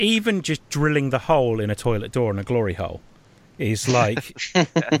even just drilling the hole in a toilet door and a glory hole is like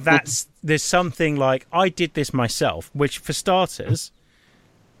there's something like, I did this myself, which for starters,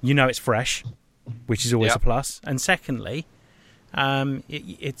 it's fresh, which is always a plus, and secondly,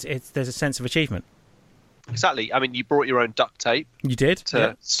 it's there's a sense of achievement. Exactly. I mean, you brought your own duct tape. You did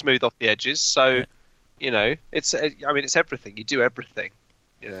to smooth off the edges. So, it's everything. You do everything.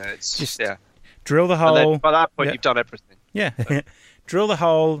 It's just drill the hole. And then by that point, you've done everything. Yeah, drill the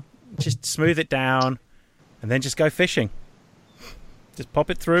hole, just smooth it down, and then just go fishing. Just pop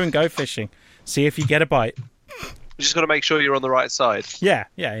it through and go fishing. See if you get a bite. You just got to make sure you're on the right side. Yeah,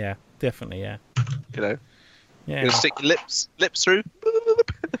 definitely, yeah. You're gonna stick your lips through.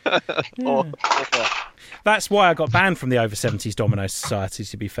 Or That's why I got banned from the Over 70s Domino Society,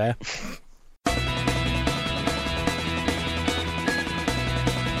 to be fair.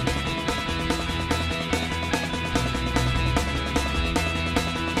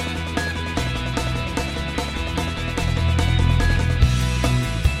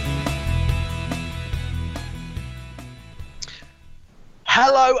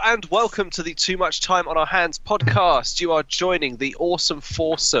 Hello and welcome to the Too Much Time on Our Hands podcast. You are joining the awesome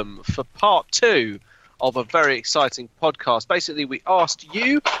foursome for part 2 of a very exciting podcast. Basically, we asked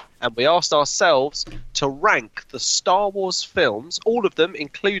you and we asked ourselves to rank the Star Wars films, all of them,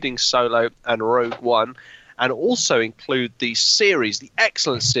 including Solo and Rogue One, and also include the series, the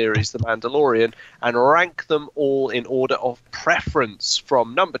excellent series, The Mandalorian, and rank them all in order of preference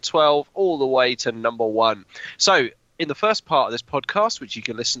from number 12 all the way to number 1. So, in the first part of this podcast, which you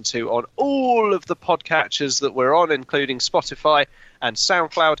can listen to on all of the podcatchers that we're on, including Spotify and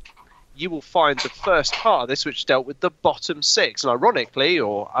SoundCloud, you will find the first part of this, which dealt with the bottom 6. And ironically,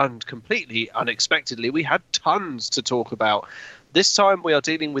 or completely unexpectedly, we had tons to talk about. This time we are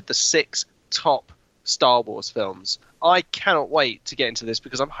dealing with the 6 top Star Wars films. I cannot wait to get into this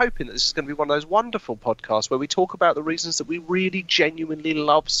because I'm hoping that this is going to be one of those wonderful podcasts where we talk about the reasons that we really genuinely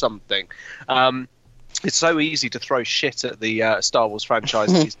love something. It's so easy to throw shit at the Star Wars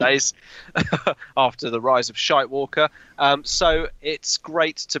franchise these days after the rise of Shitewalker. So it's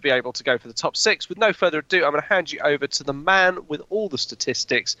great to be able to go for the top 6. With no further ado, I'm going to hand you over to the man with all the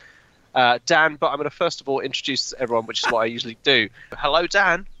statistics, Dan. But I'm going to first of all introduce everyone, which is what I usually do. Hello,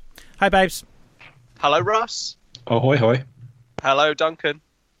 Dan. Hi, babes. Hello, Russ. Ahoy, hoy. Hello, Duncan.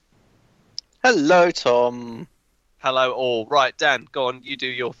 Hello, Tom. Hello, all. Right, Dan, go on. You do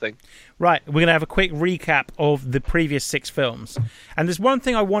your thing. Right, we're going to have a quick recap of the previous 6 films. And there's one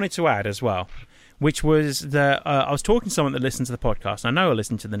thing I wanted to add as well, which was that I was talking to someone that listened to the podcast, and I know I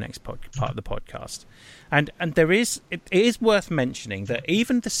listened to the next part of the podcast. And it is worth mentioning that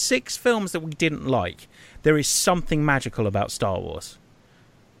even the 6 films that we didn't like, there is something magical about Star Wars.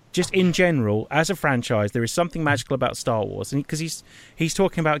 Just in general, as a franchise, there is something magical about Star Wars, and because he's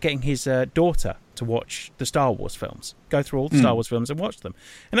talking about getting his daughter to watch the Star Wars films, go through all the Star Wars films and watch them,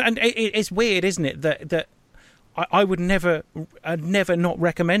 and it's weird, isn't it, that I would never not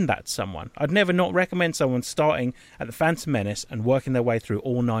recommend that to someone. I'd never not recommend someone starting at the Phantom Menace and working their way through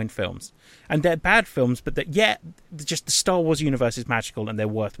all 9 films, and they're bad films, but just the Star Wars universe is magical and they're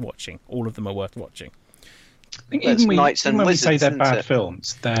worth watching. All of them are worth watching. I think even when we say they're bad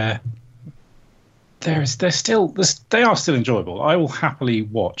films, they are still enjoyable. I will happily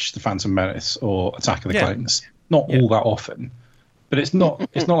watch The Phantom Menace or Attack of the Clones. Not all that often, but it's not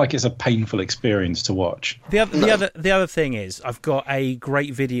like it's a painful experience to watch. The other thing is, I've got a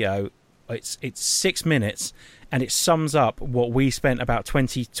great video. It's 6 minutes, and it sums up what we spent about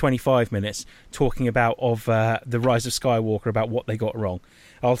 20-25 minutes talking about of the Rise of Skywalker, about what they got wrong.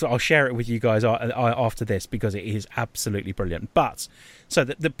 I'll share it with you guys after this because it is absolutely brilliant. But so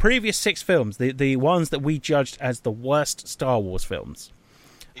the previous 6 films, the ones that we judged as the worst Star Wars films.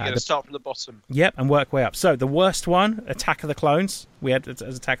 You're going to start from the bottom. Yep, and work way up. So the worst one, Attack of the Clones. We had it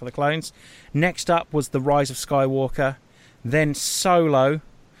as Attack of the Clones. Next up was The Rise of Skywalker. Then Solo.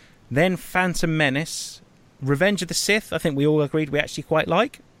 Then Phantom Menace. Revenge of the Sith, I think we all agreed we actually quite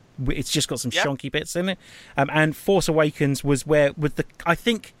like. It's just got some shonky bits in it. And Force Awakens was I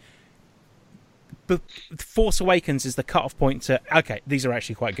think Force Awakens is the cut-off point to, okay, these are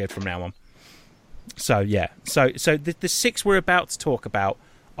actually quite good from now on. So, yeah. So the 6 we're about to talk about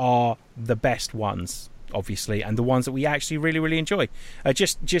are the best ones, obviously, and the ones that we actually really, really enjoy.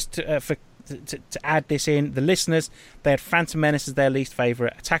 To add this in, the listeners, they had Phantom Menace as their least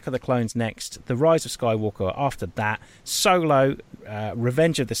favourite, Attack of the Clones next, The Rise of Skywalker after that, Solo,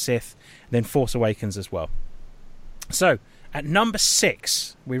 Revenge of the Sith, then Force Awakens as well. So, at number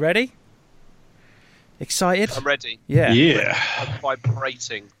 6, we ready? Excited? I'm ready. Yeah. I'm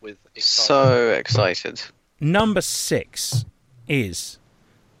vibrating with excitement. So excited. Number 6 is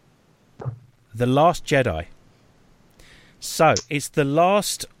The Last Jedi. So, it's the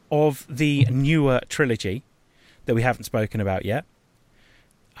last of the newer trilogy that we haven't spoken about yet.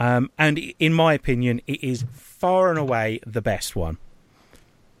 And in my opinion, it is far and away the best one.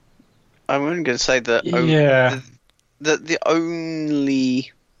 I'm only going to say that the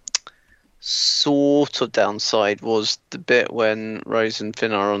only sort of downside was the bit when Rose and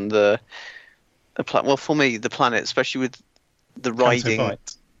Finn are on the planet. Well, for me, the planet, especially with the riding.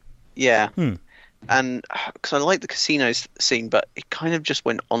 Yeah. And because I like the casino scene, but it kind of just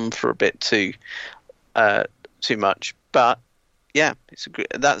went on for a bit too much. But yeah, it's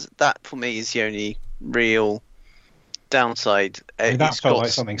that for me is the only real downside. That felt like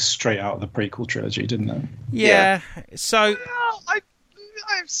something straight out of the prequel trilogy, didn't it? Yeah. So I'm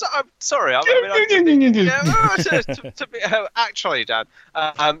sorry. Actually, Dan.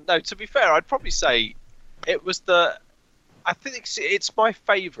 No, to be fair, I'd probably say it was I think it's my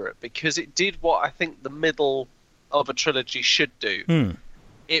favourite because it did what I think the middle of a trilogy should do.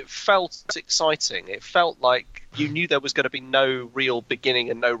 It felt exciting. It felt like you knew there was going to be no real beginning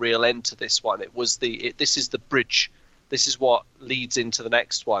and no real end to this one. It was this is the bridge. This is what leads into the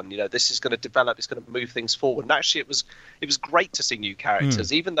next one. You know, this is going to develop. It's going to move things forward. And actually, it was great to see new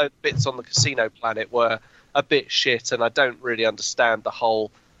characters, even though bits on the casino planet were a bit shit, and I don't really understand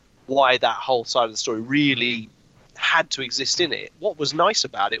why that whole side of the story really had to exist in it. What was nice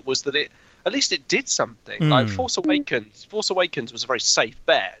about it was that at least it did something. Like Force Awakens was a very safe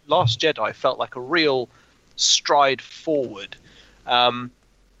bet. Last Jedi felt like a real stride forward. And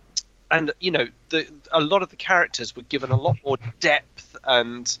you know, a lot of the characters were given a lot more depth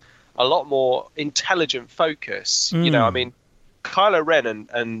and a lot more intelligent focus. You know, I mean, Kylo Ren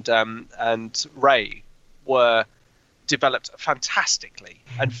and Rey were developed fantastically,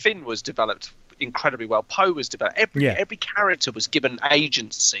 and Finn was developed incredibly well. Poe was developed. Every character was given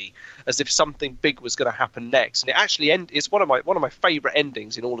agency, as if something big was going to happen next. And it actually it's one of my favorite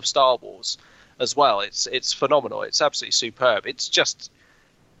endings in all of Star Wars as well. It's phenomenal. It's absolutely superb. It's just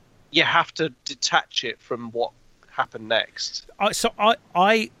you have to detach it from what happened next.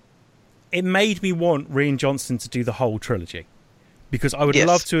 It made me want Rian Johnson to do the whole trilogy, because I would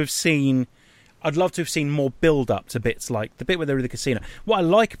love to have seen. I'd love to have seen more build-up to bits like the bit where they were in the casino. What I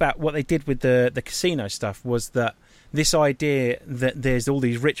like about what they did with the casino stuff was that this idea that there's all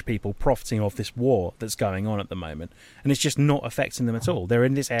these rich people profiting off this war that's going on at the moment, and it's just not affecting them at all. They're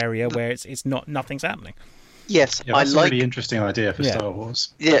in this area where it's nothing's happening. Yes, that's a really interesting idea for Star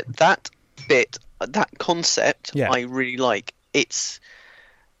Wars. Yeah, that bit, that concept, I really like. It's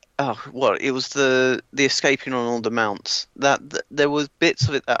it was the escaping on all the mounts. That there was bits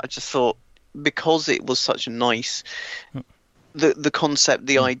of it that I just thought, because it was such a nice, the concept,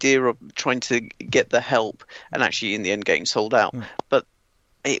 the idea of trying to get the help, and actually in the end getting sold out, but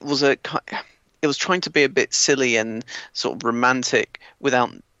it was trying to be a bit silly and sort of romantic without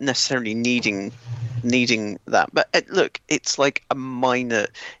necessarily needing that. But look, it's like a minor.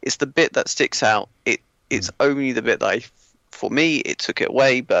 It's the bit that sticks out. It's only the bit that for me, it took it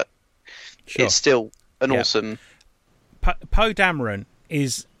away, but it's still an awesome. Poe Dameron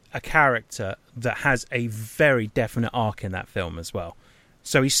is a character that has a very definite arc in that film as well.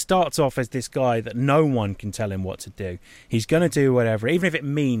 So he starts off as this guy that no one can tell him what to do. He's going to do whatever, even if it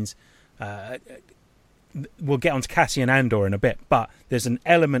means... we'll get on to Cassian Andor in a bit, but there's an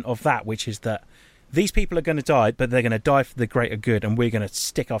element of that which is that these people are going to die, but they're going to die for the greater good, and we're going to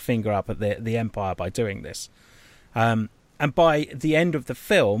stick our finger up at the Empire by doing this. And by the end of the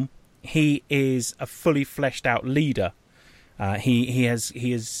film, he is a fully fleshed out leader. He's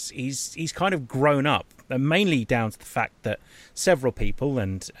kind of grown up, mainly down to the fact that several people,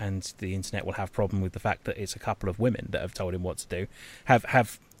 and the internet will have problem with the fact that it's a couple of women that have told him what to do,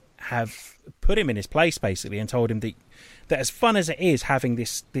 have put him in his place basically, and told him that as fun as it is having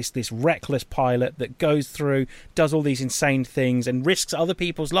this reckless pilot that goes through, does all these insane things and risks other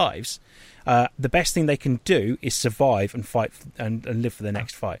people's lives, the best thing they can do is survive and fight and live for the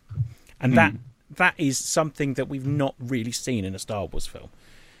next fight. And that is something that we've not really seen in a Star Wars film.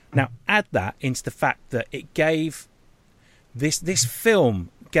 Now, add that into the fact that it gave this film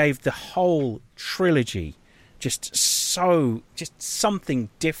gave the whole trilogy just something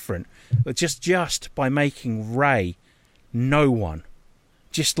different, just by making Rey no one,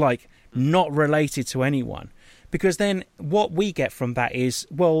 just like not related to anyone. Because then what we get from that is,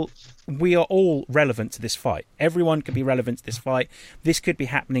 well, we are all relevant to this fight. Everyone could be relevant to this fight. This could be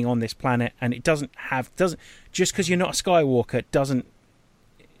happening on this planet, and it doesn't just because you're not a Skywalker doesn't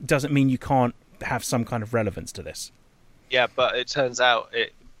mean you can't have some kind of relevance to this. Yeah, but it turns out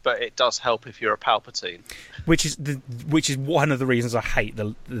but it does help if you're a Palpatine. Which is one of the reasons I hate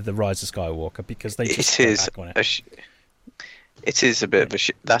the Rise of Skywalker, because they just go back on it. It is a bit of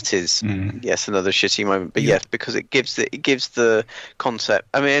a that is yes, another shitty moment, but yes, because it gives the concept.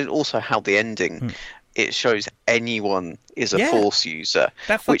 I mean, and also how the ending it shows anyone is a Force user,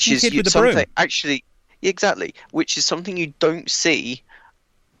 which is something actually exactly, which is something you don't see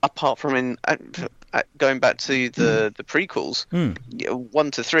apart from in going back to the prequels,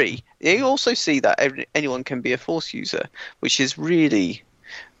 1 to 3. You also see that anyone can be a Force user, which is really,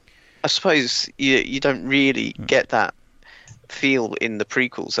 I suppose you don't really get that feel in the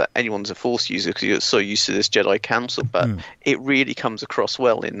prequels that anyone's a Force user because you're so used to this Jedi Council, but it really comes across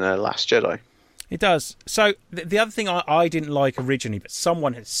well in The Last Jedi. It does. So the other thing I didn't like originally, but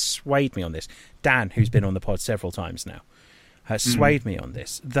someone has swayed me on this, Dan, who's been on the pod several times now, has swayed me on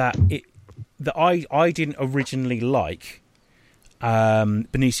this, that I didn't originally like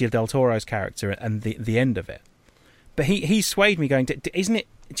Benicio del Toro's character and the end of it. But he swayed me going, isn't it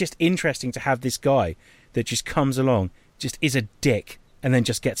just interesting to have this guy that just comes along, just is a dick, and then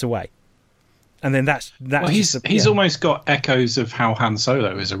just gets away? And then that's well, he's almost got echoes of how Han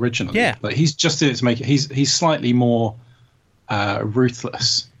Solo is originally. Yeah, like he's just in it to make it. He's slightly more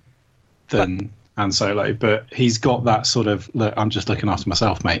ruthless than Han Solo, but he's got that sort of look. I'm just looking after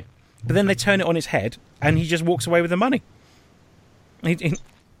myself, mate. But then they turn it on his head, and he just walks away with the money.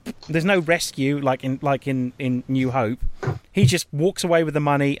 There's no rescue like in New Hope. He just walks away with the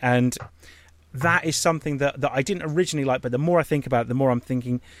money, and that is something that I didn't originally like, but the more I think about it, the more I'm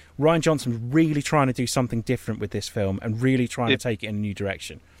thinking Rian Johnson's really trying to do something different with this film and really trying to take it in a new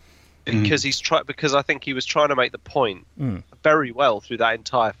direction. Because because I think he was trying to make the point very well through that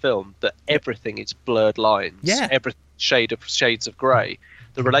entire film that everything is blurred lines. Yeah. Every shades of grey.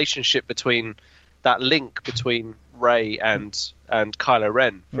 The relationship between that link between Rey and Kylo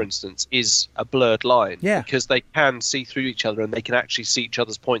Ren, for instance, is a blurred line. Yeah. Because they can see through each other and they can actually see each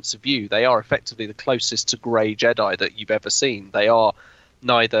other's points of view. They are effectively the closest to grey Jedi that you've ever seen. They are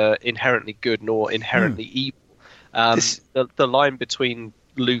neither inherently good nor inherently evil. The line between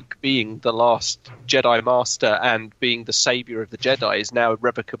Luke being the last Jedi Master and being the savior of the Jedi is now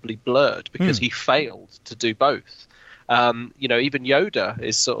irrevocably blurred because he failed to do both. Even Yoda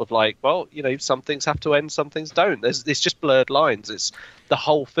is sort of like, well, some things have to end, some things don't. It's just blurred lines. It's the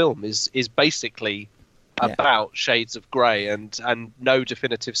whole film is basically about shades of grey and no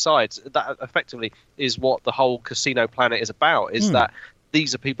definitive sides. That effectively is what the whole Casino Planet is about. Is that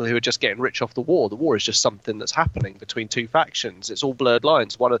these are people who are just getting rich off the war. The war is just something that's happening between two factions. It's all blurred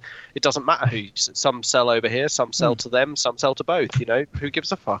lines. It doesn't matter who. Some sell over here, some sell to them, some sell to both. Who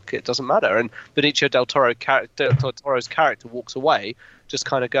gives a fuck? It doesn't matter. And Benicio del Toro's character walks away, just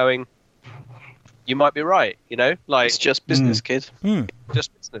kind of going, "You might be right." Like it's just business, kid.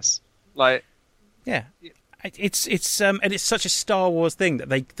 Just business. Like, yeah. It's and it's such a Star Wars thing that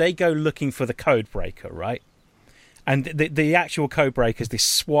they go looking for the code breaker, right? And the actual code breaker is this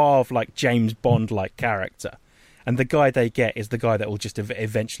suave, like James Bond-like character, and the guy they get is the guy that will just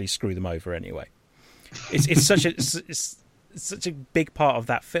eventually screw them over anyway. It's such a big part of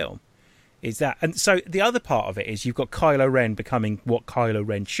that film, is that. And so the other part of it is you've got Kylo Ren becoming what Kylo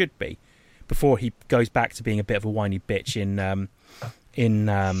Ren should be, before he goes back to being a bit of a whiny bitch in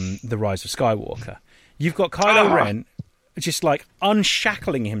The Rise of Skywalker. You've got Kylo Ren just like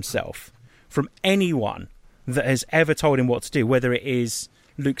unshackling himself from anyone that has ever told him what to do, whether it is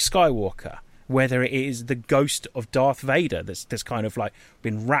Luke Skywalker, whether it is the ghost of Darth Vader that's kind of like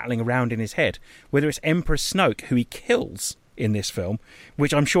been rattling around in his head, whether it's Emperor Snoke, who he kills in this film,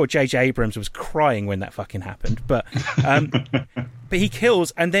 which I'm sure J.J. Abrams was crying when that fucking happened, but he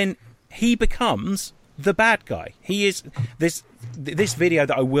kills, and then he becomes the bad guy. He is this video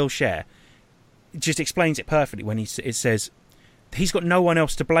that I will share just explains it perfectly when it says he's got no one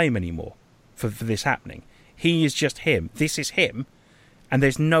else to blame anymore for this happening. He is just him. This is him. And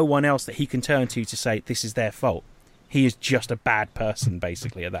there's no one else that he can turn to say this is their fault. He is just a bad person,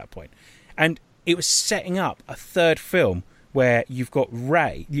 basically, at that point. And it was setting up a third film where you've got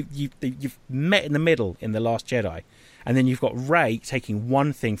Rey. You've met in the middle in The Last Jedi. And then you've got Rey taking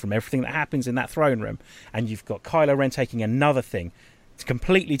one thing from everything that happens in that throne room. And you've got Kylo Ren taking another thing. It's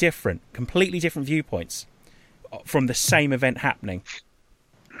completely different viewpoints from the same event happening.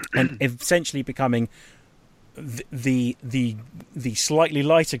 And essentially becoming the slightly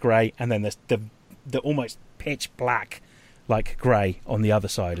lighter grey, and then the almost pitch black like grey on the other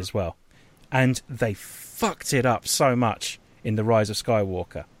side as well. And they fucked it up so much in The Rise of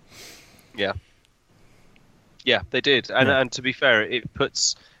Skywalker. Yeah, they did. And to be fair, it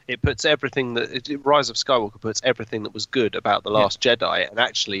puts It puts everything Rise of Skywalker puts everything that was good about The Last Jedi, and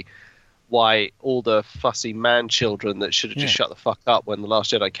actually why all the fussy man children that should have just shut the fuck up when The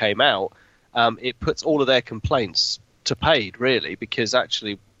Last Jedi came out, it puts all of their complaints to paid, really, because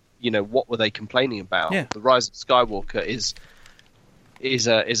actually, what were they complaining about? The Rise of Skywalker is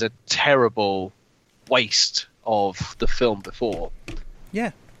a terrible waste of the film before.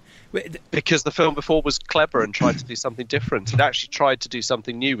 Yeah. Because the film before was clever and tried to do something different. It actually tried to do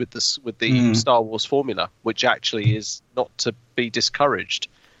something new with the Star Wars formula, which actually is not to be discouraged.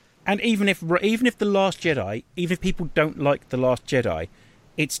 And even if The Last Jedi, even if people don't like The Last Jedi,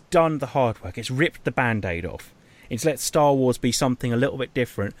 it's done the hard work. It's ripped the Band-Aid off. It's let Star Wars be something a little bit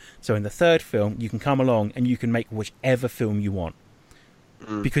different. So in the third film, you can come along and you can make whichever film you want.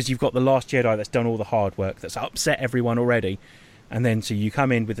 Because you've got The Last Jedi that's done all the hard work, that's upset everyone already. And then so you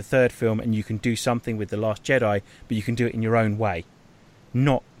come in with the third film and you can do something with The Last Jedi, but you can do it in your own way.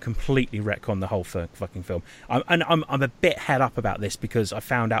 Not completely retcon the whole fucking film. I'm a bit head up about this because I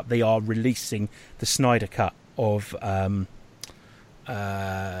found out they are releasing the Snyder Cut of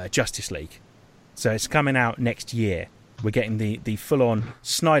Justice League. So it's coming out next year. We're getting the full-on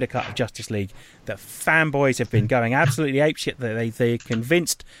Snyder Cut of Justice League that fanboys have been going absolutely apeshit. That they're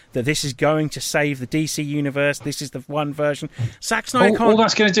convinced that this is going to save the DC universe. This is the one version. Zack Snyder all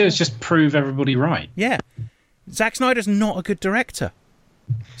that's going to do is just prove everybody right. Yeah. Zack Snyder's not a good director.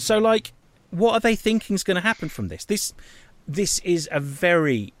 So, what are they thinking is going to happen from this? This is a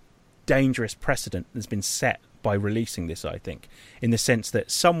very dangerous precedent that's been set by releasing this, I think, in the sense that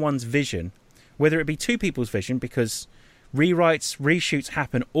someone's vision, whether it be two people's vision, because rewrites, reshoots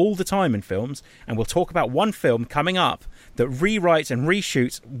happen all the time in films, and we'll talk about one film coming up that rewrites and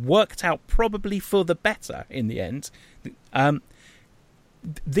reshoots worked out probably for the better in the end.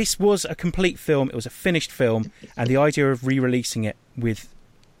 This was a complete film. It was a finished film, and the idea of re-releasing it with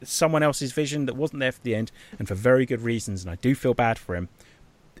someone else's vision that wasn't there for the end, and for very good reasons, and I do feel bad for him,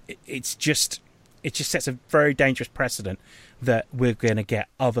 it just sets a very dangerous precedent that we're going to get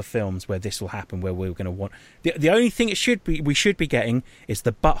other films where this will happen, where we're going to want... The only thing we should be getting is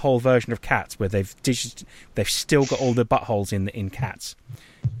the butthole version of Cats, where they've still got all the buttholes in Cats.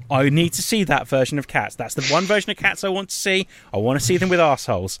 I need to see that version of Cats. That's the one version of Cats I want to see. I want to see them with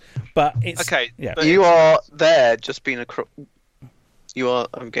arseholes. But it's... Okay. Yeah. But you are there just being you are...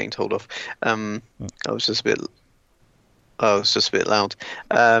 I'm getting told off. I was just a bit loud.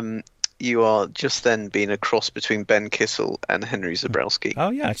 You are just then being a cross between Ben Kissel and Henry Zebrowski. Oh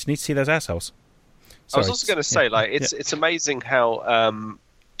yeah, I just need to see those assholes. Sorry. I was also going to say, it's amazing how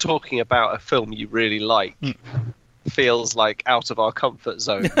talking about a film you really like feels like out of our comfort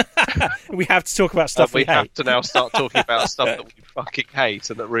zone. We have to talk about stuff we hate. have to now start talking about stuff that we fucking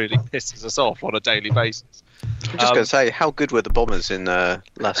hate and that really pisses us off on a daily basis. I'm just going to say, how good were the bombers in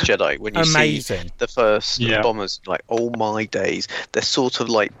Last Jedi? When you see the first bombers, oh my days, they're sort of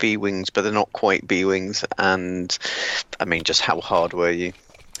like B-Wings, but they're not quite B-Wings. And, I mean, just how hard were you?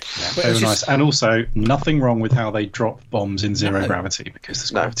 Yeah, very nice. And also, nothing wrong with how they drop bombs in zero gravity, because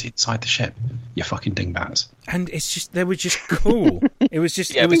there's gravity inside the ship. You fucking dingbats. And they were just cool. It was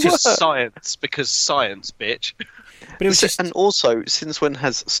just... Yeah, science, because science, bitch. But it was just... And also, since when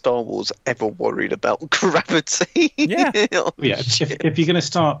has Star Wars ever worried about gravity? Yeah. If you're going to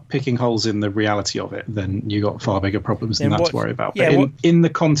start picking holes in the reality of it, then you got far bigger problems than that to worry about. But in the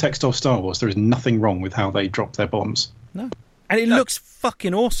context of Star Wars, there is nothing wrong with how they drop their bombs. No. And it looks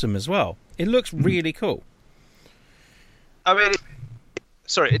fucking awesome as well. It looks really cool. I mean,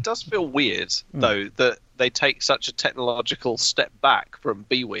 it does feel weird, though, that they take such a technological step back from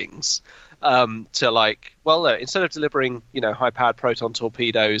B-Wings to instead of delivering, high-powered proton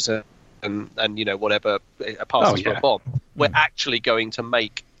torpedoes and whatever passes for a bomb, we're actually going to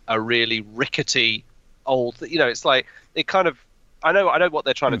make a really rickety old, it's like it kind of. I know what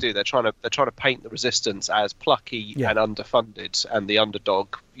they're trying to do. They're trying to paint the Resistance as plucky and underfunded, and the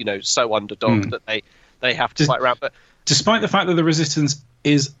underdog, so underdog that they have to fight around. But despite the fact that the Resistance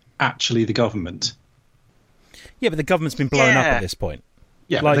is actually the government. Yeah, but the government's been blown up at this point.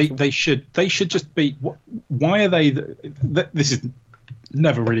 Yeah, they should just be. Why are they? This is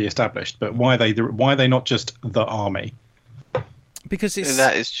never really established, but why are they not just the army? Because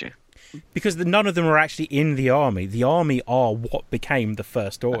that is true. Because none of them are actually in the army. The army are what became the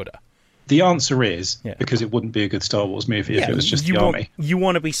First Order. The answer is because it wouldn't be a good Star Wars movie if it was just the army. You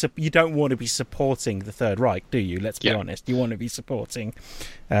don't want to be supporting the Third Reich, do you? Let's be honest. You want to be supporting.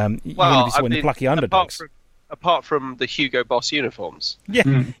 The plucky underdogs. Apart from the Hugo Boss uniforms.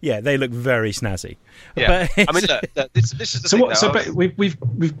 Yeah, they look very snazzy. Yeah, but I mean, look, this is the thing.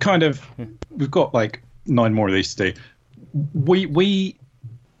 We've got 9 more of these to do. We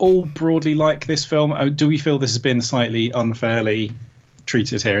all broadly like this film? Do we feel this has been slightly unfairly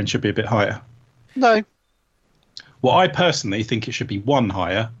treated here and should be a bit higher? No. Well, I personally think it should be one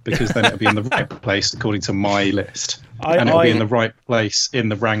higher, because then it'll be in the right place according to my list. And it'll be in the right place in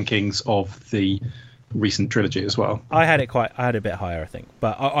the rankings of the recent trilogy as well. I had it a bit higher, I think,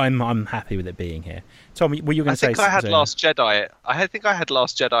 but I'm happy with it being here. Tom, were you going to say? I think I had Last Jedi. I think I had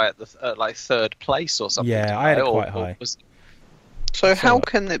Last Jedi at the like third place or something. Yeah, I had it quite high. So how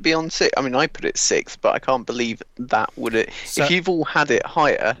can it be on 6? I mean, I put it 6th, but I can't believe that would it. So, if you've all had it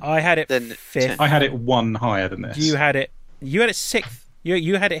higher, I had it then 5th. I had it one higher than this. You had it 6th.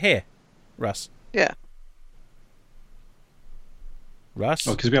 You had it here, Russ. Yeah. Russ.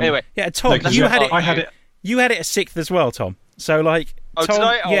 Oh, anyway, yeah, Tom. No, you had it. I had it. You had it at 6th as well, Tom. So like, Tom, did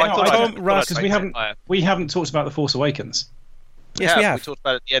I? Oh, yeah, Tom, Russ. Because we haven't talked about The Force Awakens. Yes, we have. We talked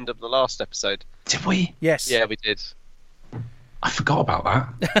about it at the end of the last episode. Did we? Yes. Yeah, we did. I forgot about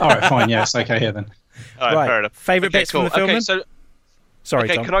that. All right, fine. Yes, okay, here then. All right, fair enough. Favourite bits from the film? Okay, so sorry,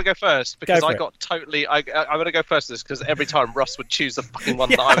 Tom. Can I go first? Because I got totally. I'm going to go first this because every time Russ would choose the fucking one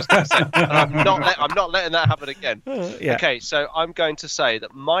that I was going to say, and I'm not letting that happen again. Yeah. Okay, so I'm going to say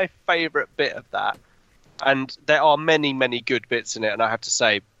that my favourite bit of that, and there are many, many good bits in it, and I have to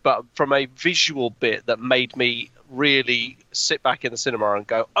say, but from a visual bit that made me really sit back in the cinema and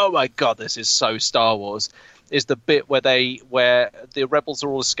go, "Oh my god, this is so Star Wars," is the bit where the rebels are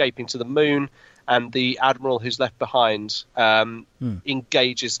all escaping to the moon, and the admiral who's left behind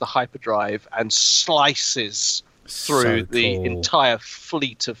engages the hyperdrive and slices through the entire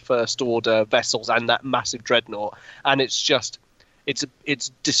fleet of First Order vessels and that massive dreadnought, and it's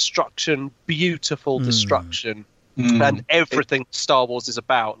destruction, beautiful destruction, and everything Star Wars is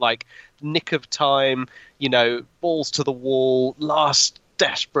about, like nick of time, balls to the wall, last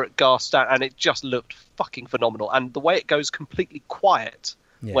desperate gasp out, and it just looked fucking phenomenal. And the way it goes completely quiet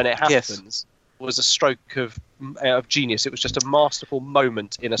when it happens was a stroke of genius. It was just a masterful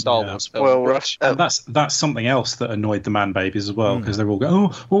moment in a Star Wars film. Well, and that's something else that annoyed the man babies as well, because they're all going,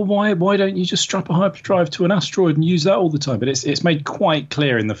 "Oh, well, why don't you just strap a hyperdrive to an asteroid and use that all the time?" But it's made quite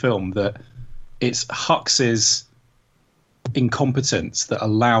clear in the film that it's Hux's incompetence that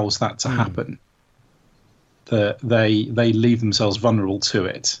allows that to happen. That they leave themselves vulnerable to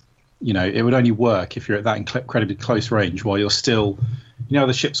it. It would only work if you're at that incredibly close range, while you're still,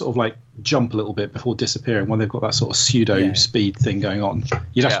 the ships sort of like jump a little bit before disappearing when they've got that sort of pseudo speed thing going on.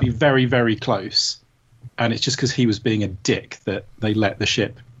 You'd have to be very, very close, and it's just because he was being a dick that they let the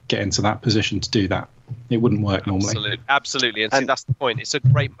ship get into that position to do that. It wouldn't work normally. Absolutely, and see, that's the point. It's a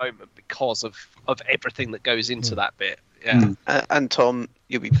great moment because of everything that goes into that bit. Yeah. And Tom,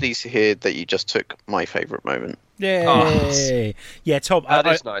 you'll be pleased to hear that you just took my favourite moment. Yay! Oh. Yeah, Tom. That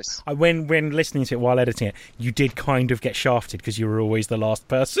is nice. When listening to it while editing it, you did kind of get shafted because you were always the last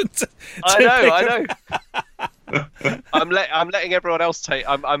person. I know. I'm letting everyone else take.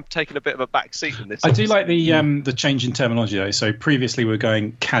 I'm taking a bit of a back seat in this. I do like the change in terminology though. So previously we were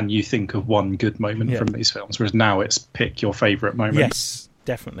going, "Can you think of one good moment from these films?" Whereas now it's pick your favourite moment. Yes,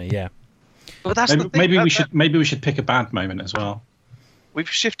 definitely. Yeah. Well, that's maybe we should pick a bad moment as well. We've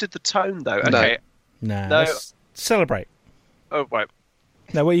shifted the tone though. Okay. No. Let's celebrate. Oh right.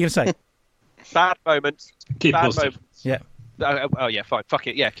 No, what are you going to say? Bad moments. Keep bad positive. Moments. Yeah. Oh yeah, fine. Fuck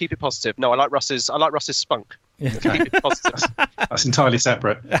it. Yeah, keep it positive. No, I like Russ's spunk. Yeah. Keep it positive. That's entirely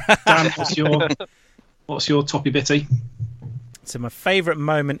separate. Dan, what's your toppy bitty? So my favourite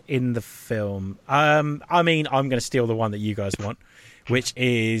moment in the film. I'm going to steal the one that you guys want, which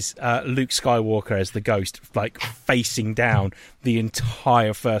is Luke Skywalker as the Ghost, like facing down the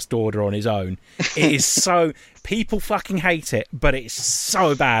entire First Order on his own. It is so... People fucking hate it, but it's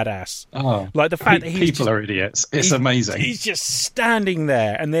so badass. Oh, like the fact that people are idiots. It's amazing. He's just standing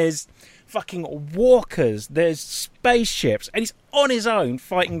there, and there's fucking walkers, there's spaceships, and he's on his own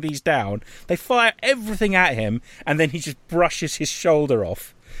fighting these down. They fire everything at him, and then he just brushes his shoulder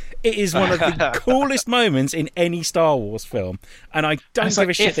off. It is one of the coolest moments in any Star Wars film, and I don't give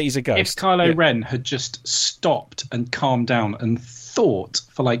a shit that he's a ghost. If Kylo Ren had just stopped and calmed down and thought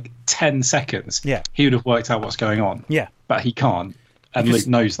for like 10 seconds, he would have worked out what's going on. Yeah. But he can't, and Luke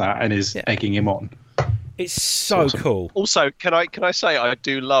knows that and is egging him on. It's so cool. Also, can I say I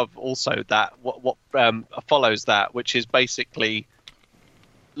do love also that what follows that, which is basically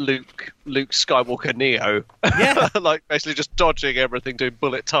Luke Skywalker Neo, like basically just dodging everything, doing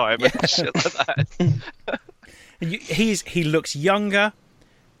bullet time and shit like that. He looks younger.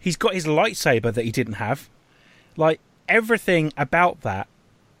 He's got his lightsaber that he didn't have. Like everything about that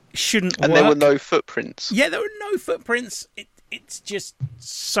shouldn't work. And there were no footprints. Yeah, there were no footprints. It's just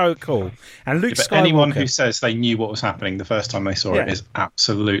so cool. And Luke Skywalker... anyone who says they knew what was happening the first time they saw it is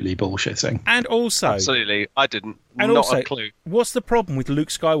absolutely bullshitting. And also... Absolutely. I didn't. And not also, a clue. What's the problem with Luke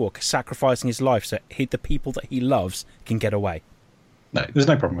Skywalker sacrificing his life so the people that he loves can get away? No, there's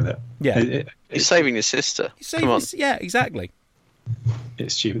no problem with it. Yeah. He's saving his sister. Yeah, exactly.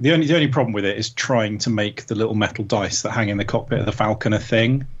 It's stupid. The only problem with it is trying to make the little metal dice that hang in the cockpit of the Falcon a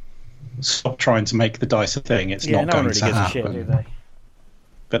thing. Stop trying to make the dice a thing. It's not going to happen. Shit, do they?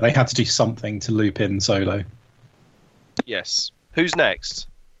 But they had to do something to loop in Solo. Yes. Who's next?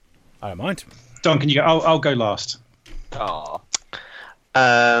 I don't mind. Duncan, you go. I'll go last. Oh.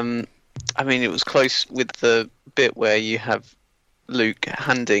 I mean, it was close with the bit where you have Luke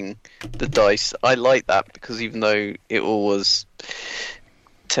handing the dice. I like that because even though it all was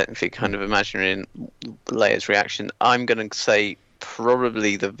technically kind of imaginary in Leia's reaction, I'm going to say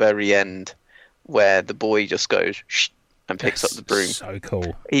probably the very end where the boy just goes shh and picks up the broom. So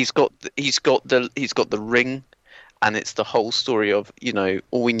cool. He's got the ring, and it's the whole story of, you know,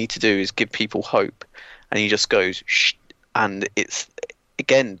 all we need to do is give people hope, and he just goes shh, and it's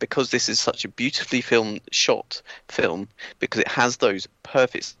again because this is such a beautifully shot film because it has those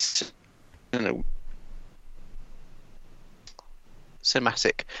perfect, you know,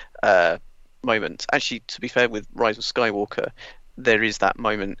 cinematic moments. Actually, to be fair, with Rise of Skywalker, there is that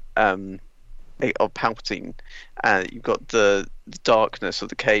moment of Palpatine. You've got the darkness of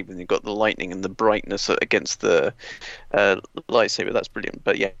the cave, and you've got the lightning and the brightness against the lightsaber. That's brilliant.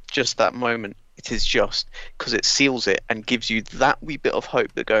 But yeah, just that moment, it is just because it seals it and gives you that wee bit of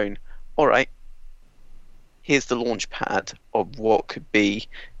hope that going, all right, here's the launch pad of what could be.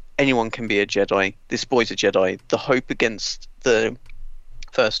 Anyone can be a Jedi. This boy's a Jedi. The hope against the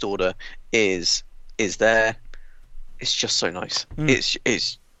First Order is there. It's just so nice.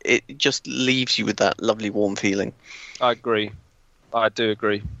 It just leaves you with that lovely warm feeling. I agree. I do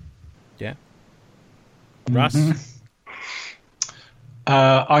agree. Yeah. Russ?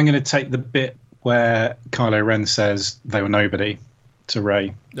 I'm going to take the bit where Kylo Ren says they were nobody to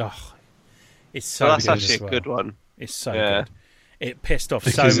Rey. Oh, it's so that's good. Actually a good one. It's so good. It pissed off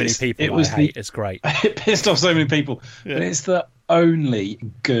so many people. I hate. It's great. It pissed off so many people. Yeah. But it's the only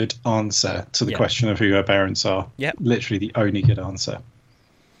good answer to the question of who her parents are. Yeah. Literally the only good answer.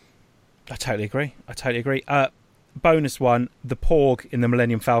 I totally agree. Bonus one, the Porg in the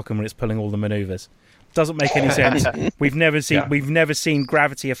Millennium Falcon when it's pulling all the maneuvers. Doesn't make any sense. We've never seen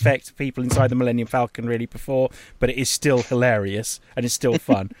gravity affect people inside the Millennium Falcon really before, but it is still hilarious and it's still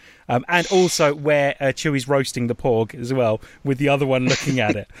fun. And also where Chewie's roasting the Porg as well, with the other one looking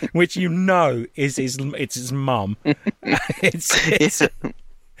at it, which you know is his mum. It's so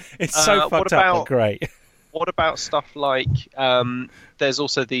fucked up, but great. What about stuff like there's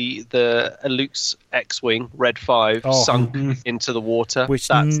also the Luke's X-wing Red 5 sunk into the water, which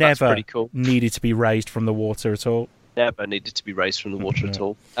that's never pretty cool. Needed to be raised from the water at all. Never needed to be raised from the water at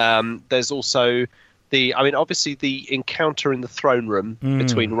all. There's also obviously the encounter in the throne room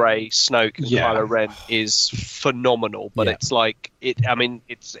between Rey, Snoke, and Kylo Ren is phenomenal. But it's like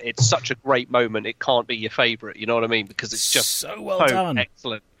it's such a great moment. It can't be your favourite. You know what I mean? Because it's just so well done,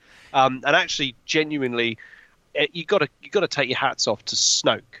 excellent. And actually, genuinely, you got to take your hats off to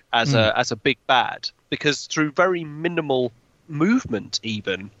Snoke as a big bad, because through very minimal movement,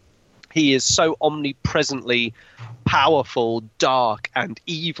 even he is so omnipresently powerful, dark, and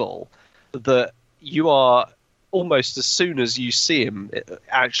evil that you are almost, as soon as you see him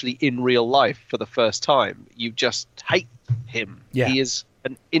actually in real life for the first time, you just hate him. Yeah. He is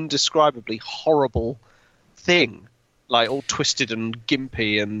an indescribably horrible thing. Like all twisted and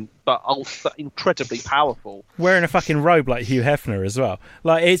gimpy, but incredibly powerful. Wearing a fucking robe like Hugh Hefner as well.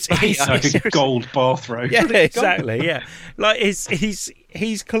 Like he's like a gold bathrobe. Yeah, exactly. Yeah, like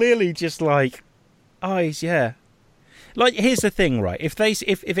he's clearly just like, Like here's the thing, right? If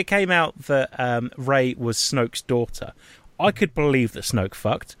it came out that Rey was Snoke's daughter, I could believe that Snoke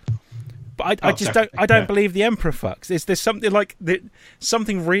fucked. But I don't believe the Emperor fucks. There's something like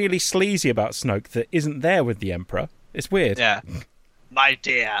something really sleazy about Snoke that isn't there with the Emperor. It's weird. Yeah. My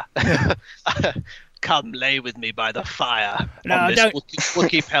dear, come lay with me by the fire on this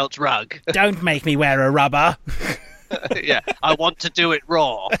Wookiee pelt rug. Don't make me wear a rubber. Yeah, I want to do it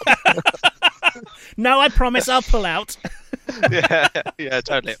raw. No, I promise I'll pull out. Yeah,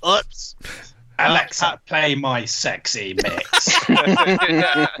 totally. Oops. Alexa, play my sexy mix.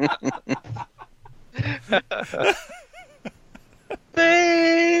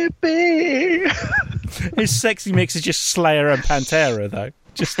 Baby. His sexy mix is just Slayer and Pantera, though.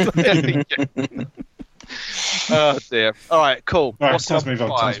 Just oh dear. All right, cool. All right, let's move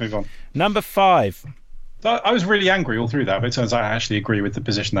on. Number 5. I was really angry all through that, but it turns out I actually agree with the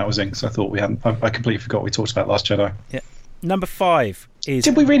position that was in, because I thought we hadn't. I completely forgot we talked about Last Jedi. Yeah. Number 5 is.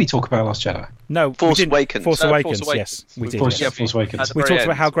 Did we really talk about Last Jedi? No, Force Awakens. Force Awakens, yes, we did. Force Awakens. We talked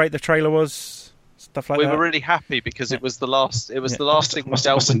about how great the trailer was. Stuff like we that. were really happy because it was the last. It was the last thing we must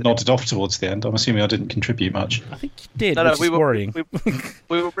dealt have with. Nodded off towards the end. I'm assuming I didn't contribute much. I think you did. No, which is worrying.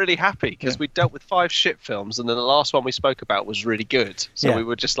 We were really happy because we dealt with 5 shit films, and then the last one we spoke about was really good. So we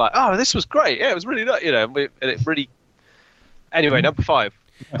were just like, "Oh, this was great! Yeah, it was really, and it really." Anyway, number 5.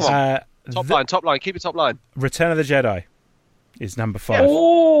 Top line. Keep it top line. Return of the Jedi is number 5.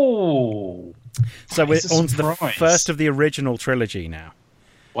 Oh, so we're on to the first of the original trilogy now.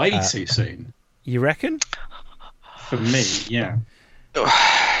 Way too soon. You reckon? For me, yeah.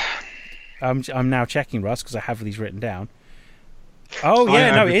 I'm now checking, Russ, because I have these written down. Oh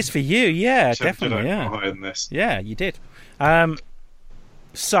yeah, it is for you. Yeah, definitely. Yeah, higher than this. Yeah, you did.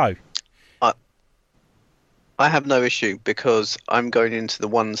 So, I have no issue because I'm going into the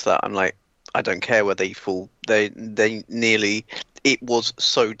ones that I'm like, I don't care where they fall. They nearly. It was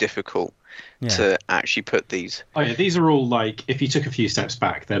so difficult to actually put these. Oh yeah, these are all like, if you took a few steps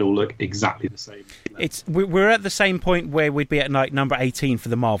back, they'd all look exactly the same. We're at the same point where we'd be at like number 18 for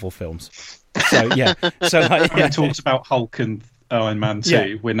the Marvel films. So yeah, we talked about Hulk and Iron Man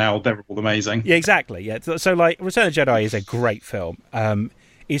 2. Yeah. They're all amazing. Yeah, exactly. Yeah, so like Return of the Jedi is a great film.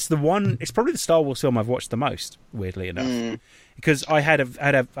 It's probably the Star Wars film I've watched the most, weirdly enough, because I had a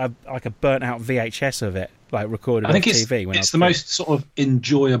burnt out VHS of it, like recorded on TV. When it's the most sort of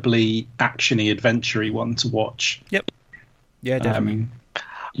enjoyably actiony, adventure-y one to watch. Yep. Yeah, definitely.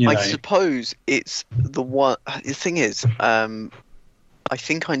 I suppose it's the one. The thing is, I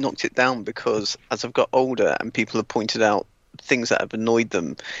think I knocked it down because as I've got older and people have pointed out things that have annoyed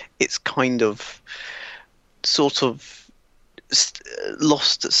them, it's kind of sort of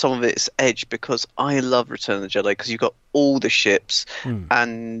lost some of its edge, because I love Return of the Jedi because you've got all the ships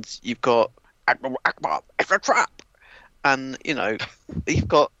and you've got Admiral Akbar, it's a trap, and you've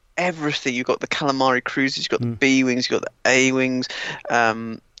got everything. You've got the calamari cruisers, you've got the B wings, you've got the A wings,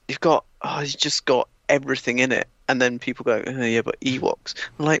 you've just got everything in it. And then people go, oh, yeah, but Ewoks.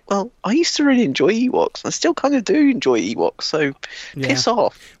 I'm like, well, I used to really enjoy Ewoks. I still kind of do enjoy Ewoks, so piss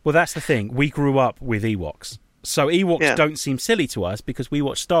off. Well, that's the thing. We grew up with Ewoks. So Ewoks don't seem silly to us because we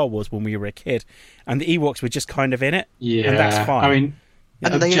watched Star Wars when we were a kid, and the Ewoks were just kind of in it. Yeah, and that's fine. I mean,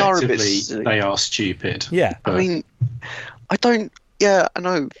 and they are a bit silly. They are stupid. Yeah, but... I mean, I don't. Yeah, I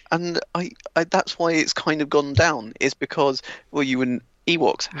know, and I that's why it's kind of gone down. Is because you and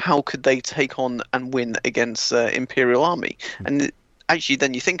Ewoks, how could they take on and win against Imperial Army? And actually,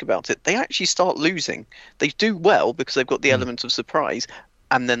 then you think about it, they actually start losing. They do well because they've got the element of surprise.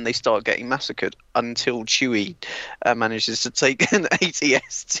 And then they start getting massacred until Chewie manages to take an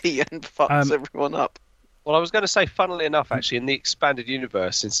AT-ST and fucks everyone up. Well, I was going to say, funnily enough, actually, in the expanded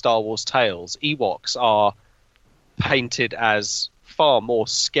universe in Star Wars Tales, Ewoks are painted as far more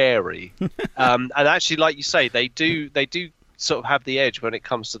scary. And actually, like you say, they do sort of have the edge when it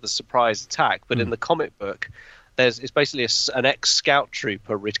comes to the surprise attack. But in the comic book, it's basically an ex-scout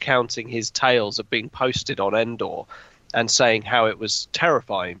trooper recounting his tales of being posted on Endor, and saying how it was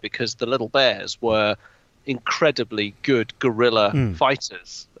terrifying because the little bears were incredibly good guerrilla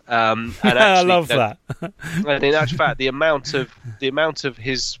fighters. And actually, I love that. And in actual fact, the amount of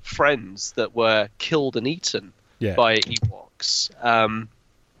his friends that were killed and eaten by Ewoks,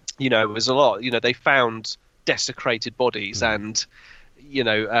 it was a lot. They found desecrated bodies and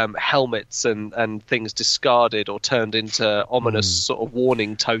helmets and things discarded or turned into ominous sort of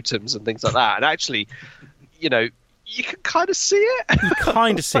warning totems and things like that. And actually, you can kind of see it. You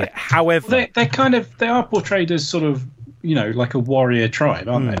kind of see it. However, they are portrayed as sort of, like a warrior tribe,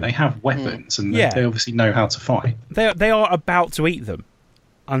 aren't they? They have weapons and they obviously know how to fight. They are about to eat them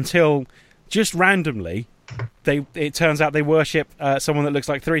until just randomly it turns out they worship someone that looks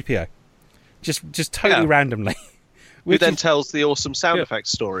like 3PO. Just totally randomly. Who then tells the awesome sound effects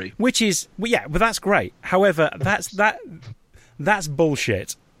story. Which is, but that's great. However, that's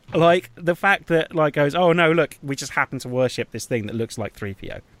bullshit. Like, the fact that, goes, oh, no, look, we just happen to worship this thing that looks like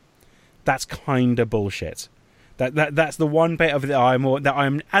 3PO. That's kind of bullshit. That's the one bit of it that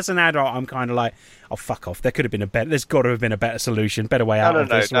I'm, as an adult, I'm kind of like, oh, fuck off. There's got to have been a better solution, better way out of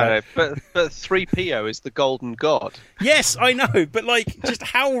this. No. But 3PO is the golden god. Yes, I know, but, just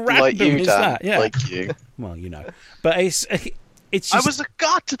how random is that? Yeah. Like you. Well, But it's just, I was a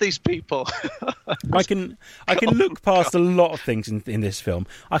god to these people. I can look past a lot of things in this film.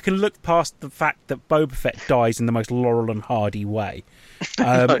 I can look past the fact that Boba Fett dies in the most Laurel and Hardy way.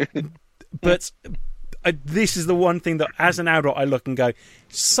 But this is the one thing that, as an adult, I look and go,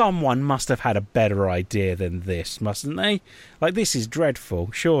 someone must have had a better idea than this, mustn't they? Like, this is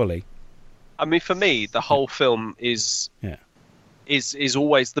dreadful, surely. I mean, for me, the whole film is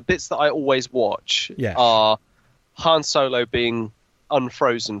always, the bits that I always watch are Han Solo being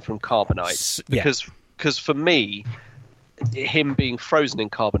unfrozen from carbonite, because for me, him being frozen in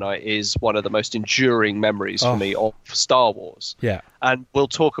carbonite is one of the most enduring memories for me of Star Wars. Yeah, and we'll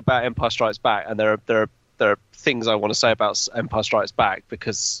talk about Empire Strikes Back, and there are things I want to say about Empire Strikes Back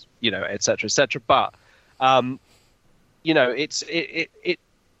because etc. But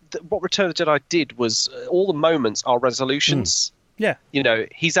what Return of the Jedi did was all the moments are resolutions. Yeah,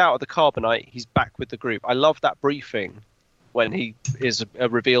 he's out of the carbonite, he's back with the group. I love that briefing when he is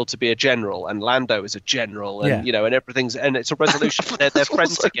revealed to be a general, and Lando is a general, and and everything's, and it's a resolution. They're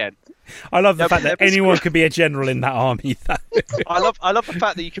friends again. I love the fact that anyone could be a general in that army. I love the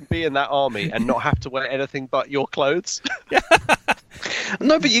fact that you can be in that army and not have to wear anything but your clothes.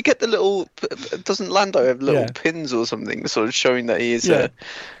 No, but you get the little. Doesn't Lando have little pins or something, sort of showing that he is a?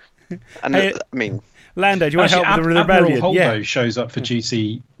 And I mean, Lando, do you want to help with the rebellion? Admiral Holdo shows up for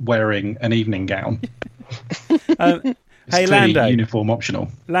duty wearing an evening gown. Hey, Lando. Uniform optional.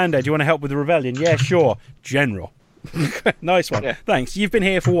 Lando, do you want to help with the rebellion? Yeah, sure. General. Nice one. Yeah. Thanks. You've been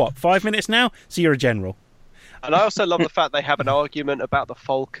here for what, 5 minutes now? So you're a general. And I also love the fact they have an argument about the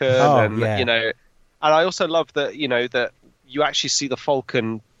Falcon, and I also love that that you actually see the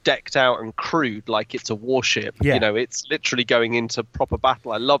Falcon decked out and crewed like it's a warship. Yeah. It's literally going into proper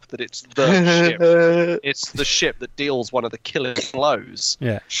battle. I love that it's the ship. It's the ship that deals one of the killing blows.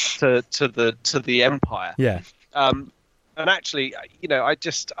 To the Empire. Yeah. And actually, I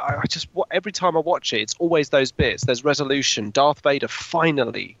just every time I watch it, it's always those bits. There's resolution. Darth Vader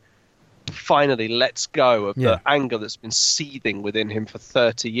finally lets go of the anger that's been seething within him for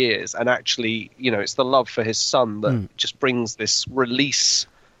 30 years. And actually, it's the love for his son that just brings this release.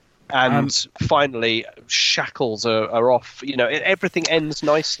 And finally, shackles are off. Everything ends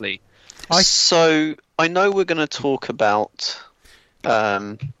nicely. So I know we're going to talk about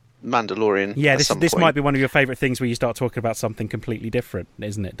Mandalorian. Yeah, this might be one of your favourite things where you start talking about something completely different,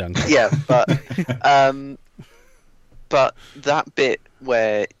 isn't it, Duncan? Yeah, but that bit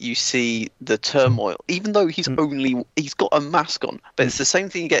where you see the turmoil, even though he's got a mask on, but it's the same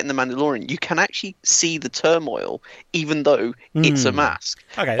thing you get in the Mandalorian. You can actually see the turmoil, even though it's a mask.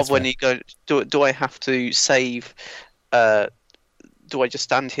 Okay, of when you go, do I have to save? Do I just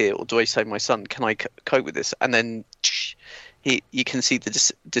stand here, or do I save my son? Can I cope with this? And then you can see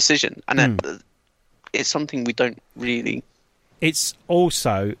the decision, and it's something we don't really. It's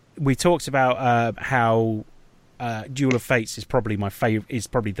also, we talked about how Duel of Fates is probably my favorite. Is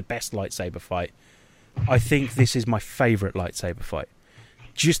probably the best lightsaber fight. I think this is my favorite lightsaber fight,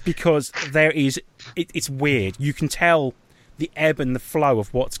 just because there is. It's weird. You can tell the ebb and the flow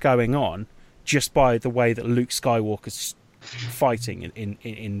of what's going on just by the way that Luke Skywalker's fighting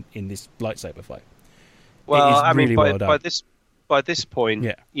in this lightsaber fight. Well, I mean, really by this point,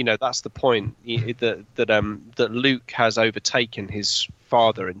 that's the point that Luke has overtaken his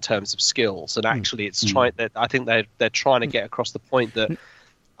father in terms of skills, and actually, it's trying. I think they're trying to get across the point that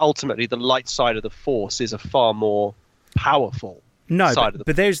ultimately the light side of the Force is a far more powerful.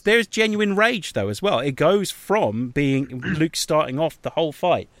 But there's genuine rage though as well. It goes from being Luke starting off the whole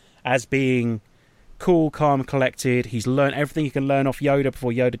fight as being cool, calm, collected. He's learned everything he can learn off Yoda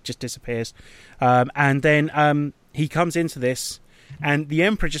before Yoda just disappears, and then he comes into this, and the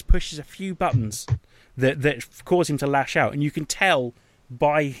Emperor just pushes a few buttons that cause him to lash out, and you can tell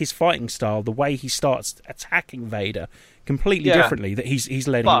by his fighting style, the way he starts attacking Vader completely differently, that he's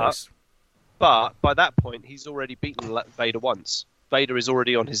letting loose. But by that point, he's already beaten Vader once. Vader is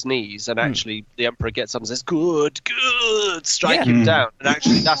already on his knees, and actually the Emperor gets up and says, "Good, strike him down." And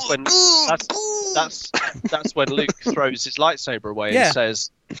actually, that's when Luke throws his lightsaber away and says,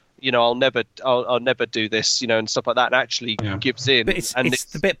 I'll never do this, and stuff like that, and actually gives in. But it's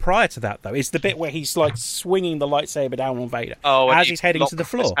the bit prior to that, though. It's the bit where he's like swinging the lightsaber down on Vader as he's heading to the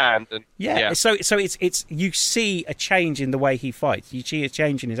floor. So it's you see a change in the way he fights. You see a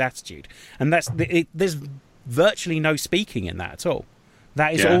change in his attitude, and there's virtually no speaking in that at all.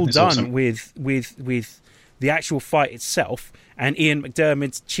 That is all done awesome. with the actual fight itself and Ian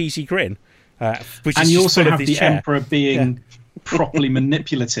McDiarmid's cheesy grin, which and is you also have the chair. Emperor being properly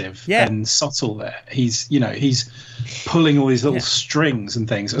manipulative and subtle there. He's pulling all these little strings and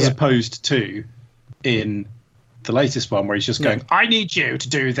things, as opposed to in the latest one where he's just going, "I need you to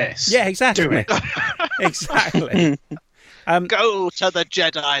do this." Yeah, exactly. Do it. Exactly. Go to the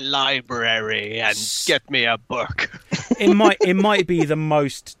Jedi library and get me a book. It might be the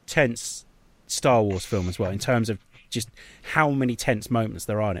most tense Star Wars film as well, in terms of just how many tense moments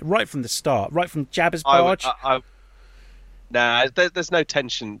there are in it, right from the start, right from Jabba's barge. Nah, there's no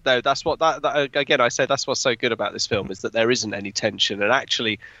tension. No, that's what that again. I say that's what's so good about this film, is that there isn't any tension. And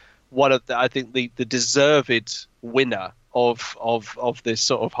actually, I think the deserved winner of this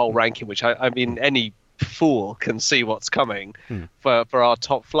sort of whole ranking, which I mean, any fool can see what's coming for our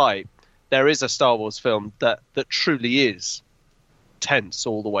top flight. There is a Star Wars film that truly is tense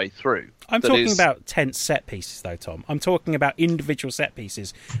all the way through. I'm talking about tense set pieces, though, Tom. I'm talking about individual set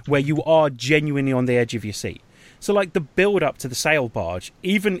pieces where you are genuinely on the edge of your seat. So, like the build-up to the sail barge,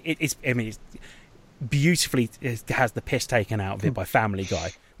 even it's beautifully, it has the piss taken out of it by Family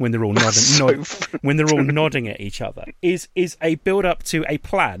Guy when they're all nodding at each other. Is a build-up to a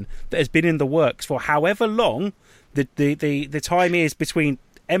plan that has been in the works for however long the time is between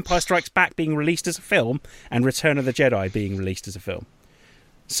Empire Strikes Back being released as a film and Return of the Jedi being released as a film.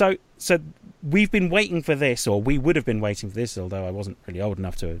 So we've been waiting for this, or we would have been waiting for this, although I wasn't really old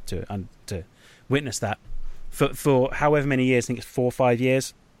enough to witness that, for however many years. I think it's 4 or 5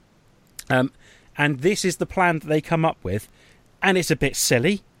 years. And this is the plan that they come up with, and it's a bit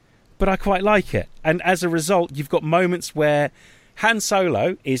silly, but I quite like it. And as a result, you've got moments where Han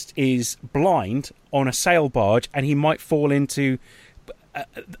Solo is blind on a sail barge, and he might fall into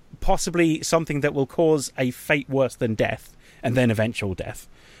possibly something that will cause a fate worse than death, and then eventual death,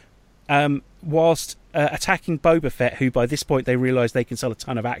 whilst attacking Boba Fett, who by this point they realise they can sell a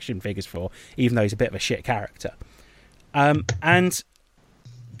ton of action figures for, even though he's a bit of a shit character. But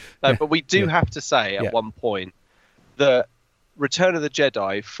we do have to say at one point that Return of the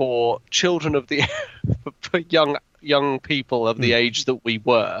Jedi, for children of the for young people of the age that we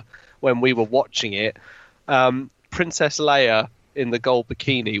were when we were watching it, Princess Leia in the gold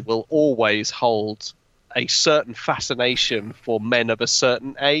bikini will always hold a certain fascination for men of a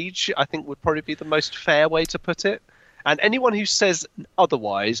certain age, I think would probably be the most fair way to put it. And anyone who says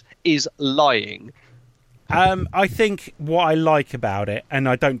otherwise is lying. I think what I like about it, and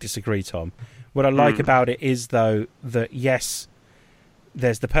I don't disagree, Tom, what I like about it is, though, that yes,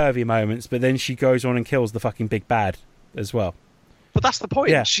 there's the pervy moments, but then she goes on and kills the fucking big bad as well. But that's the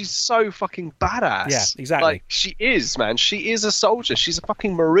point. Yeah. She's so fucking badass. Yeah, exactly. Like, she is, man. She is a soldier. She's a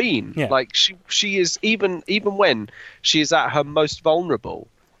fucking Marine. Yeah. Like, she is, even when she is at her most vulnerable,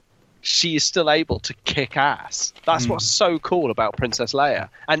 she is still able to kick ass. That's what's so cool about Princess Leia.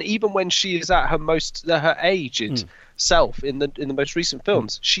 And even when she is at her aged self in the most recent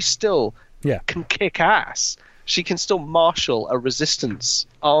films, she still can kick ass. She can still marshal a resistance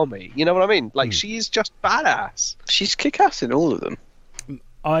army. You know what I mean? Like, she is just badass. She's kick-ass in all of them.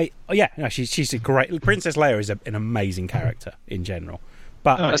 She's a great... Princess Leia is an amazing character in general.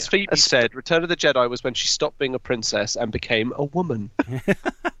 But as Phoebe said, Return of the Jedi was when she stopped being a princess and became a woman.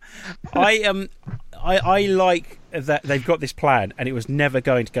 I like that they've got this plan, and it was never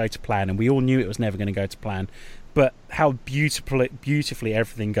going to go to plan, and we all knew it was never going to go to plan. But how beautifully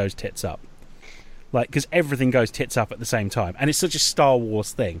everything goes tits up. Like, because everything goes tits up at the same time. And it's such a Star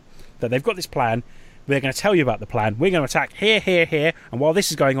Wars thing that they've got this plan. We're going to tell you about the plan. We're going to attack here, here, here. And while this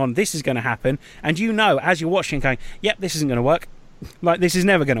is going on, this is going to happen. And you know, as you're watching, going, yep, this isn't going to work. Like, this is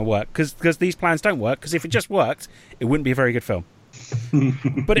never going to work because these plans don't work. Because if it just worked, it wouldn't be a very good film.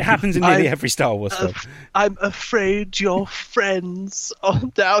 But it happens in nearly every Star Wars film. I'm afraid your friends are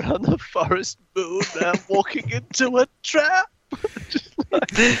down on the forest moon are walking into a trap.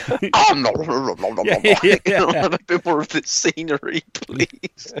 Oh no! Have a bit more of this scenery,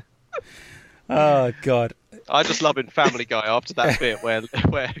 please. Oh God! I just love in Family Guy after that bit where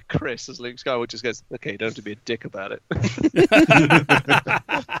Chris, as Luke Skywalker, just goes, "Okay, you don't have to be a dick about it."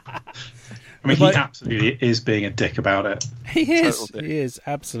 I mean, he absolutely is being a dick about it. He is. He is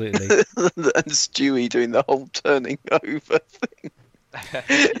absolutely. And Stewie doing the whole turning over thing.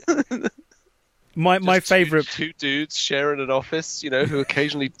 My favourite... Two dudes sharing an office, who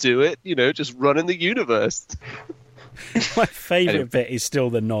occasionally do it, just running the universe. My favourite bit is still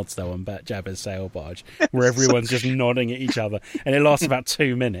the nods, though, on Jabba's sail barge, where everyone's just nodding at each other, and it lasts about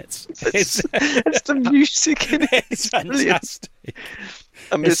 2 minutes. It's the music in it. It's fantastic.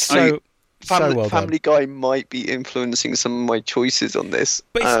 Family Guy might be influencing some of my choices on this,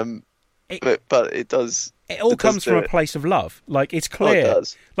 but it does. It all comes from a place of love. Like, it's clear. It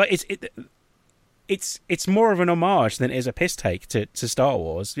does. Like, it's more of an homage than it is a piss take to Star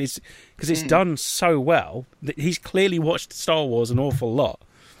Wars. It's because it's done so well that he's clearly watched Star Wars an awful lot.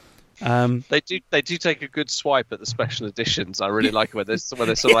 They do take a good swipe at the special editions. I really like it when they're sort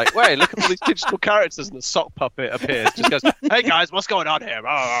of like, wait, look at all these digital characters, and the sock puppet appears. Just goes, hey guys, what's going on here?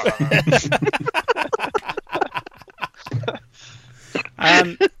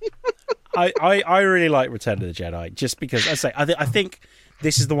 I really like Return of the Jedi just because I think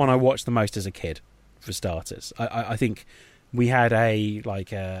this is the one I watched the most as a kid, for starters. I think we had a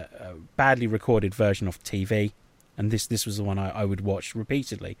badly recorded version of TV, and this was the one I would watch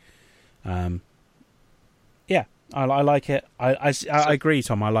repeatedly. Yeah, I like it. I agree,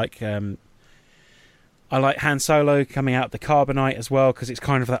 Tom. I like Han Solo coming out the carbonite as well, because it's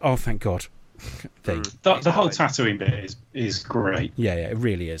kind of that oh thank God thing. The whole Tatooine bit is great. Yeah, it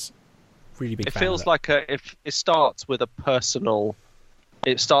really is. Really big. It feels like if it starts with a personal.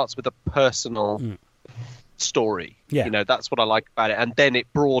 It starts with a personal story. Yeah. You know, that's what I like about it. And then it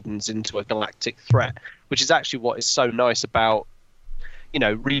broadens into a galactic threat, which is actually what is so nice about, you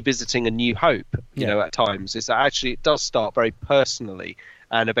know, revisiting A New Hope, you know, at times, is that actually it does start very personally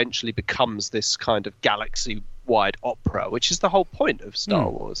and eventually becomes this kind of galaxy-wide opera, which is the whole point of Star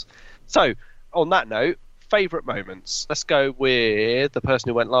Wars. So, on that note, favourite moments. Let's go with the person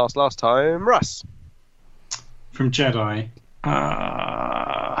who went last time, Russ. From Jedi.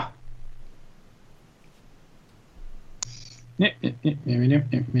 I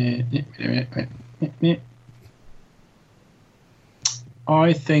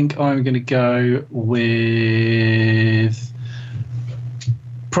think I'm going to go with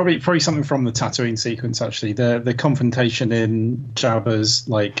probably something from the Tatooine sequence. Actually, the confrontation in Jabba's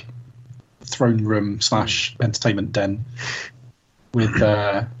throne room / entertainment den with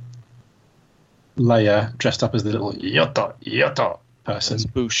Leia dressed up as the little Yoda person.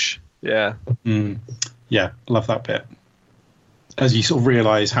 Boosh. Yeah. Yeah, love that bit. As you sort of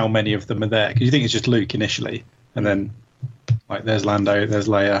realise how many of them are there, because you think it's just Luke initially, and then there's Lando, there's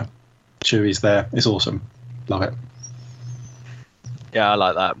Leia, Chewie's there. It's awesome. Love it. Yeah, I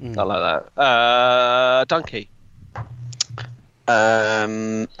like that. I like that. Donkey. I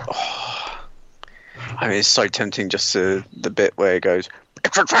mean, it's so tempting just to the bit where it goes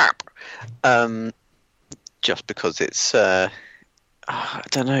trap. Just because it's I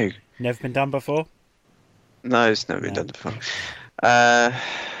don't know. Never been done before? No, it's never been done before.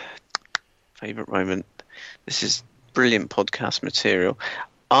 Favourite moment. This is brilliant podcast material.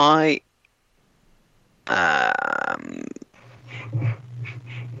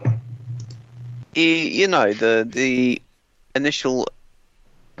 You know, the initial.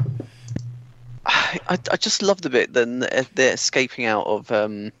 I just love the bit then they're escaping out of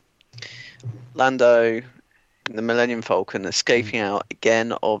Lando, the Millennium Falcon, escaping out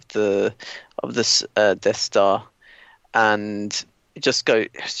again of this Death Star, and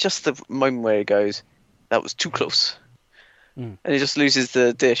it's just the moment where he goes, that was too close, and he just loses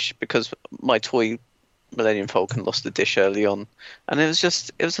the dish because my toy Millennium Falcon lost the dish early on, and it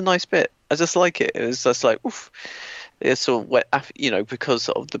was a nice bit. I just like it. It was just like oof. It's sort of wet, you know, because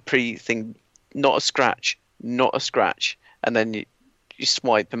of the pre thing, not a scratch, and then you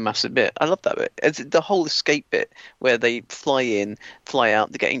swipe a massive bit. I love that bit. It's the whole escape bit where they fly in, fly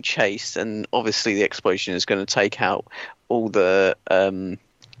out, they're getting chased, and obviously the explosion is going to take out all the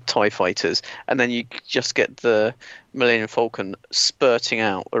TIE fighters, and then you just get the Millennium Falcon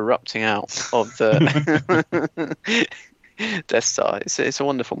erupting out of the Death Star. It's a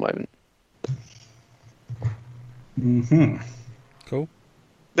wonderful moment. Cool.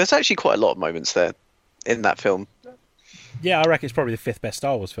 There's actually quite a lot of moments there in that film. Yeah, I reckon it's probably the 5th best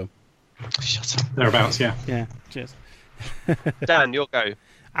Star Wars film. Shut up. Thereabouts, yeah. Yeah, cheers. Dan, your go.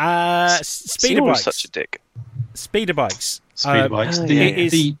 Speeder bikes. Such a dick. Speeder bikes.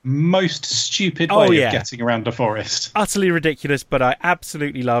 The most stupid way of getting around a forest. Utterly ridiculous, but I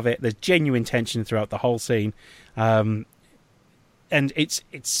absolutely love it. There's genuine tension throughout the whole scene. And it's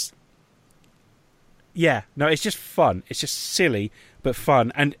just fun. It's just silly, but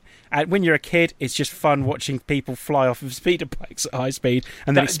fun. And when you're a kid, it's just fun watching people fly off of speeder bikes at high speed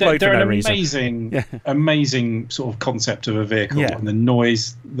and then explode for no reason. Amazing sort of concept of a vehicle, and the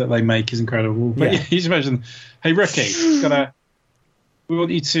noise that they make is incredible. But you just imagine, hey Rookie, we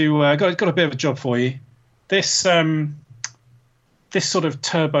want you to got a bit of a job for you. This sort of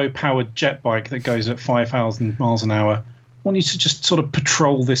turbo powered jet bike that goes at 5,000 miles an hour. I want you to just sort of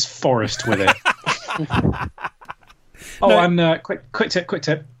patrol this forest with it. And quick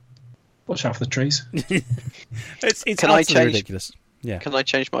tip. Watch out for the trees. It's utterly ridiculous. Yeah. Can I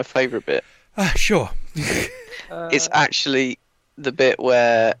change my favourite bit? Sure. It's actually the bit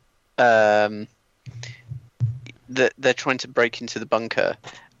where they're trying to break into the bunker,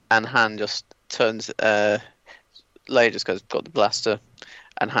 and Han just turns. Leia just goes, "Got the blaster,"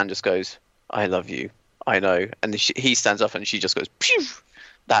 and Han just goes, "I love you. I know." And he stands up, and she just goes, "Pew!"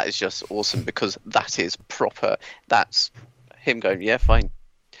 That is just awesome because that is proper. That's him going, "Yeah, fine,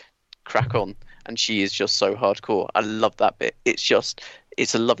 crack on." and she is just so hardcore. I love that bit.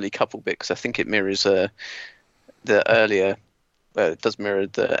 It's a lovely couple bit because I think it mirrors the earlier. It does mirror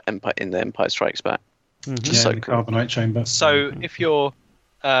the Empire in the Empire Strikes Back. Just so cool. Carbonite chamber. So if you're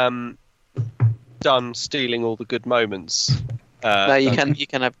done stealing all the good moments, no, you can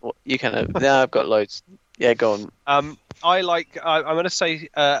have. Yeah, I've got loads. Yeah, go on. I'm going to say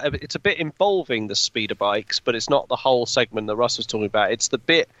it's a bit involving the speeder bikes, but it's not the whole segment that Russ was talking about. It's the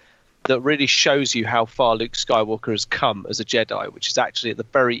bit that really shows you how far Luke Skywalker has come as a Jedi, which is actually at the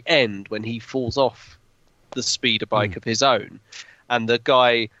very end when he falls off the speeder bike of his own, and the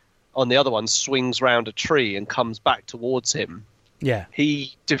guy on the other one swings round a tree and comes back towards him. Yeah,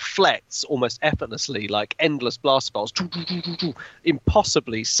 he deflects almost effortlessly, like endless blaster bolts,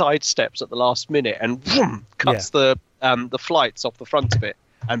 impossibly sidesteps at the last minute, and cuts the flights off the front of it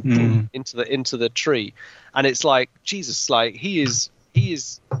and into the tree. And it's like, Jesus, like he is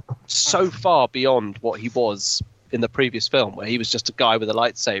so far beyond what he was in the previous film, where he was just a guy with a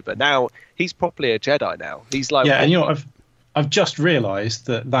lightsaber. Now he's properly a Jedi. Now he's like, and I've just realised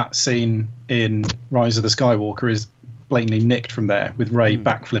that scene in Rise of the Skywalker is blatantly nicked from there, with Rey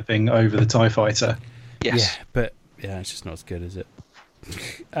backflipping over the TIE fighter. Yes. Yeah, but it's just not as good, is it?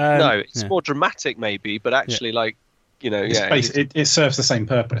 No, it's more dramatic maybe, but actually it serves the same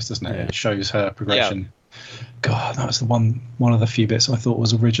purpose, doesn't it? Yeah. It shows her progression. Yeah. God, that was one of the few bits I thought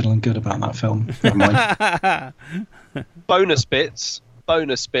was original and good about that film. Never mind. Bonus bits, I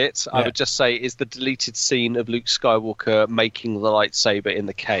would just say, is the deleted scene of Luke Skywalker making the lightsaber in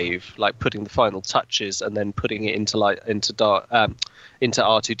the cave, like putting the final touches and then putting it into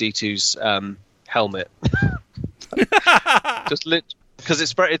R2-D2's helmet. Because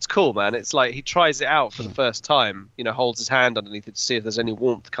it's cool, man. It's like he tries it out for the first time, holds his hand underneath it to see if there's any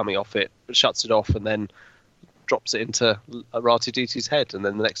warmth coming off it, but shuts it off and then drops it into R2-D2's head, and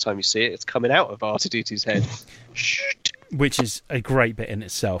then the next time you see it, it's coming out of R2-D2's head. Which is a great bit in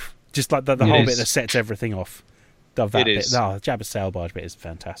itself. Just like the whole bit that sets everything off. Love that bit. Oh, the Jabba's sail barge bit is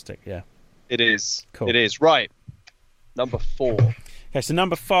fantastic, yeah. It is. Cool. It is. Right. Number 4. Okay, so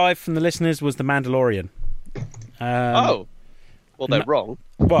number 5 from the listeners was The Mandalorian. Well, they're wrong.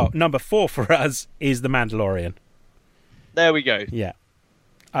 Well, number 4 for us is The Mandalorian. There we go. Yeah.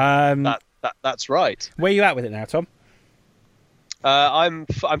 That's right. Where are you at with it now, Tom? I'm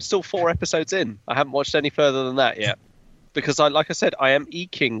still 4 episodes in. I haven't watched any further than that yet. Because, like I said, I am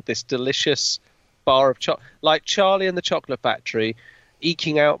eking this delicious bar of chocolate. Like Charlie and the Chocolate Factory,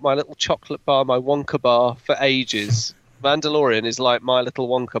 eking out my little chocolate bar, my Wonka bar, for ages. Mandalorian is like my little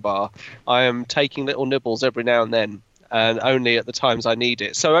Wonka bar. I am taking little nibbles every now and then, and only at the times I need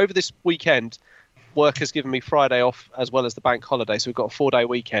it. So over this weekend, work has given me Friday off as well as the bank holiday, so we've got a 4-day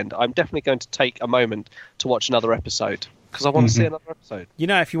weekend. I'm definitely going to take a moment to watch another episode, because I want to see another episode.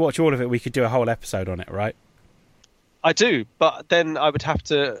 If you watch all of it, we could do a whole episode on it, right? I do, but then I would have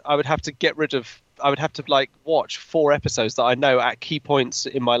to watch 4 episodes that I know at key points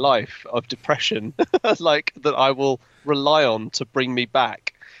in my life of depression, like that I will rely on to bring me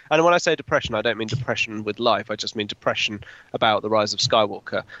back. And when I say depression, I don't mean depression with life. I just mean depression about the Rise of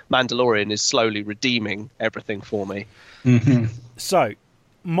Skywalker. Mandalorian is slowly redeeming everything for me. Mm-hmm. So,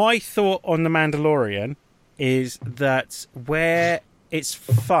 my thought on The Mandalorian is that where it's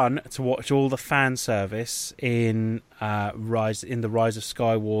fun to watch all the fan service in the Rise of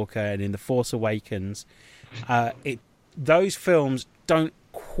Skywalker and in The Force Awakens, those films don't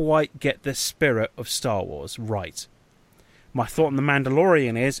quite get the spirit of Star Wars right. My thought on The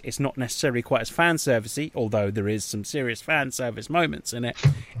Mandalorian is it's not necessarily quite as fan servicey, although there is some serious fan service moments in it.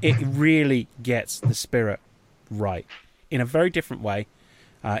 It really gets the spirit right in a very different way,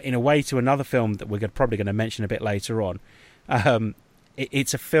 in a way to another film that we're probably going to mention a bit later on.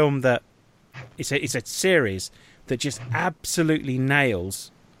 It's a film that it's a series that just absolutely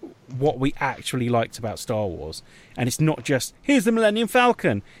nails what we actually liked about Star Wars, and it's not just here's the Millennium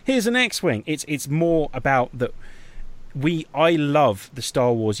Falcon, here's an X-wing. It's more about that. I love the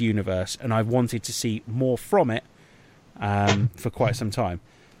Star Wars universe, and I've wanted to see more from it for quite some time.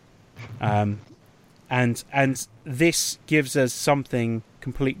 And this gives us something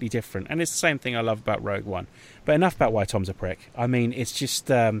completely different, and it's the same thing I love about Rogue One. But enough about why Tom's a prick. I mean, it's just.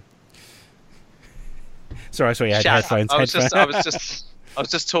 Sorry, I saw you had headphones. I was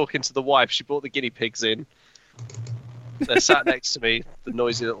just talking to the wife. She brought the guinea pigs in. They're sat next to me, the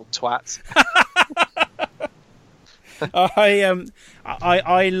noisy little twats.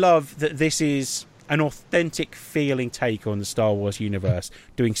 I love that this is an authentic feeling take on the Star Wars universe,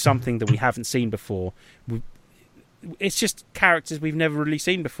 doing something that we haven't seen before. It's just characters we've never really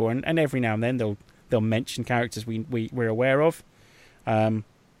seen before, and every now and then they'll mention characters we're aware of.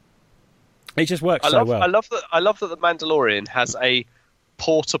 It just works so well. I love that the Mandalorian has a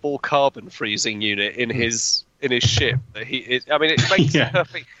portable carbon freezing unit in his ship. It makes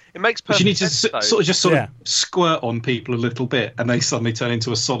perfect. It makes perfect. You need to sense, sort of squirt on people a little bit, and they suddenly turn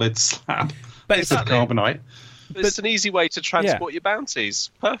into a solid slab. But it's carbonite. It's an easy way to transport your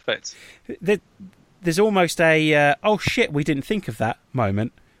bounties. Perfect. There's almost a oh shit, we didn't think of that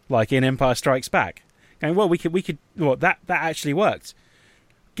moment, like in Empire Strikes Back. Going, well, we could. Well, that actually worked.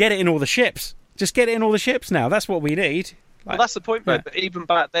 Get it in all the ships. Just get it in all the ships now. That's what we need. Well, that's the point, But even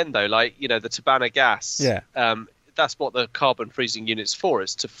back then, though, like, the Tabana gas. Yeah. That's what the carbon freezing unit's for,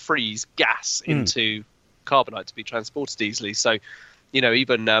 is to freeze gas into carbonite to be transported easily. So,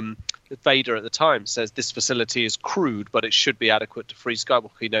 even Vader at the time says this facility is crude, but it should be adequate to freeze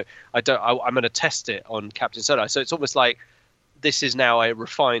Skywalker. I'm going to test it on Captain Solo. So it's almost like this is now a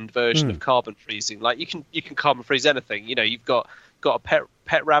refined version of carbon freezing. Like you can carbon freeze anything. You've got a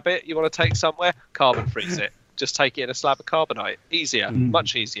pet rabbit you want to take somewhere, carbon freeze it. Just take it in a slab of carbonite. Easier,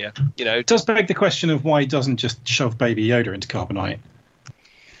 much easier. It does beg the question of why he doesn't just shove Baby Yoda into carbonite.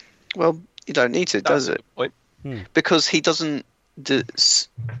 Well, you don't need to, does it? Point. Because he doesn't.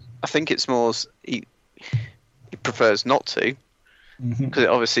 I think it's more he prefers not to, because it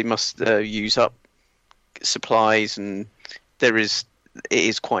obviously must use up supplies, and it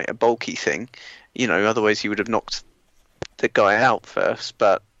is quite a bulky thing. Otherwise he would have knocked the guy out first.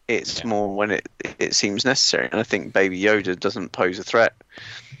 But it's more when it seems necessary, and I think Baby Yoda doesn't pose a threat.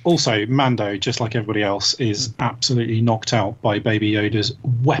 Also, Mando, just like everybody else, is absolutely knocked out by Baby Yoda's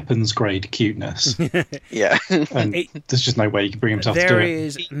weapons-grade cuteness. Yeah. And there's just no way he can bring himself to do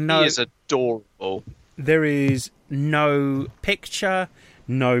it. He is adorable. There is no picture,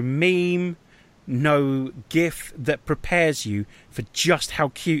 no meme, no GIF that prepares you for just how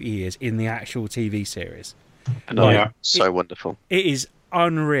cute he is in the actual TV series. And so wonderful. It is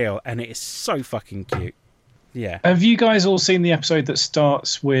unreal, and it is so fucking cute. Yeah. Have you guys all seen the episode that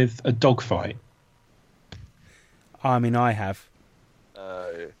starts with a dogfight? I mean, I have.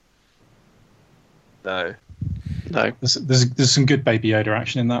 No. There's some good Baby Yoda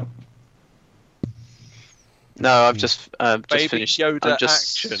action in that. No, I've just Baby finished. Yoda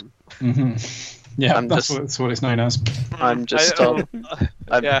action. Mm-hmm. Yeah, that's what it's known as. I'm just starting.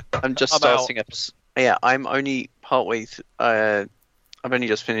 I'm just starting up. Yeah, I'm only partway. I've only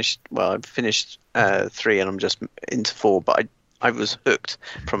just finished. Well, I've finished 3, and I'm just into 4. But I was hooked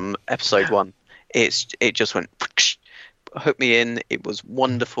from episode 1. It just went hooked me in. It was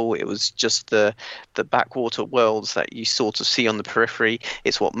wonderful. It was just the backwater worlds that you sort of see on the periphery.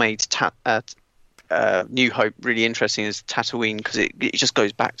 It's what made New Hope really interesting, is Tatooine, because it just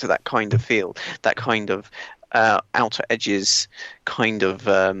goes back to that kind of feel, that kind of outer edges kind of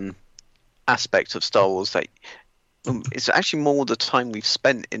aspect of Star Wars that. It's actually more the time we've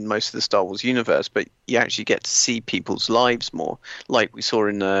spent in most of the Star Wars universe, but you actually get to see people's lives more, like we saw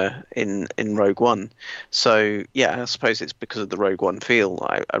in Rogue One. So yeah, I suppose it's because of the Rogue One feel.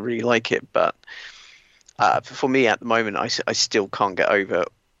 I really like it, but for me at the moment, I still can't get over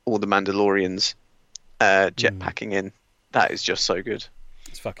all the Mandalorians jetpacking in. That is just so good.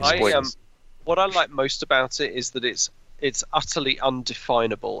 It's fucking spoilers. What I like most about it is that it's utterly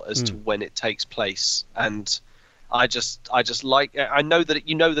undefinable as to when it takes place, and I just like. I know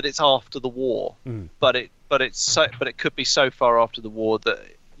that it's after the war, but it could be so far after the war that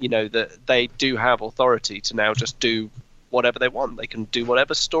that they do have authority to now just do whatever they want. They can do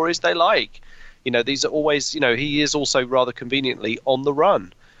whatever stories they like. These are always. He is also rather conveniently on the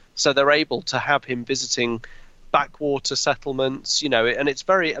run, so they're able to have him visiting backwater settlements. And it's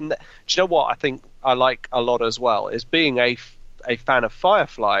very. And do you know what I think I like a lot as well is being a fan of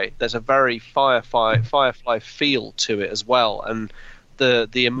Firefly. There's a very Firefly feel to it as well, and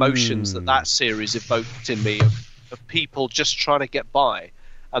the emotions that series evoked in me of people just trying to get by,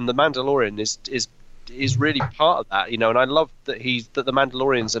 and the Mandalorian is really part of that, and I love that the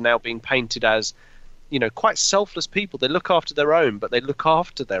Mandalorians are now being painted as quite selfless people. They look after their own, but they look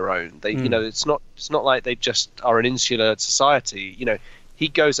after their own. They it's not like they just are an insular society. He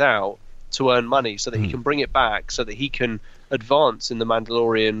goes out to earn money so that he can bring it back, so that he can advance in the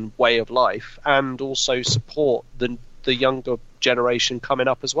Mandalorian way of life, and also support the younger generation coming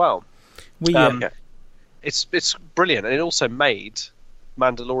up as well. It's brilliant, and it also made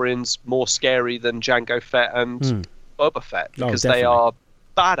Mandalorians more scary than Jango Fett and Boba Fett, because they are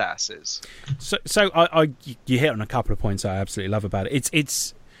badasses. So you hit on a couple of points I absolutely love about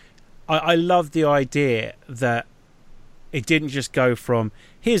it. I love the idea that it didn't just go from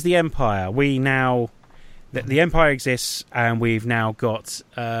here's the Empire, the Empire exists, and we've now got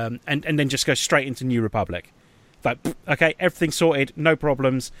and then just go straight into New Republic, Like, okay, everything's sorted, no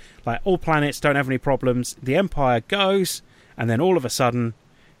problems. Like, all planets don't have any problems. The Empire goes, and then all of a sudden,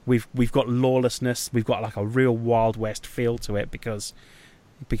 we've got lawlessness. We've got like a real Wild West feel to it because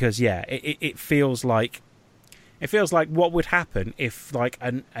yeah, it feels like what would happen if like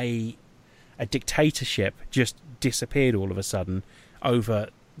a dictatorship just disappeared all of a sudden over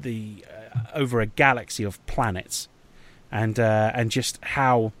a galaxy of planets, and just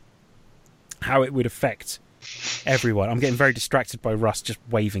how it would affect everyone. I'm getting very distracted by Russ just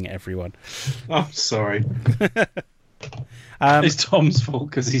waving at everyone. Oh, sorry. It's Tom's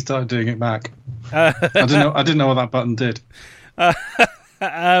fault because he started doing it back. I didn't know what that button did.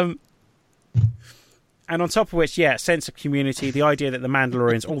 And on top of which, yeah, sense of community, the idea that the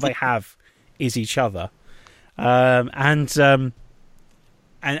Mandalorians, all they have is each other. And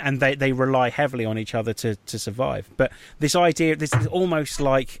they rely heavily on each other to survive. But this idea, this is almost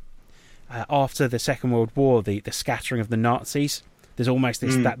like after the Second World War, the scattering of the Nazis. There's almost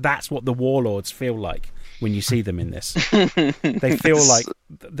this that's what the warlords feel like when you see them in this. They feel like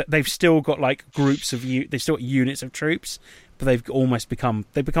they've still got like groups of they've still got units of troops, but they've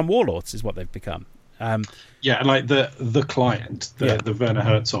become warlords is what they've become. Yeah, and like the client, the Werner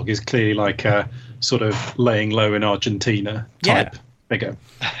Herzog is clearly like a sort of laying low in Argentina type figure.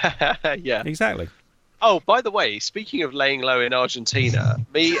 Yeah, exactly. Oh, by the way, speaking of laying low in Argentina,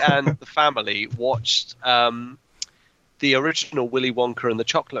 me and the family watched the original Willy Wonka and the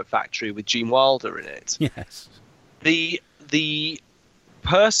Chocolate Factory with Gene Wilder in it. Yes. The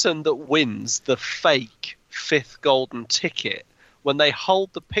person that wins the fake fifth golden ticket, when they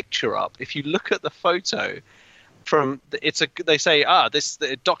hold the picture up, if you look at the photo they say this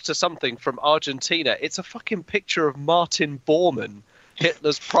Dr. something from Argentina, it's a fucking picture of Martin Bormann,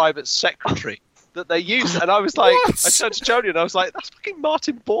 Hitler's private secretary, that they used. And I was like, what? I turned to Jody and I was like, that's fucking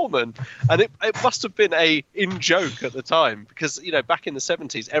Martin Bormann. And it must have been a in-joke at the time, because, you know, back in the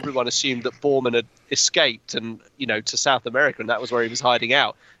 70s, everyone assumed that Bormann had escaped and, you know, to South America, and that was where he was hiding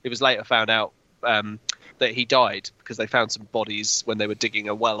out. It was later found out that he died because they found some bodies when they were digging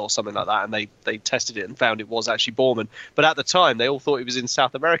a well or something like that, and they tested it and found it was actually Bormann. But at the time, they all thought he was in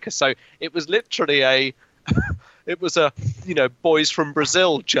South America. So it was literally it was a, you know, boys from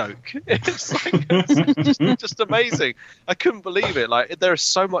Brazil joke. It's like just amazing. I couldn't believe it. Like, there is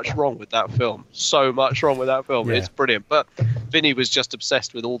so much wrong with that film. So much wrong with that film. Yeah. It's brilliant. But Vinny was just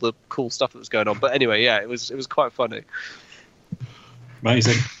obsessed with all the cool stuff that was going on. But anyway, yeah, it was quite funny.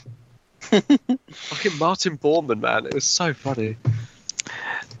 Amazing. Fucking Martin Bormann, man. It was so funny.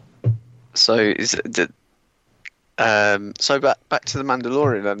 So is it so back to the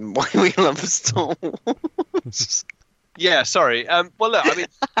Mandalorian and why we love Star Wars. Yeah, sorry. Well, look, I mean,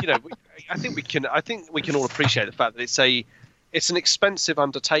 you know, I think we can all appreciate the fact that it's an expensive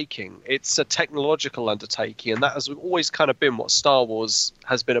undertaking. It's a technological undertaking, and that has always kind of been what Star Wars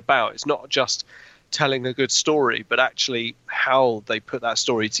has been about. It's not just telling a good story, but actually how they put that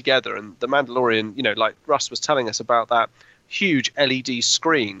story together. And the Mandalorian, you know, like Russ was telling us about that huge LED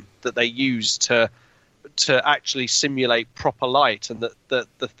screen that they use to actually simulate proper light, and that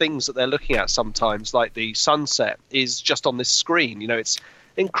the things that they're looking at sometimes, like the sunset, is just on this screen. You know, it's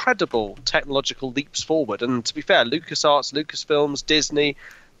incredible technological leaps forward. And to be fair, LucasArts, Lucasfilms, Disney,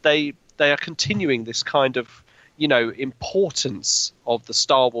 they are continuing this kind of, you know, importance of the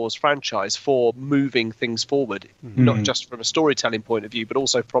Star Wars franchise for moving things forward, not just from a storytelling point of view, but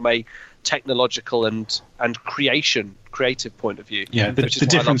also from a technological and creative point of view. Yeah, the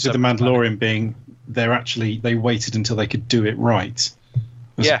difference with the Mandalorian being they waited until they could do it right,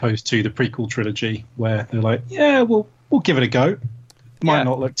 as opposed to the prequel trilogy where they're like, yeah, we'll give it a go. Might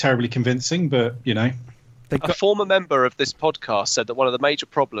not look terribly convincing, but, you know. A former member of this podcast said that one of the major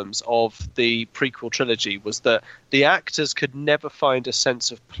problems of the prequel trilogy was that the actors could never find a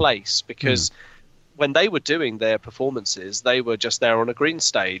sense of place, because when they were doing their performances, they were just there on a green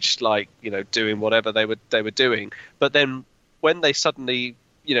stage, like, you know, doing whatever they were doing. But then when they suddenly,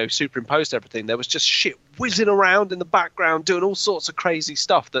 you know, superimposed everything, there was just shit whizzing around in the background doing all sorts of crazy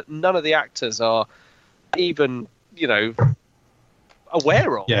stuff that none of the actors are even, you know,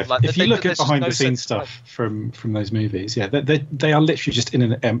 aware of. Yeah, like, if you look at behind the scenes stuff from those movies, they are literally just in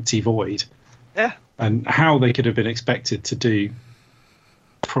an empty void. Yeah. And how they could have been expected to do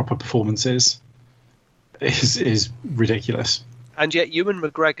proper performances is ridiculous. And yet Ewan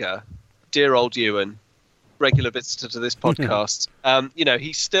McGregor, dear old Ewan, regular visitor to this podcast, you know,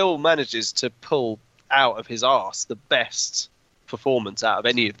 he still manages to pull out of his arse the best performance out of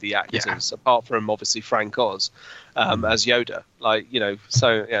any of the actors, apart from obviously Frank Oz as Yoda. Like, you know,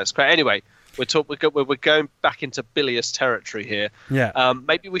 so yeah, it's great. Anyway, we're going back into bilious territory here. Yeah.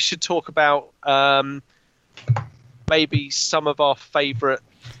 Maybe we should talk about maybe some of our favourite.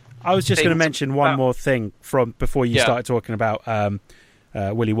 I was just going to mention one more thing from before you started talking about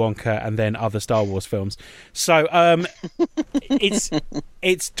Willy Wonka and then other Star Wars films. So it's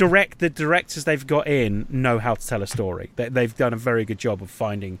the directors they've got in know how to tell a story. They've done a very good job of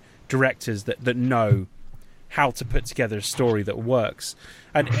finding directors that know how to put together a story that works,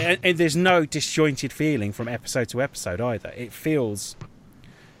 and there's no disjointed feeling from episode to episode either. It feels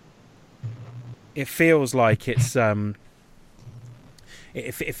like it's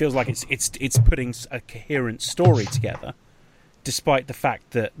it feels like it's putting a coherent story together, despite the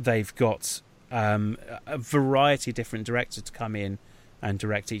fact that they've got a variety of different directors to come in and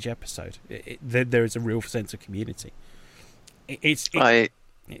direct each episode. There is a real sense of community. It's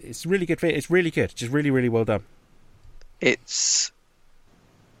really good. It's really good. Just really, really well done. It's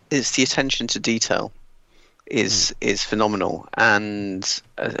the attention to detail is phenomenal, and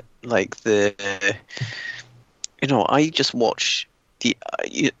like I just watch the.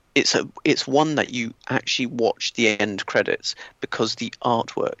 It's one that you actually watch the end credits because the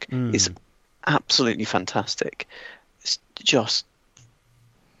artwork is absolutely fantastic. It's just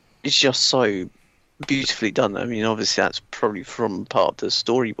so beautifully done. I mean, obviously that's probably from part of the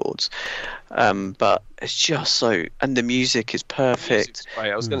storyboards, but it's just so, and the music is perfect.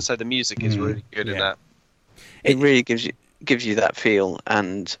 I was going to say the music is really good in that. It really gives you that feel,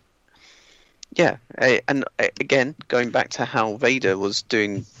 and and again, going back to how Vader was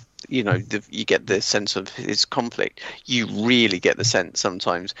doing, you get the sense of his conflict. You really get the sense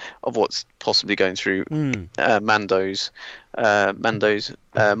sometimes of what's possibly going through Mando's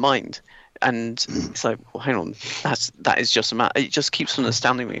mind. And it's like, well, hang on, that is just a matter. It just keeps on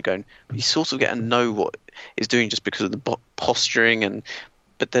astounding me. Going, you sort of get to know what it's doing just because of the posturing,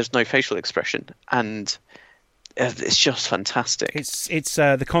 but there's no facial expression, and it's just fantastic. It's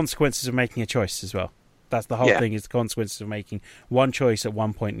the consequences of making a choice as well. That's the whole thing. Is the consequences of making one choice at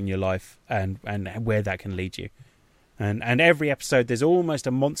one point in your life, and where that can lead you. And every episode, there's almost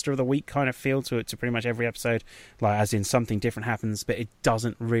a monster of the week kind of feel to it, to pretty much every episode, like as in something different happens, but it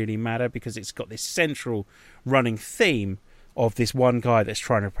doesn't really matter because it's got this central running theme of this one guy that's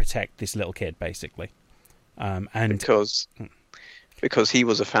trying to protect this little kid, basically. And because he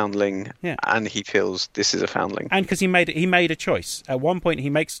was a foundling, and he feels this is a foundling, and because he made a choice. At one point, he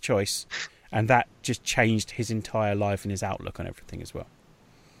makes a choice, and that just changed his entire life and his outlook on everything as well.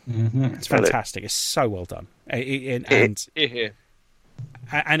 Mm-hmm. It's fantastic. It's so well done, and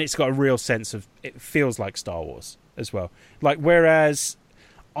it's got a real sense of. It feels like Star Wars as well. Like whereas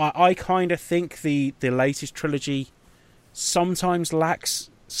I kind of think the latest trilogy sometimes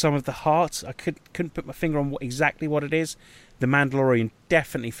lacks some of the heart. I couldn't put my finger on exactly what it is. The Mandalorian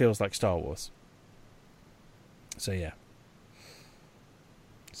definitely feels like Star Wars. So yeah.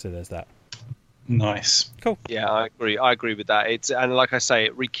 So there's that. Nice. Cool. Yeah, I agree with that. And like I say,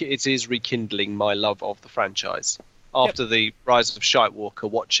 it is rekindling my love of the franchise. After the Rise of Shitewalker,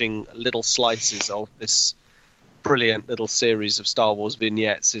 watching little slices of this brilliant little series of Star Wars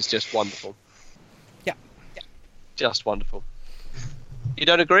vignettes is just wonderful. Yeah. Just wonderful. You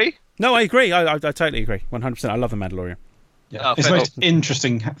don't agree? No, I agree. I totally agree. 100%. I love The Mandalorian. Yeah. It's the most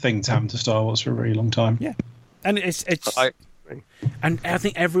interesting thing to happen to Star Wars for a very long time. Yeah. And and I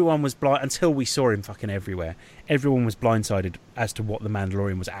think everyone was blind until we saw him fucking everywhere. Everyone was blindsided as to what The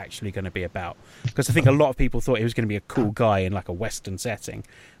Mandalorian was actually going to be about. Because I think a lot of people thought he was going to be a cool guy in like a Western setting,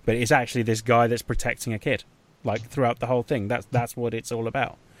 but it's actually this guy that's protecting a kid, like throughout the whole thing. That's what it's all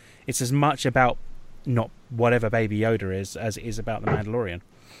about. It's as much about not whatever Baby Yoda is as it is about The Mandalorian.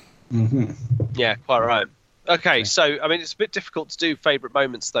 Mm-hmm. Yeah, quite right. Okay, so I mean, it's a bit difficult to do favourite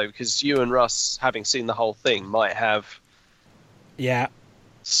moments though, because you and Russ, having seen the whole thing, might have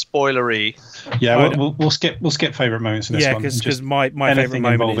spoilery. Yeah, we'll skip favourite moments in this one. Yeah, because my favourite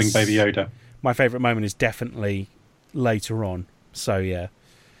moment involving Baby Yoda. My favourite moment is definitely later on. So yeah,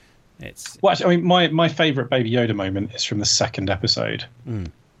 it's. Well, actually, I mean, my favourite Baby Yoda moment is from the second episode.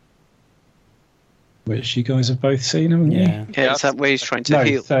 Which you guys have both seen, haven't you? Yeah, is that where he's trying to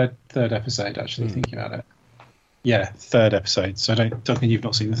heal? Third episode, actually, thinking about it. Yeah, third episode. So I don't think you've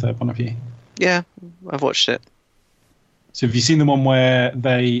not seen the third one, have you? Yeah, I've watched it. So have you seen the one where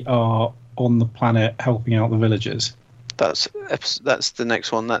they are on the planet helping out the villagers? That's the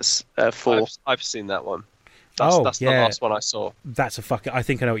next one. That's 4. I've seen that one. That's the last one I saw. That's a fucking. I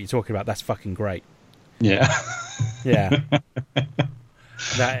think I know what you're talking about. That's fucking great. Yeah. Yeah.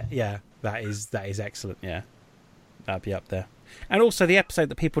 That is excellent. Yeah, that'd be up there. And also the episode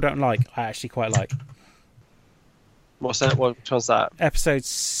that people don't like, I actually quite like. What's that? Which one's that? Episode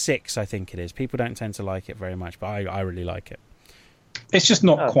 6, I think it is. People don't tend to like it very much, but I really like it. It's just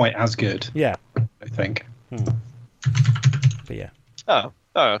not quite as good. Yeah, I think. But yeah. Oh,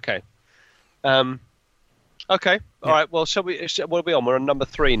 okay. Okay. All right. Well, what are we on? We're on number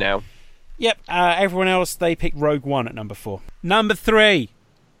 3 now. Yep. Everyone else, they picked Rogue One at number 4. Number 3.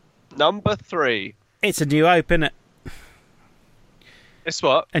 It's A New Hope, innit? It's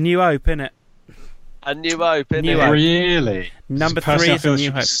what? A New Hope, innit? A New Hope, innit? New Hope. Really? Number 3 is A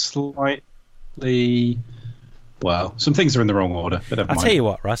New Hope. Slightly... Well, some things are in the wrong order, but I'll tell you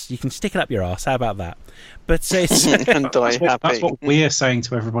what, Russ, you can stick it up your arse. How about that? But it's... that's what we're saying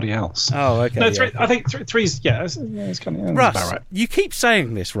to everybody else. Oh, okay. No, I think three's... Yeah, it's kind of... Russ, about right. You keep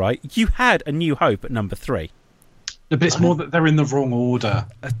saying this, right? You had A New Hope at number 3. No, but it's more that they're in the wrong order.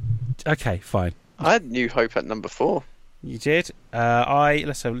 Okay, fine. I had New Hope at number 4. You did?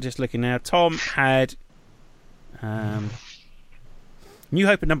 Let's have just looking now. Tom had New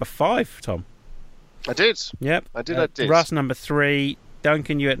Hope at number 5, Tom. I did. Yep. I did. Russ number 3.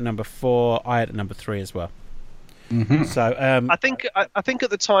 Duncan, you at number 4. I at number 3 as well. Mm-hmm. So I think at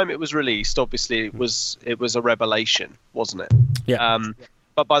the time it was released, obviously it was a revelation, wasn't it? Yeah.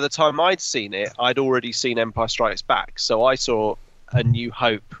 But by the time I'd seen it, I'd already seen Empire Strikes Back. So I saw A New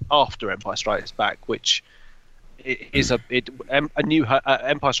Hope after Empire Strikes Back, which is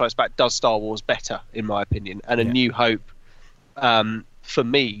Empire Strikes Back does Star Wars better, in my opinion, and A New Hope for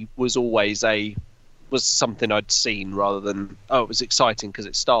me was always something I'd seen rather than it was exciting because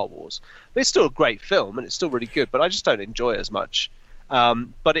it's Star Wars. But it's still a great film and it's still really good, but I just don't enjoy it as much.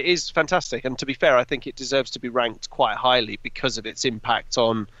 But it is fantastic, and to be fair, I think it deserves to be ranked quite highly because of its impact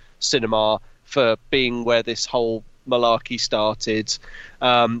on cinema, for being where this whole malarkey started,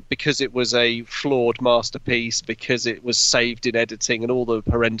 because it was a flawed masterpiece, because it was saved in editing and all the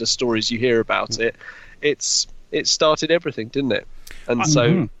horrendous stories you hear about it. It started everything, didn't it? And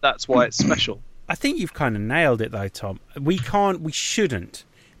so that's why it's special. I think you've kind of nailed it though, Tom. We shouldn't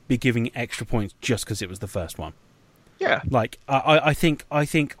be giving it extra points just because it was the first one. Yeah. Like I think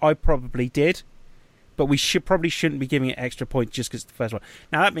I probably did, but we shouldn't be giving it extra points just because it's the first one.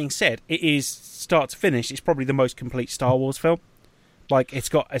 Now that being said, it is start to finish. It's probably the most complete Star Wars film. Like it's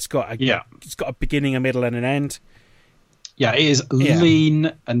got a beginning, a middle, and an end. Yeah, it is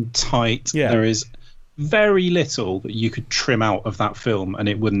lean and tight. Yeah. There is very little that you could trim out of that film, and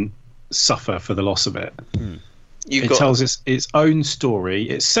it wouldn't suffer for the loss of it. It tells its own story.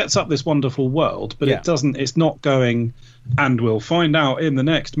 It sets up this wonderful world, but it doesn't. It's not going, and we'll find out in the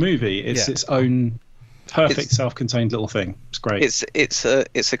next movie. It's its own perfect, self-contained little thing. It's great. It's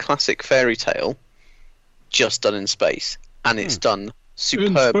a classic fairy tale, just done in space, and it's done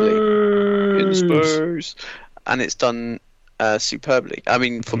superbly in space, and it's done superbly. I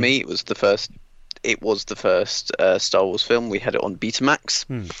mean, for me, it was the first Star Wars film. We had it on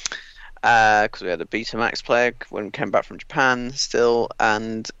Betamax. Because we had a Betamax player when we came back from Japan still,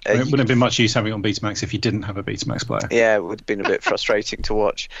 and it wouldn't have been much use having it on Betamax if you didn't have a Betamax player. Yeah, it would have been a bit frustrating to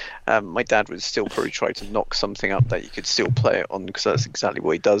watch. My dad would still probably try to knock something up that you could still play it on, because that's exactly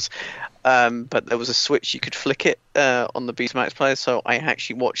what he does. But there was a switch you could flick it on the Betamax player, so I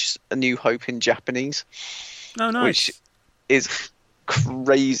actually watched A New Hope in Japanese. Oh, nice. Which is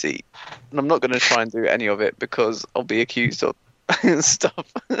crazy, and I'm not going to try and do any of it because I'll be accused of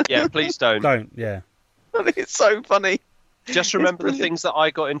stuff. Yeah, please don't. Yeah. It's so funny. Just remember the things that I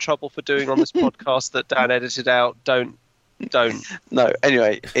got in trouble for doing on this podcast that Dan edited out. Don't. No.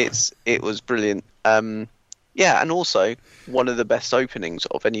 Anyway, it was brilliant. Yeah, and also one of the best openings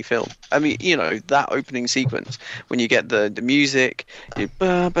of any film. I mean, that opening sequence when you get the music,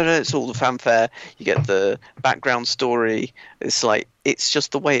 it's all the fanfare. You get the background story. It's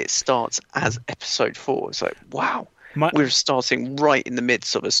just the way it starts as Episode 4. It's like, wow. We're starting right in the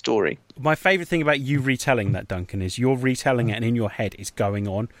midst of a story. My favourite thing about you retelling that, Duncan, is you're retelling it and in your head it's going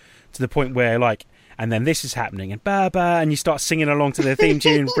on to the point where, and then this is happening and and you start singing along to the theme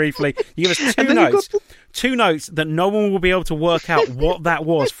tune briefly. You give us two notes that no one will be able to work out what that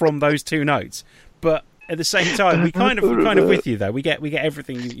was from those two notes. But at the same time, we're kind of with you though. We get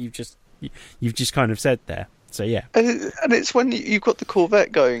everything you've just kind of said there. So yeah. And it's when you've got the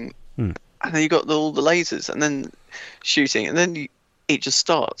Corvette going, and then you've got all the lasers, and then shooting, and then it just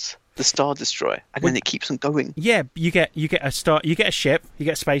starts the Star Destroyer, and then it keeps on going. Yeah, you get a ship, you get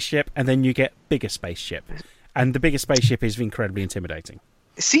a spaceship, and then you get bigger spaceship, and the bigger spaceship is incredibly intimidating.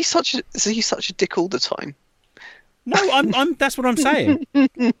 Is he such a dick all the time? No, I'm. That's what I'm saying.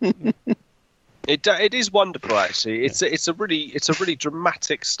 It is wonderful, actually. It's a really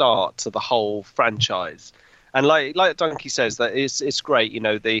dramatic start to the whole franchise, and like Donkey says, that it's great.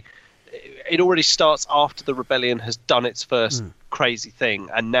 It already starts after the rebellion has done its first crazy thing,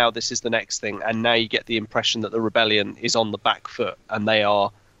 and now this is the next thing, and now you get the impression that the rebellion is on the back foot and they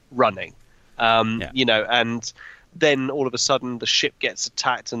are running. And then all of a sudden the ship gets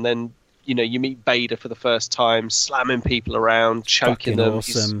attacked, and then you meet Vader for the first time, slamming people around, choking them.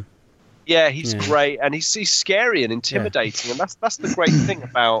 Awesome. He's great, and he's scary and intimidating, and that's the great thing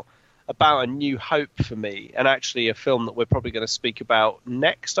about A New Hope for me, and actually a film that we're probably going to speak about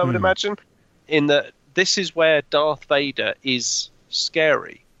next, I would imagine, in that this is where Darth Vader is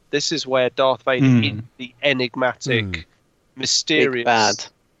scary. This is where Darth Vader is the enigmatic, mysterious,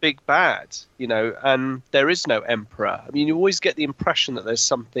 big bad, and there is no Emperor. I mean, you always get the impression that there's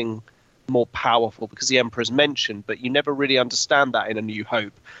something more powerful because the Emperor's mentioned, but you never really understand that in A New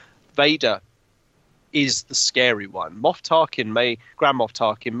Hope. Vader is the scary one. Grand Moff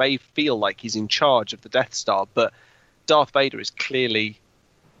Tarkin may feel like he's in charge of the Death Star, but Darth Vader is clearly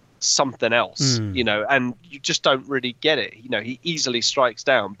something else, and you just don't really get it. He easily strikes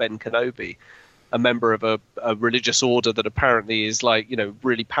down Ben Kenobi, a member of a religious order that apparently is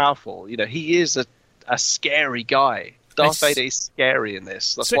really powerful. He is a scary guy. Darth Vader is scary in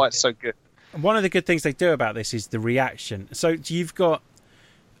this. That's why it's so good. One of the good things they do about this is the reaction. So you've got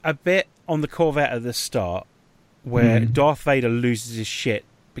a bit on the Corvette at the start where Darth Vader loses his shit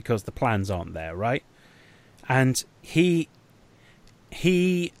because the plans aren't there, right? And he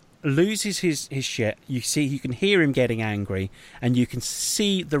loses his shit. You can hear him getting angry, and you can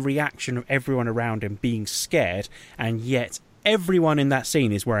see the reaction of everyone around him being scared, and yet everyone in that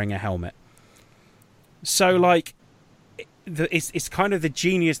scene is wearing a helmet. So it's kind of the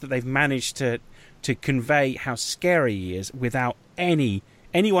genius that they've managed to convey how scary he is without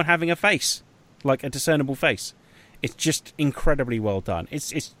anyone having a face, like a discernible face. It's just incredibly well done.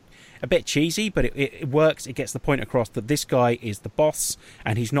 It's a bit cheesy, but it works. It gets the point across that this guy is the boss,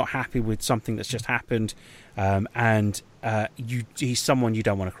 and he's not happy with something that's just happened, and he's someone you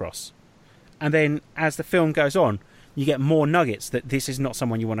don't want to cross. And then as the film goes on, you get more nuggets that this is not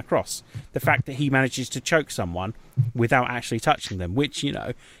someone you want to cross. The fact that he manages to choke someone without actually touching them, which,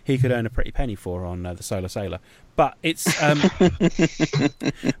 he could earn a pretty penny for on the Solar Sailor. But it's...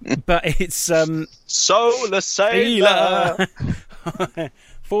 Solar Sailor!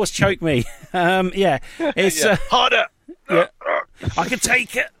 Force choke me. It's... harder! Yeah, I can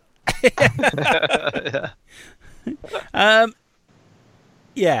take it!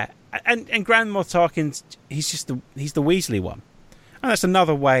 And Grand Moff Tarkin, he's the Weasley one, and that's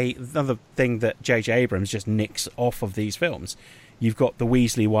another thing that J.J. Abrams just nicks off of these films. You've got the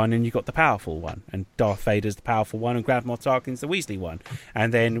Weasley one, and you've got the powerful one, and Darth Vader's the powerful one, and Grand Moff Tarkin's the Weasley one.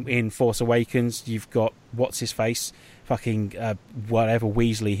 And then in Force Awakens, you've got what's his face, fucking whatever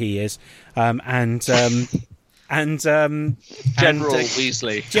Weasley he is, General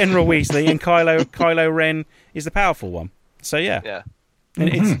Weasley, and Kylo Ren is the powerful one. So yeah.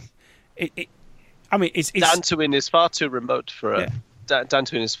 And it's Dantooine is far too remote for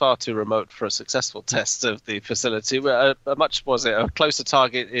Dantooine is far too remote for a successful test of the facility. A closer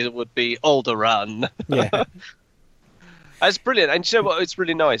target it would be Alderaan. Yeah, it's brilliant, and you know what? It's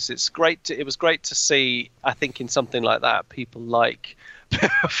really nice. It was great to see. I think in something like that, people like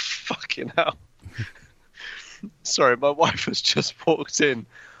fucking hell. Sorry, my wife has just walked in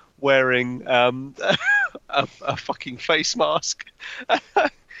wearing a fucking face mask.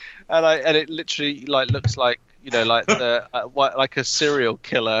 And it literally looks like like a serial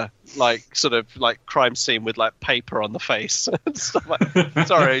killer, sort of crime scene with paper on the face.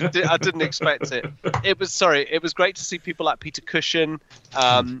 Sorry, I didn't expect it. It was great to see people like Peter Cushing,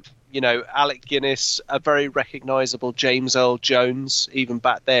 Alec Guinness, a very recognisable James Earl Jones, even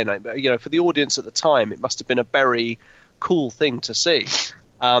back then. For the audience at the time, it must have been a very cool thing to see.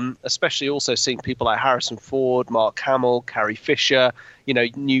 Especially also seeing people like Harrison Ford, Mark Hamill, Carrie Fisher,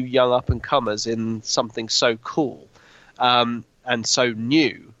 new young up-and-comers in something so cool and so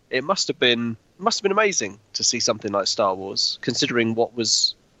new. It must have been amazing to see something like Star Wars, considering what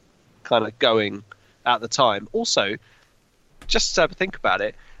was kind of going at the time. Also, just to think about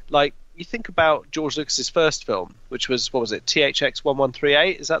it, you think about George Lucas's first film, which was, what was it, THX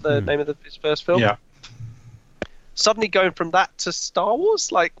 1138? Is that the name of his first film? Yeah. Suddenly going from that to Star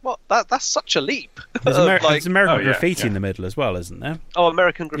Wars, what? That's such a leap. There's American Graffiti in the middle as well, isn't there? Oh,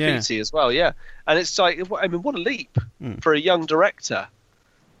 American Graffiti as well, yeah. And it's what a leap for a young director,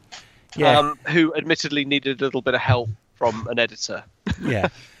 who admittedly needed a little bit of help from an editor. Yeah,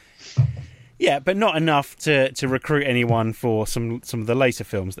 yeah, but not enough to recruit anyone for some of the later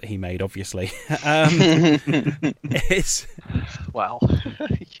films that he made. Obviously, it's wow,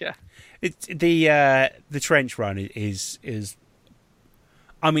 yeah. It's the trench run is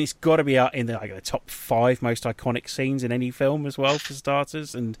I mean, it's got to be out in the top 5 most iconic scenes in any film as well, for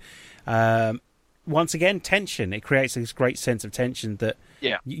starters, and once again, tension. It creates this great sense of tension that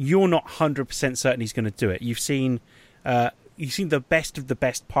you're not 100% certain he's going to do it. You've seen the best of the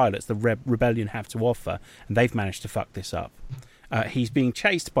best pilots the Rebellion have to offer, and they've managed to fuck this up. He's being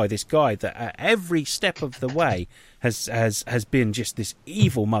chased by this guy that at every step of the way has been just this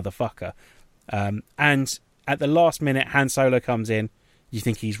evil motherfucker. And at the last minute, Han Solo comes in. You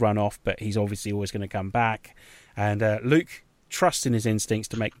think he's run off, but he's obviously always going to come back. And Luke trusts in his instincts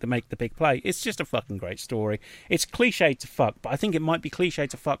to make the big play. It's just a fucking great story. It's cliched to fuck, but I think it might be cliched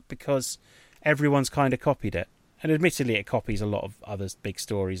to fuck because everyone's kind of copied it. And admittedly, it copies a lot of other big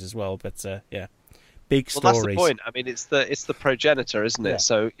stories as well. But big stories. Well, that's the point. I mean, it's the progenitor, isn't it? Yeah.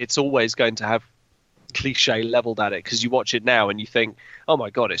 So it's always going to have cliche leveled at it, because you watch it now and you think, oh my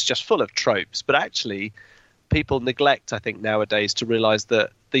god, it's just full of tropes. But actually, people neglect, I think, nowadays to realise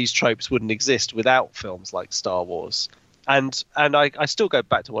that these tropes wouldn't exist without films like Star Wars. And I still go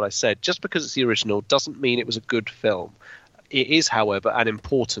back to what I said. Just because it's the original doesn't mean it was a good film. It is, however, an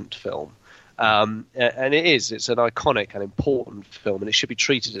important film. And it's an iconic and important film, and it should be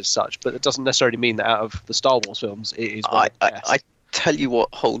treated as such. But it doesn't necessarily mean that out of the Star Wars films, it is one of the best. I tell you what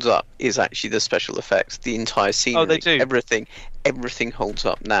holds up is actually the special effects, the entire scenery. Oh, they do. Everything holds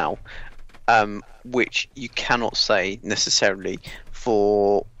up now, which you cannot say necessarily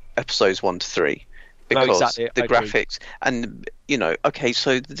for episodes 1 to 3. Because the graphics and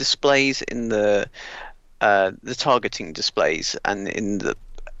so the displays in the targeting displays and in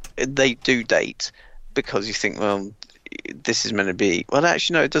they do date, because you think, well, this is meant to be, well,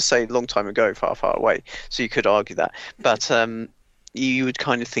 actually no, it does say long time ago, far away, so you could argue that, but you would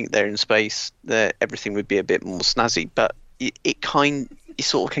kind of think they're in space, that everything would be a bit more snazzy, but you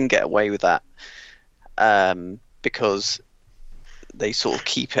sort of can get away with that because they sort of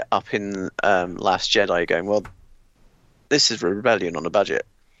keep it up in Last Jedi, going, well, this is Rebellion on a budget.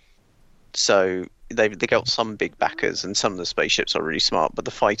 So they got some big backers, and some of the spaceships are really smart, but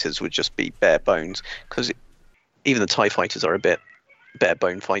the fighters would just be bare bones, because even the TIE fighters are a bit bare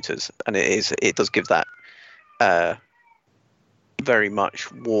bone fighters, and it does give that very much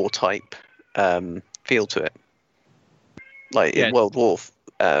war type feel to it, like in World War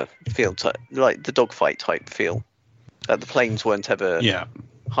feel to, like the dogfight type feel. The planes weren't ever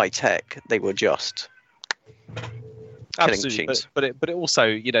high tech; they were just killing machines. But it also,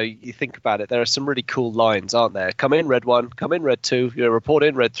 you think about it. There are some really cool lines, aren't there? Come in, Red 1. Come in, Red 2. Report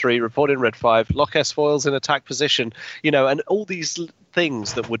in, Red 3. Report in, Red 5. Lock S-foils in attack position. And all these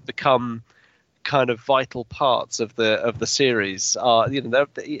things that would become kind of vital parts of the series are.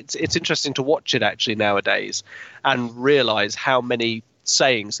 It's interesting to watch it actually nowadays and realize how many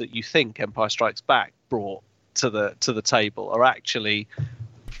sayings that you think Empire Strikes Back brought to the table are actually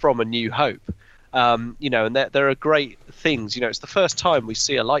from A New Hope. And there are great things. It's the first time we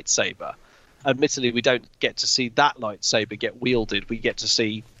see a lightsaber. Admittedly, we don't get to see that lightsaber get wielded. We get to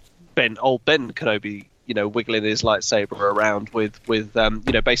see Ben Kenobi, wiggling his lightsaber around with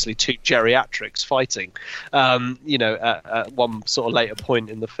basically two geriatrics fighting, at one sort of later point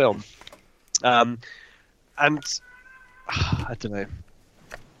in the film. And I don't know.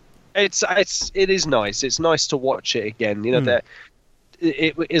 It is nice. It's nice to watch it again.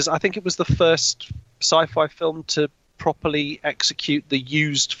 I think it was the first sci-fi film to properly execute the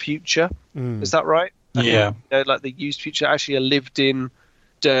used future. Is that right? Yeah. Like the used future, actually a lived-in,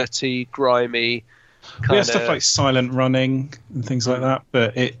 dirty, grimy. We have stuff like silent running and things like that,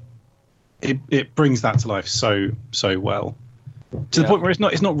 but it brings that to life so well. To the point where it's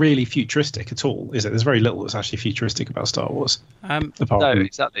not really futuristic at all, is it? There's very little that's actually futuristic about Star Wars. No,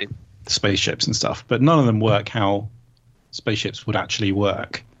 exactly. The spaceships and stuff, but none of them work how spaceships would actually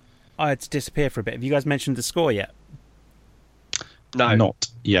work. I had to disappear for a bit. Have you guys mentioned the score yet? No. Not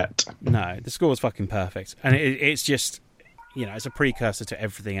yet. No, the score is fucking perfect. And it's just, it's a precursor to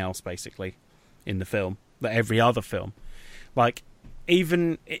everything else, basically, in the film. Like every other film. Like,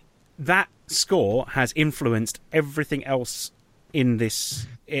 even that score has influenced everything else in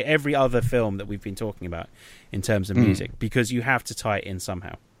every other film that we've been talking about in terms of music, because you have to tie it in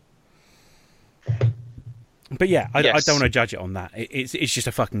somehow. But yeah, I don't want to judge it on that. It's just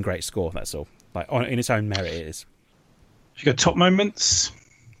a fucking great score, that's all. Like, in its own merit, it is. You got top moments?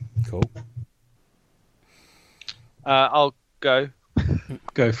 Cool. I'll go.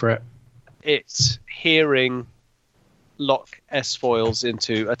 Go for it. It's hearing lock S-foils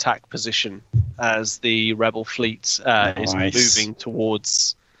into attack position as the Rebel fleet is moving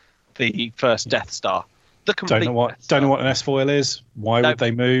towards the first Death Star. Don't know what an S-foil is. Why would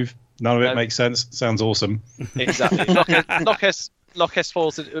they move? None of it makes sense. Sounds awesome. Exactly. Lock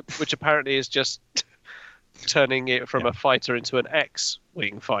S-foils, which apparently is just turning it from a fighter into an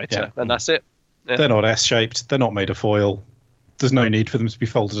X-wing fighter, and that's it. Yeah. They're not S-shaped. They're not made of foil. There's no need for them to be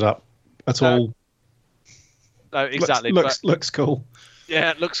folded up at all. No, exactly. Looks cool.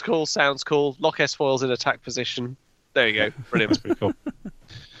 Yeah, it looks cool, sounds cool. Lock S-foils in attack position. There you go. Brilliant. That's pretty cool.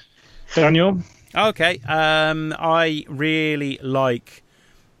 Daniel? Okay. I really like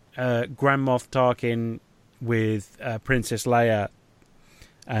Grand Moff Tarkin with Princess Leia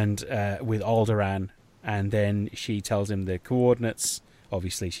and with Alderaan, and then she tells him the coordinates.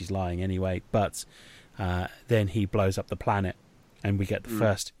 Obviously, she's lying anyway, but then he blows up the planet, and we get the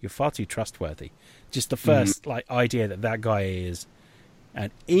first, you're far too trustworthy. Just the first idea that guy is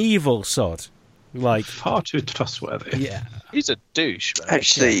an evil sod. Like, far too trustworthy. Yeah. He's a douche, man.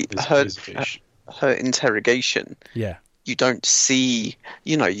 Actually, her interrogation, you don't see,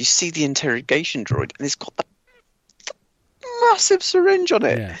 you see the interrogation droid, and it's got the massive syringe on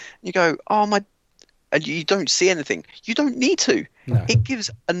it. Yeah. You go, oh my, and you don't see anything. You don't need to. No. It gives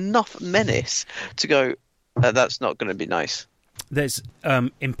enough menace to go, that's not going to be nice. There's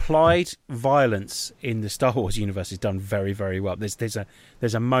implied violence in the Star Wars universe is done very, very well. There's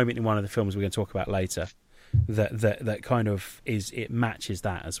a moment in one of the films we're going to talk about later that kind of it matches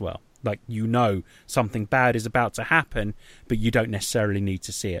that as well. Like, something bad is about to happen, but you don't necessarily need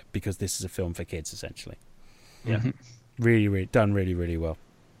to see it because this is a film for kids, essentially. Yeah, really, really done, really, really well.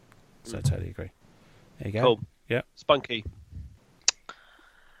 So I totally agree. There you go. Cool. Yeah, Spunky.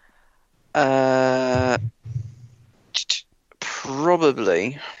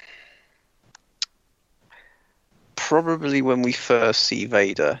 Probably when we first see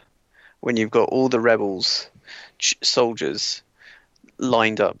Vader, when you've got all the rebels soldiers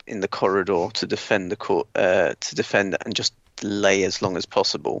lined up in the corridor to defend and just lay as long as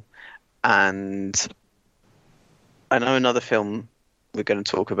possible. And I know another film we're going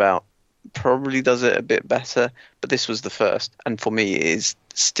to talk about probably does it a bit better, but this was the first, and for me it is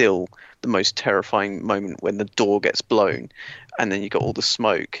still the most terrifying moment when the door gets blown and then you got all the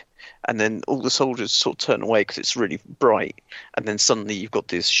smoke and then all the soldiers sort of turn away because it's really bright, and then suddenly you've got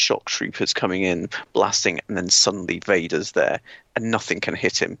these shock troopers coming in blasting, and then suddenly Vader's there and nothing can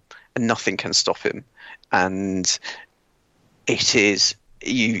hit him and nothing can stop him, and it is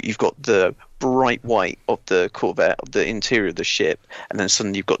you've got the bright white of the Corvette, of the interior of the ship, and then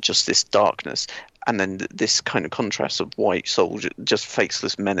suddenly you've got just this darkness, and then this kind of contrast of white soldier, just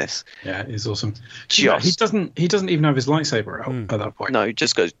faceless menace. Yeah, it's awesome. He doesn't even have his lightsaber out at that point. No, he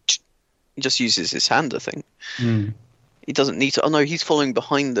just goes, he just uses his hand, I think. He doesn't need to. Oh no, he's following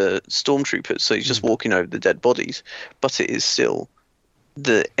behind the stormtroopers, so he's just walking over the dead bodies. But it is still,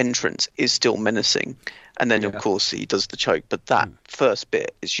 the entrance is still menacing. And then, of course, he does the choke. But that first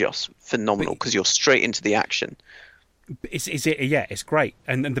bit is just phenomenal because you're straight into the action. It's great.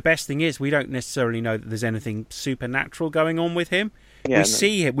 And the best thing is we don't necessarily know that there's anything supernatural going on with him.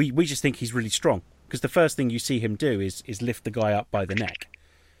 See him. We just think he's really strong because the first thing you see him do is lift the guy up by the neck.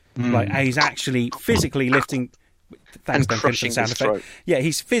 Like, and he's actually physically lifting... Thanks, and crushing his throat. Yeah,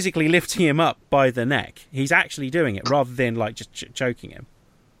 he's physically lifting him up by the neck. He's actually doing it rather than like just choking him.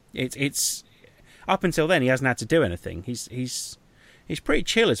 It's up until then he hasn't had to do anything. He's pretty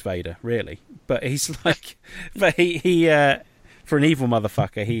chill as Vader, really. But he's like, but he for an evil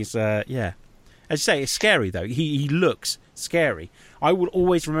motherfucker, he's As you say, it's scary though. He looks scary. I will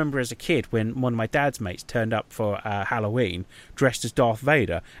always remember as a kid when one of my dad's mates turned up for Halloween dressed as Darth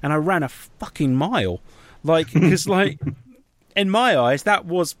Vader, and I ran a fucking mile. Like, because, like, in my eyes, that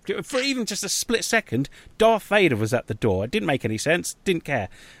was, for even just a split second, Darth Vader was at the door. It didn't make any sense. Didn't care.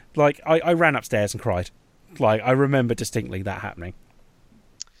 Like, I ran upstairs and cried. Like, I remember distinctly that happening.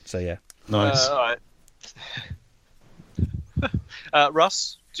 So, yeah. Nice. All right.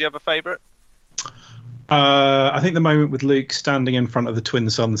 Russ, do you have a favourite? I think the moment with Luke standing in front of the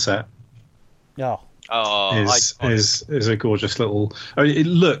twin sunset. Is a gorgeous little... I mean, it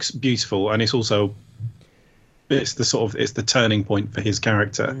looks beautiful, and it's also... It's the turning point for his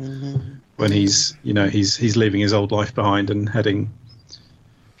character when he's leaving his old life behind and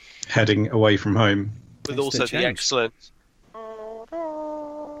heading away from home. With also the excellent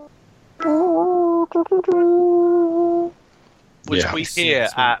which we hear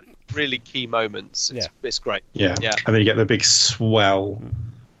at really key moments. It's great. Yeah. And then you get the big swell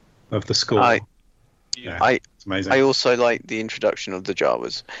of the score. It's amazing. I also like the introduction of the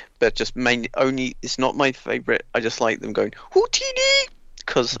Jawas, but just only it's not my favourite. I just like them going Hootini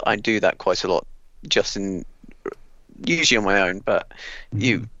because I do that quite a lot, usually on my own. But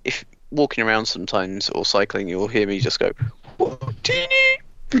if walking around sometimes or cycling, you'll hear me just go Hootini.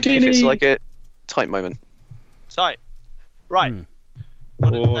 It's like a tight moment. Tight, right?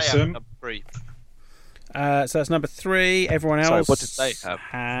 Awesome. So that's number 3. Everyone else. Sorry, what did they have?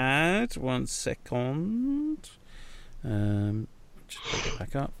 Had 1 second. Just pick it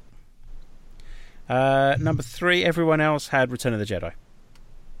back up. Number 3. Everyone else had Return of the Jedi.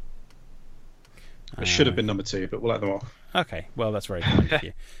 It should have been number 2, but we'll let them off. Okay, well that's very kind of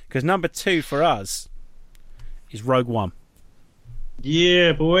you. Because number 2 for us is Rogue One.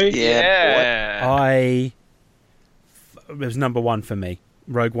 Yeah, boy. Yeah. It was number 1 for me.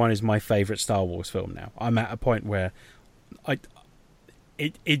 Rogue One is my favourite Star Wars film now. I'm at a point where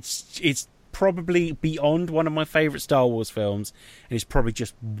it's probably beyond one of my favourite Star Wars films, and it's probably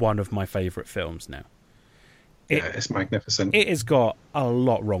just one of my favourite films now. It's magnificent. It has got a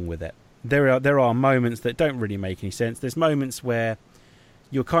lot wrong with it. There are moments that don't really make any sense. There's moments where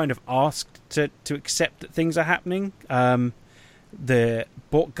you're kind of asked to accept that things are happening. The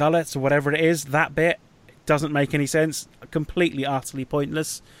Bork Gullets or whatever it is, that bit doesn't make any sense. Completely, utterly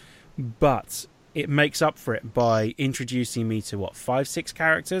pointless. But it makes up for it by introducing me to, 5, 6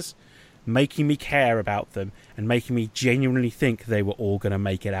 characters, making me care about them, and making me genuinely think they were all going to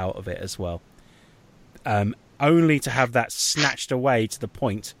make it out of it as well. Only to have that snatched away to the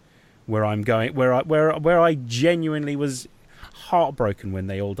point where I'm going, where I genuinely was heartbroken when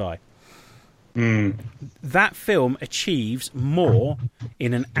they all die. That film achieves more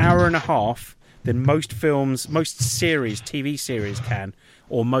in an hour and a half than most films, most series, TV series can,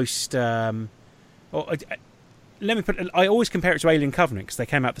 or most. Let me put. I always compare it to Alien Covenant because they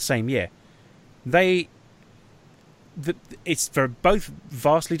came out the same year. It's for both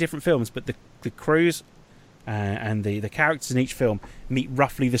vastly different films, but the crews and the characters in each film meet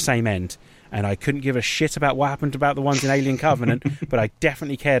roughly the same end. And I couldn't give a shit about what happened about the ones in Alien Covenant, but I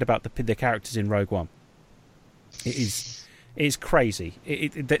definitely cared about the characters in Rogue One. It is crazy.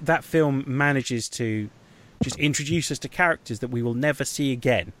 That film manages to just introduce us to characters that we will never see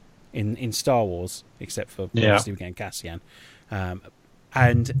again in Star Wars, except for obviously we're getting Cassian,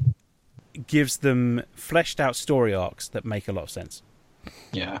 and gives them fleshed out story arcs that make a lot of sense.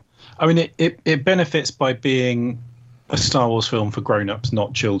 Yeah, I mean it benefits by being a Star Wars film for grown-ups,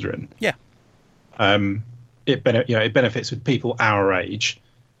 not children. Yeah. It benefits with people our age,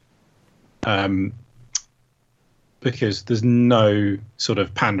 because there's no sort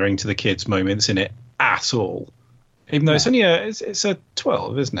of pandering to the kids moments in it at all. Even though it's only it's a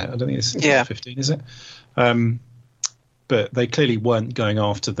 12, isn't it? I don't think it's 15, is it? But they clearly weren't going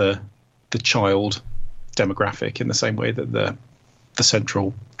after the child demographic in the same way that the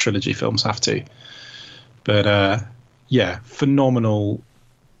central trilogy films have to. But phenomenal.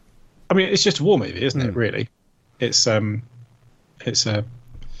 I mean, it's just a war movie, isn't it? Really, it's a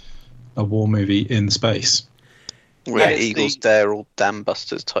war movie in space. Where Eagles Dare or Dam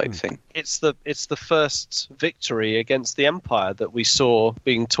Busters type thing. It's the first victory against the Empire that we saw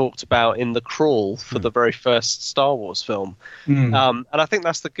being talked about in the crawl for the very first Star Wars film. And I think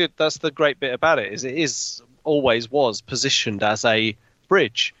that's the great bit about it, is it is always was positioned as a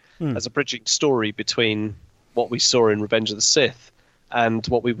bridge, as a bridging story between what we saw in Revenge of the Sith and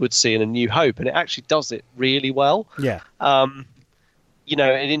what we would see in A New Hope, and it actually does it really well. Yeah.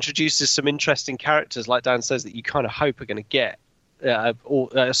 It introduces some interesting characters, like Dan says, that you kind of hope are going to get. I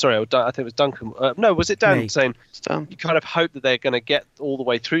think it was Duncan. No, was it Dan? Me. Saying you kind of hope that they're going to get all the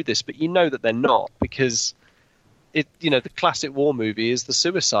way through this, but you know that they're not, because the classic war movie is the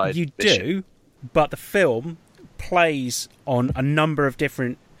suicide. You mission. do, but the film plays on a number of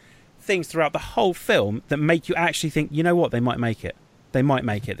different things throughout the whole film that make you actually think, you know what, they might make it. They might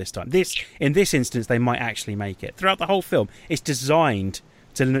make it this time. In this instance, they might actually make it. Throughout the whole film, it's designed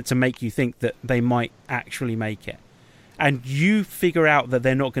to make you think that they might actually make it. And you figure out that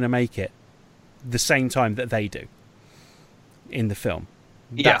they're not going to make it the same time that they do in the film.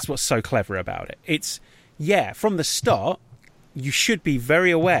 That's what's so clever about it. It's, from the start, you should be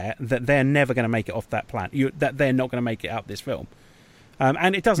very aware that they're never going to make it off that planet. That they're not going to make it out this film.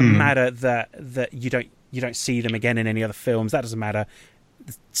 And it doesn't matter that you don't see them again in any other films. That doesn't matter.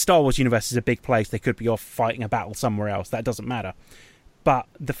 The Star Wars universe is a big place. They could be off fighting a battle somewhere else. That doesn't matter. But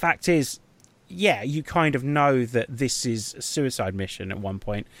the fact is, you kind of know that this is a suicide mission at one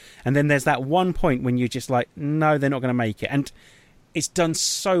point. And then there's that one point when you're just like, no, they're not going to make it. And it's done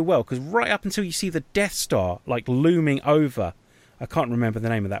so well, because right up until you see the Death Star like looming over, I can't remember the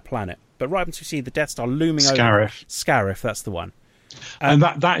name of that planet, but right up until you see the Death Star looming over Scarif, that's the one. And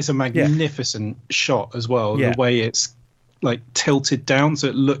that is a magnificent shot as well. The way it's like tilted down, so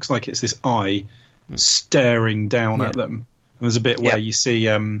it looks like it's this eye staring down at them. And there's a bit where you see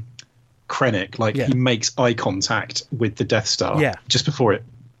Krennic, he makes eye contact with the Death Star just before it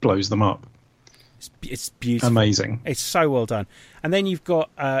blows them up. It's beautiful. Amazing. It's so well done. And then you've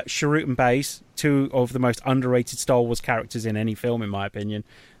got Chirrut and Baze, two of the most underrated Star Wars characters in any film, in my opinion.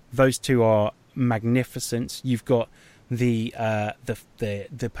 Those two are magnificent. You've got the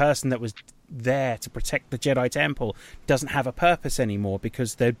person that was there to protect the Jedi Temple doesn't have a purpose anymore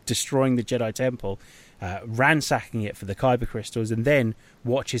because they're destroying the Jedi Temple, ransacking it for the Kyber crystals, and then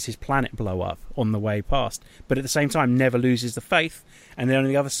watches his planet blow up on the way past. But at the same time, never loses the faith. And then on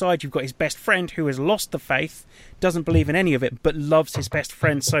the other side, you've got his best friend who has lost the faith, doesn't believe in any of it, but loves his best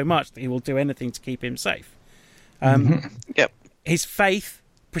friend so much that he will do anything to keep him safe. Yep. His faith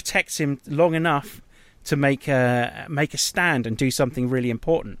protects him long enough to make a stand and do something really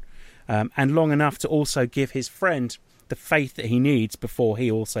important. And long enough to also give his friend the faith that he needs before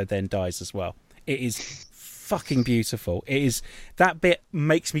he also then dies as well. It is fucking beautiful. It is, that bit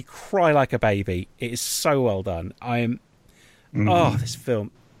makes me cry like a baby. It is so well done. This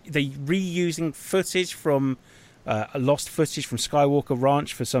film. They're reusing footage from lost footage from Skywalker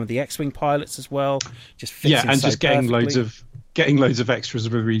Ranch for some of the X-Wing pilots as well. Just fits and so just getting loads of extras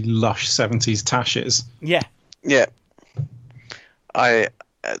of really lush 70s tashes. Yeah.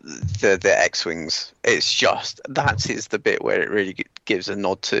 The X-Wings, it's just, that is the bit where it really gives a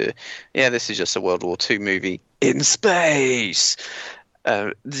nod to, this is just a World War II movie in space.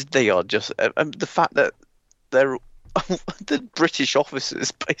 They are just, the fact that they're the British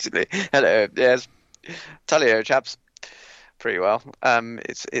officers basically, hello, yes, talio chaps, pretty well.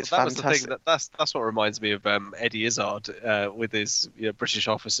 It's that fantastic. Was the thing that's what reminds me of Eddie Izzard with his British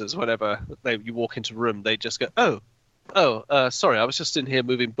officers. Whenever you walk into a room, they just go, sorry, I was just in here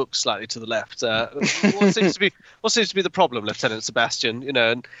moving books slightly to the left. What seems to be the problem, Lieutenant Sebastian?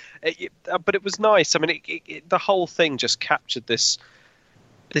 But it was nice. I mean, the whole thing just captured this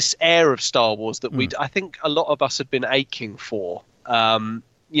air of Star Wars that I think a lot of us had been aching for.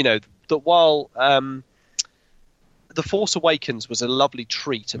 That while The Force Awakens was a lovely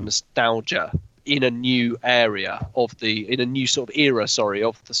treat of nostalgia in a new area in a new sort of era,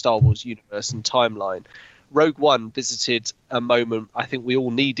 of the Star Wars universe and timeline, Rogue One visited a moment I think we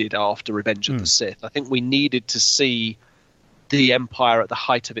all needed after Revenge of the Sith. I think we needed to see the Empire at the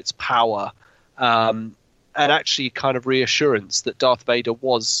height of its power, and actually kind of reassurance that Darth Vader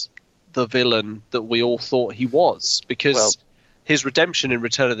was the villain that we all thought he was, because his redemption in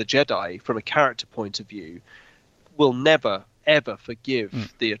Return of the Jedi, from a character point of view, will never, ever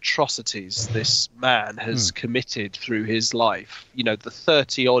forgive the atrocities this man has committed through his life. The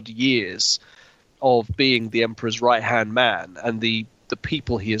 30-odd years of being the Emperor's right-hand man, and the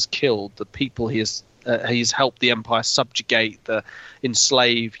people he has killed, the people he's helped the Empire subjugate,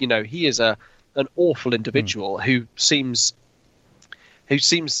 enslave. He is an awful individual who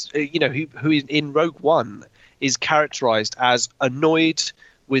in Rogue One is characterized as annoyed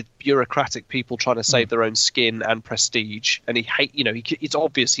with bureaucratic people trying to save their own skin and prestige, and it's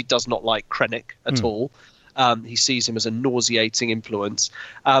obvious he does not like Krennic at all. He sees him as a nauseating influence,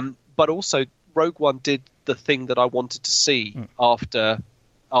 but also Rogue One did the thing that I wanted to see after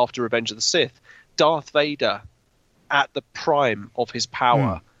Revenge of the Sith. Darth Vader at the prime of his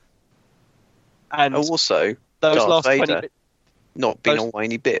power, and also those Darth last Vader 20 not being a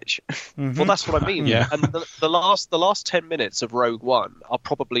whiny bitch. Well, that's what I mean. Yeah. And the last 10 minutes of Rogue One are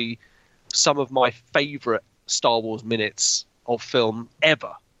probably some of my favourite Star Wars minutes of film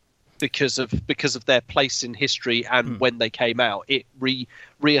ever, because of their place in history and when they came out. It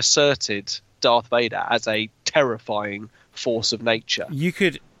reasserted Darth Vader as a terrifying force of nature. You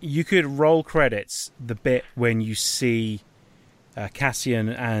could roll credits the bit when you see Cassian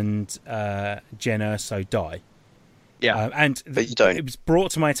and Jyn Erso die. Yeah, but you don't. It was brought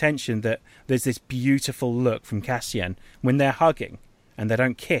to my attention that there's this beautiful look from Cassian when they're hugging and they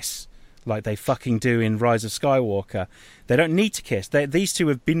don't kiss like they fucking do in Rise of Skywalker. They don't need to kiss. These two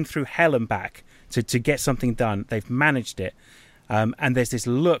have been through hell and back to get something done. They've managed it. And there's this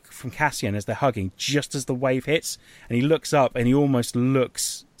look from Cassian as they're hugging, just as the wave hits, and he looks up and he almost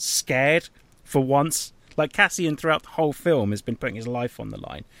looks scared for once. Like Cassian throughout the whole film has been putting his life on the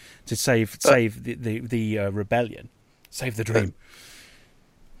line to save the rebellion. Save the dream.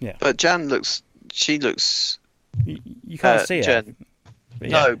 But Jan looks. She looks. You can't see Jen. her.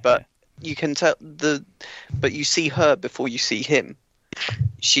 No, but you can tell But you see her before you see him.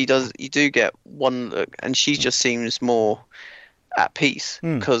 She does. You do get one look, and she just seems more at peace.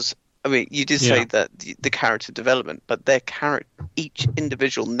 Because I mean, you did say that the character development, but each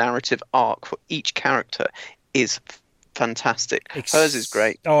individual narrative arc for each character is fantastic. Hers is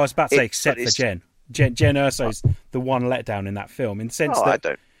great. Oh, I was about to say, except for Jen. Jyn Erso's the one letdown in that film, in the sense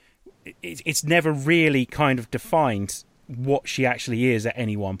that it's never really kind of defined what she actually is at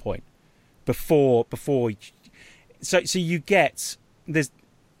any one point. So you get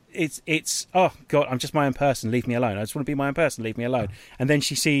it's oh god, I'm just my own person, leave me alone. I just want to be my own person, leave me alone. And then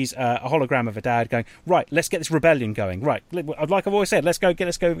she sees a hologram of her dad going, right, let's get this rebellion going. Right, like I've always said, let's go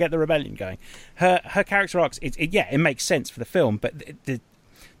get the rebellion going. Her character arcs, it makes sense for the film, but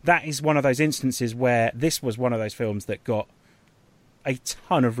that is one of those instances where this was one of those films that got a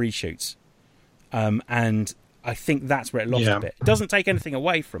ton of reshoots, and I think that's where it lost a bit. It doesn't take anything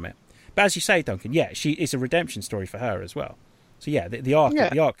away from it, but as you say, Duncan, it's a redemption story for her as well. So the arc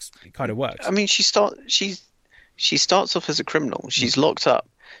kind of works. I mean, she starts off as a criminal. She's locked up,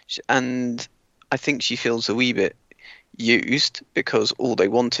 and I think she feels a wee bit used because all they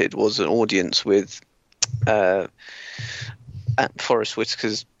wanted was an audience with at Forest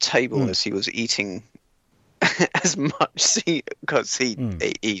Whitaker's table as he was eating as much because he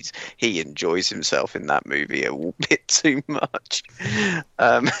enjoys himself in that movie a bit too much.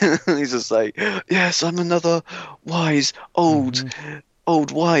 He's just like, yes, I'm another wise old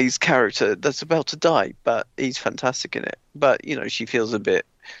wise character that's about to die, but he's fantastic in it. But she feels a bit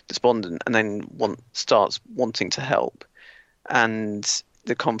despondent, and then starts wanting to help, and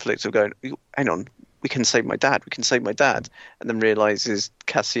the conflict of going, hang on, we can save my dad, and then realizes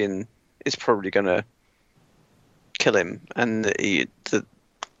Cassian is probably going to kill him, and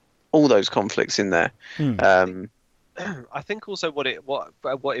all those conflicts in there. I think also what it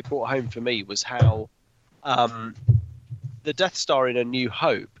brought home for me was how the Death Star in A New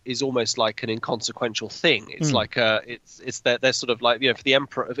Hope is almost like an inconsequential thing. It's like they're sort of like, for the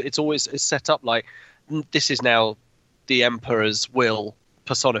Emperor, it's set up like this is now the Emperor's will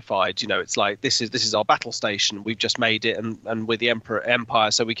personified. It's like this is our battle station. We've just made it, and we're the Empire,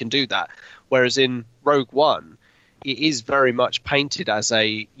 so we can do that. Whereas in Rogue One, it is very much painted as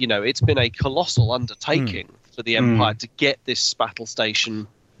it's been a colossal undertaking for the Empire to get this battle station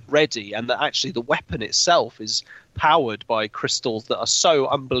ready, and that actually the weapon itself is powered by crystals that are so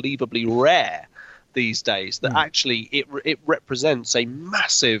unbelievably rare these days that actually it represents a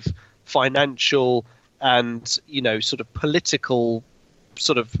massive financial and sort of political,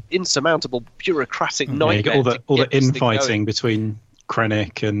 sort of insurmountable bureaucratic nightmare. All the infighting between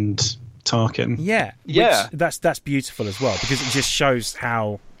Krennic and Tarkin. That's beautiful as well, because it just shows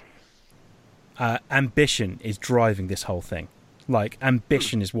how ambition is driving this whole thing. Like,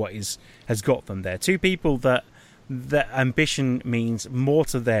 ambition is what has got them there. Two people that ambition means more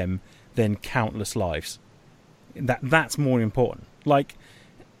to them than countless lives. That's more important. Like,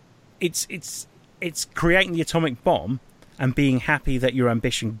 it's creating the atomic bomb and being happy that your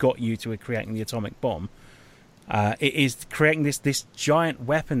ambition got you to creating the atomic bomb. It is creating this giant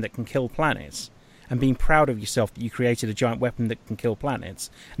weapon that can kill planets, and being proud of yourself that you created a giant weapon that can kill planets,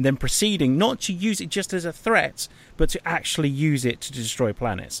 and then proceeding not to use it just as a threat, but to actually use it to destroy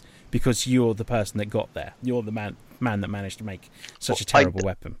planets, because you're the person that got there. You're the man that managed to make such a terrible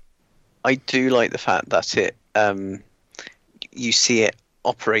weapon. I do like the fact that it you see it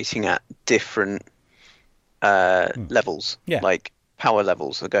operating at different levels, like power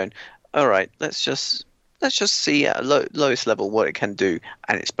levels. They're going, all right, let's just see at lowest level what it can do,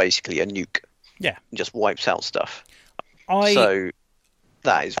 and it's basically a nuke. Yeah, it just wipes out stuff. So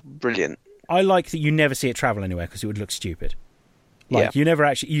that is brilliant. I like that you never see it travel anywhere because it would look stupid. Like you never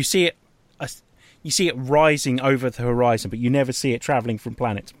actually you see it rising over the horizon, but you never see it traveling from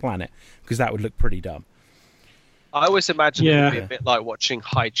planet to planet because that would look pretty dumb. I always imagine it would be a bit like watching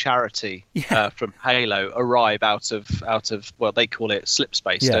High Charity from Halo arrive out of well, they call it slip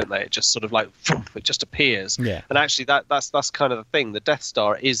space, don't they? It just sort of like it just appears. Yeah. And actually, that's kind of the thing. The Death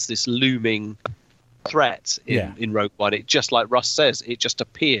Star is this looming threat in Rogue One. It just, like Russ says, it just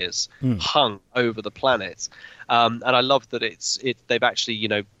appears hung over the planet. And I love that they've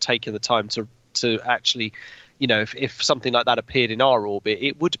actually taken the time to actually. If something like that appeared in our orbit,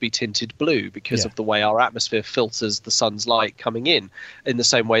 it would be tinted blue because of the way our atmosphere filters the sun's light coming in the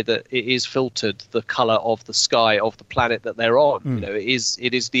same way that it is filtered the color of the sky of the planet that they're on.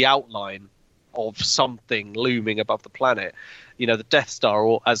 It is the outline of something looming above the planet. The Death Star,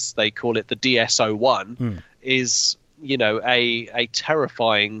 or as they call it, the DS-01, is a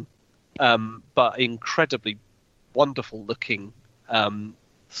terrifying but incredibly wonderful looking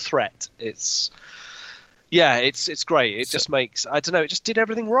threat. It's great. It just makes, I don't know, it just did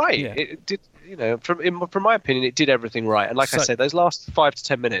everything right. Yeah. It did, from my opinion, it did everything right. And like I said, those last 5 to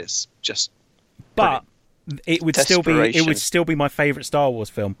 10 minutes, just. But it would still be my favourite Star Wars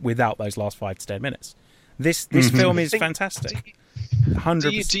film without those last 5 to 10 minutes. This film is fantastic.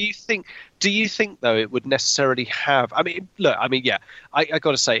 100%. Do you think though it would necessarily have? I mean, look. I mean, I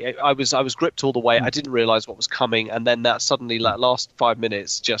got to say, I was gripped all the way. I didn't realise what was coming, and then that suddenly, that last 5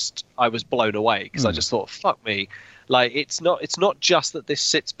 minutes, just I was blown away because I just thought, fuck me. Like it's not just that this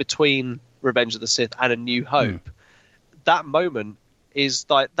sits between Revenge of the Sith and A New Hope. That moment is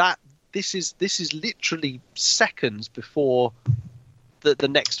like that. This is literally seconds before the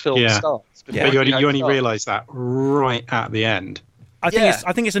next film starts. Yeah, but you only realise that right at the end. I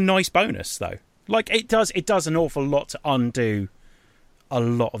think it's a nice bonus though. Like it does an awful lot to undo a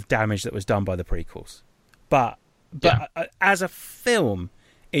lot of damage that was done by the prequels. But as a film,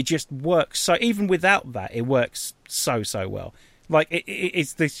 it just works. So even without that, it works so well. Like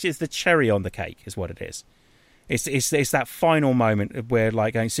it's the cherry on the cake, is what it is. It's that final moment where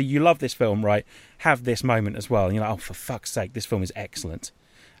like going, so you love this film, right? Have this moment as well, and you're like, oh, for fuck's sake, this film is excellent.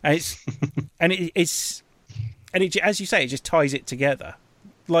 And it's as you say, it just ties it together.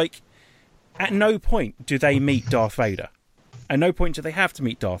 Like at no point do they meet Darth Vader. At no point do they have to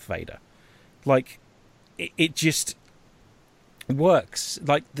meet Darth Vader. Like it just works.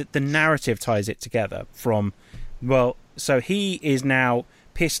 Like the narrative ties it together from, well, so he is now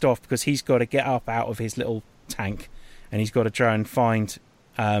pissed off because he's got to get up out of his little tank and he's got to try and find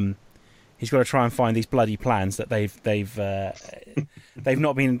these bloody plans that they've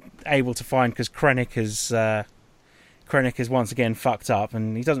not been able to find because Krennic has once again fucked up,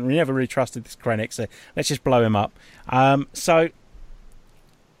 and he never really trusted this Krennic, so let's just blow him up. So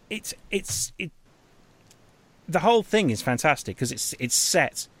it's the whole thing is fantastic because it's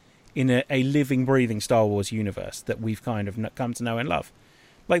set in a living, breathing Star Wars universe that we've kind of come to know and love.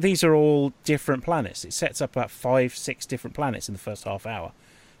 Like these are all different planets. It sets up about 5-6 different planets in the first half hour,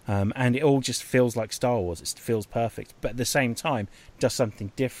 and it all just feels like Star Wars. It feels perfect, but at the same time, does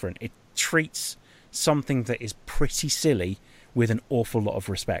something different. It treats something that is pretty silly with an awful lot of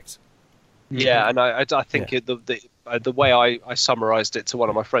respect. Yeah, and I think the way I summarised it to one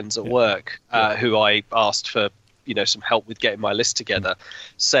of my friends at work, who I asked for some help with getting my list together,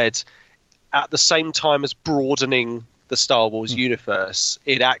 said at the same time as broadening the Star Wars universe,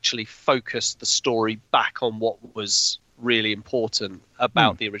 it actually focused the story back on what was really important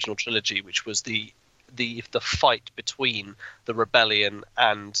about the original trilogy, which was the fight between the Rebellion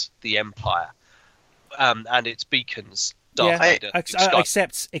and the Empire, and its beacons. Darth Vader,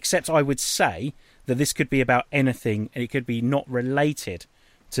 except I would say that this could be about anything, and it could be not related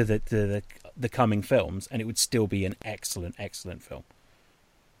to the coming films, and it would still be an excellent film.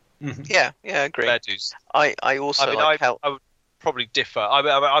 Mm-hmm. Yeah, I agree. I also I would probably differ.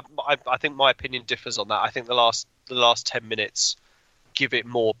 I think my opinion differs on that. I think the last 10 minutes give it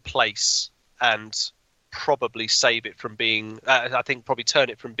more place and probably save it from being. I think probably turn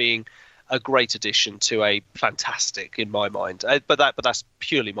it from being a great addition to a fantastic in my mind. But that's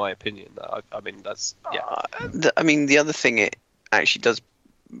purely my opinion. The other thing it actually does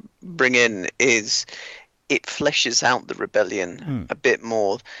bring in is it fleshes out the rebellion a bit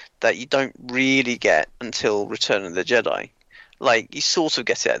more that you don't really get until Return of the Jedi. Like, you sort of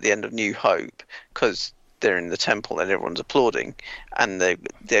get it at the end of New Hope because they're in the temple and everyone's applauding and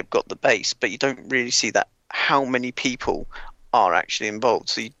they've got the base, but you don't really see that how many people are actually involved.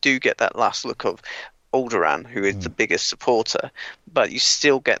 So you do get that last look of Alderaan, who is the biggest supporter, but you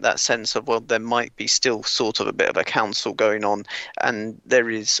still get that sense of, well, there might be still sort of a bit of a council going on, and there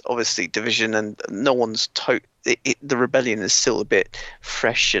is obviously division, and no one's the rebellion is still a bit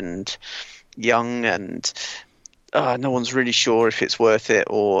fresh and young, and no one's really sure if it's worth it,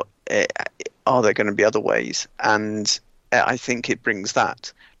 or are there going to be other ways? And I think it brings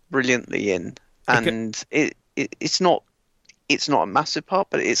that brilliantly in, and it's not a massive part,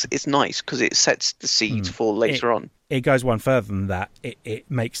 but it's nice because it sets the seeds for later on. It goes one further than that.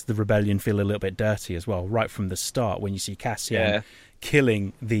 It makes the rebellion feel a little bit dirty as well, right from the start when you see Cassian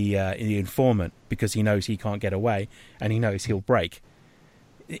killing the informant because he knows he can't get away and he knows he'll break.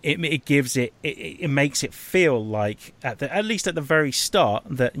 It gives it makes it feel like at least at the very start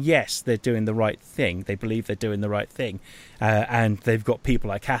that yes, they're doing the right thing. They believe they're doing the right thing, and they've got people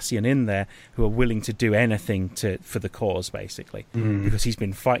like Cassian in there who are willing to do anything for the cause, basically, because he's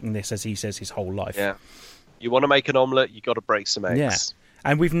been fighting this, as he says, his whole life. Yeah, you want to make an omelette, you got to break some eggs. Yeah.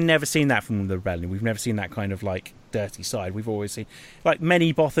 And we've never seen that from the rebellion. We've never seen that kind of like dirty side. We've always seen like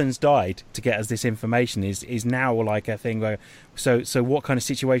many Bothans died to get us this information. Is now like a thing where so what kind of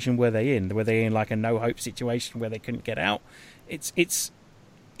situation were they in? Were they in like a no hope situation where they couldn't get out?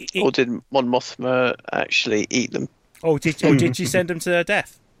 Or did Mon Mothma actually eat them? Or did she send them to their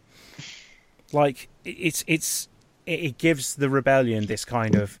death? Like it gives the rebellion this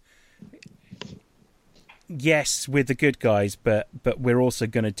kind of. Yes, we're the good guys, but we're also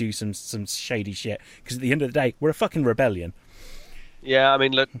going to do some shady shit because at the end of the day, we're a fucking rebellion. Yeah, I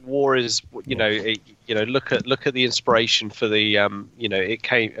mean, look, war is, look at the inspiration for the, it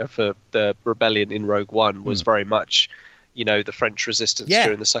came for the rebellion in Rogue One was very much, the French resistance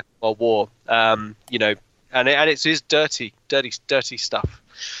during the Second World War. And it is dirty stuff.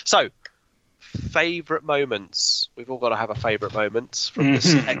 So, favorite moments. We've all got to have a favorite moment from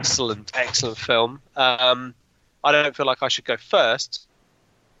this excellent film. I don't feel like I should go first.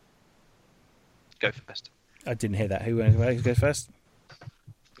 Go first. I didn't hear that. Who goes first?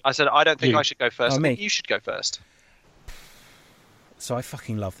 I said, I don't think I should go first. I think you should go first. So I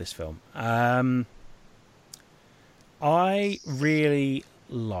fucking love this film. I really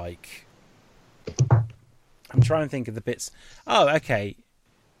like... I'm trying to think of the bits... Oh, okay.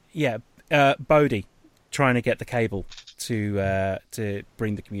 Yeah, Bodhi trying to get the cable to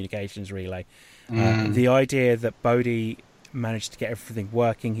bring the communications relay. The idea that Bodhi managed to get everything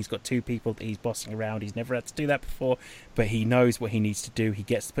working. He's got 2 people that he's bossing around. He's never had to do that before, but he knows what he needs to do. He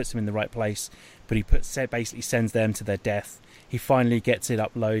puts them in the right place, but he basically sends them to their death. He finally gets it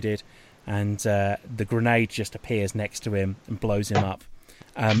uploaded, and the grenade just appears next to him and blows him up.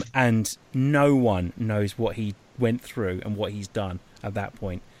 And no one knows what he went through and what he's done at that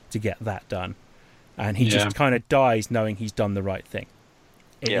point to get that done. And he just kind of dies knowing he's done the right thing.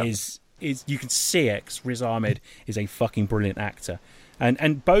 It is you can see it, 'cause Riz Ahmed is a fucking brilliant actor,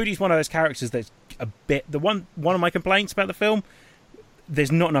 and Bodhi's one of those characters that's a bit one of my complaints about the film.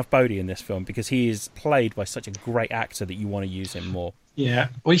 There's not enough Bodhi in this film because he is played by such a great actor that you want to use him more. Yeah,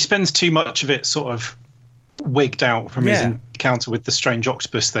 well, he spends too much of it sort of wigged out from his encounter with the strange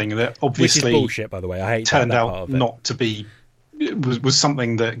octopus thing that obviously, which is bullshit, by the way. I hate turned that out part of it. Not to be was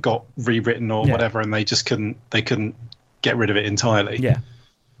something that got rewritten or whatever, and they just couldn't get rid of it entirely. Yeah.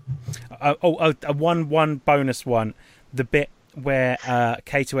 One bonus one, the bit where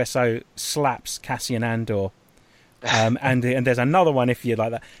K2SO slaps Cassian Andor, and there's another one if you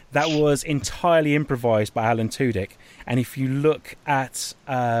like that. That was entirely improvised by Alan Tudyk, and if you look at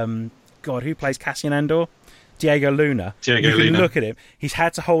who plays Cassian Andor? Diego Luna. You can look at him. He's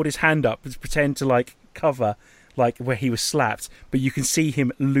had to hold his hand up to pretend to cover where he was slapped, but you can see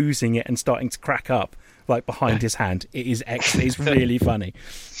him losing it and starting to crack up. Behind his hand. It is excellent. It's really funny.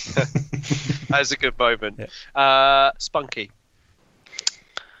 That's a good moment. Yeah. Spunky.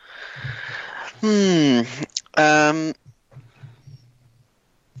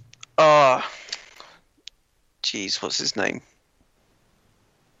 What's his name?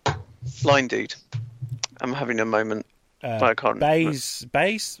 Blind dude. I'm having a moment. I can't remember.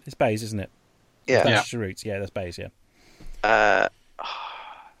 Baze? It's Baze, isn't it? Yeah. That's Roots. Yeah, that's Baze, yeah.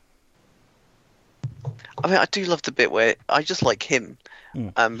 I mean, I do love the bit where I just like him,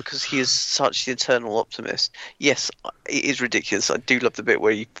 because he is such the eternal optimist. Yes, it is ridiculous. I do love the bit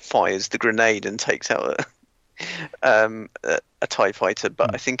where he fires the grenade and takes out a TIE fighter,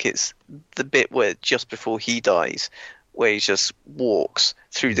 but I think it's the bit where just before he dies, where he just walks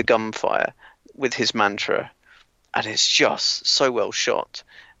through the gunfire with his mantra, and it's just so well shot,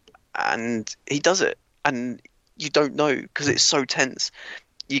 and he does it, and you don't know because it's so tense.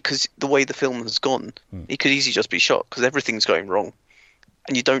 Because the way the film has gone, he could easily just be shot because everything's going wrong,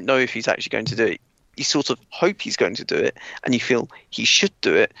 and you don't know if he's actually going to do it. You sort of hope he's going to do it, and you feel he should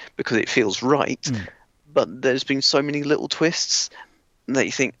do it because it feels right. But there's been so many little twists that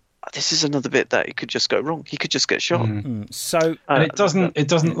you think, this is another bit that it could just go wrong. He could just get shot. So, and it doesn't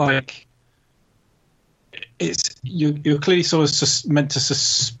it's you're clearly sort of makes to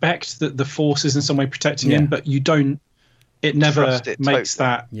suspect that the Force is in some way protecting him, but you don't. It never makes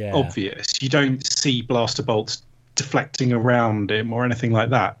that obvious. You don't see blaster bolts deflecting around him or anything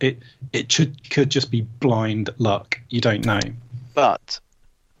like that. It could just be blind luck. You don't know. But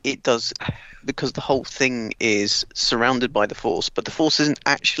it does, because the whole thing is surrounded by the Force, but the Force isn't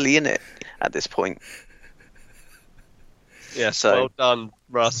actually in it at this point. Yeah, so well done,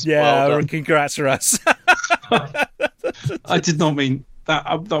 Russ. Yeah, well done. Congrats, Russ. I did not mean that.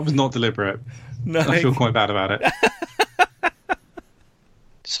 That was not deliberate. No, I feel quite bad about it.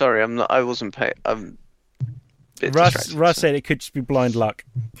 Sorry, I'm not. I wasn't paying. Russ said it could just be blind luck.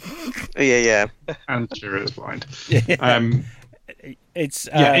 Yeah. And sure it is blind. It's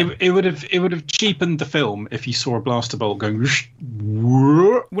it would have cheapened the film if you saw a blaster bolt going around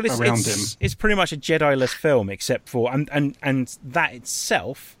him. It's pretty much a Jedi-less film, except for and that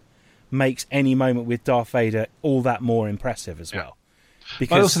itself makes any moment with Darth Vader all that more impressive as well.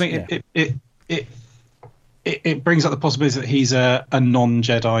 Because I also think it brings up the possibility that he's a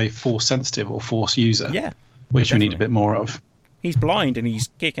non-Jedi Force sensitive or Force user. Yeah, which definitely. We need a bit more of. He's blind and he's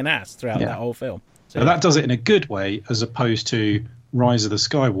kicking ass throughout that whole film. So that does it in a good way, as opposed to Rise of the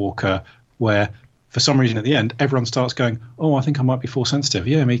Skywalker, where for some reason at the end, everyone starts going, "Oh, I think I might be Force sensitive."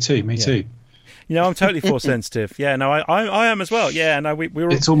 Yeah, me too. You know, I'm totally Force sensitive. Yeah, no, I am as well. Yeah, no, we were.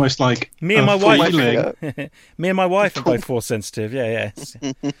 It's almost like me and my wife. Me and my wife are both Force sensitive. Yeah. Yes.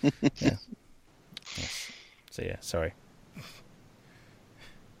 So yeah, sorry.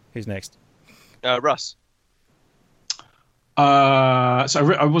 Who's next? Russ. So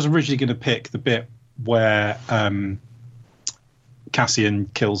I was originally going to pick the bit where Cassian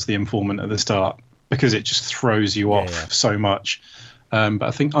kills the informant at the start because it just throws you off so much. But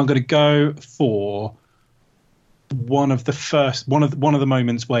I think I'm going to go for one of the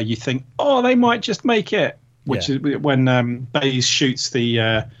moments where you think, oh, they might just make it, which is when Baze shoots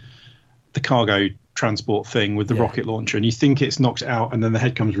the cargo transport thing with the rocket launcher, and you think it's knocked out, and then the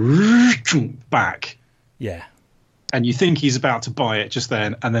head comes back. Yeah. And you think he's about to buy it just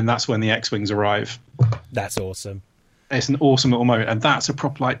then, and then that's when the X-Wings arrive. That's awesome. It's an awesome little moment, and that's a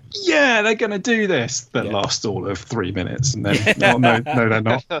proper like, yeah, they're going to do this. That lasts all of 3 minutes, and then no, they're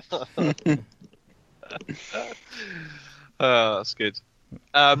not. That's good.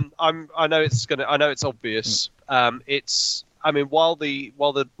 I know it's obvious. While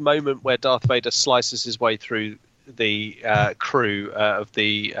the moment where Darth Vader slices his way through the crew of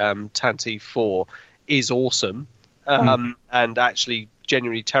the Tantive 4 is awesome, and actually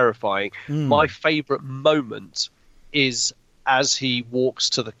genuinely terrifying. My favourite moment is as he walks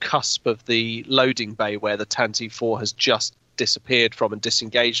to the cusp of the loading bay where the Tantive 4 has just disappeared from and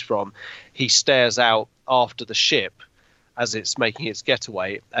disengaged from. He stares out after the ship as it's making its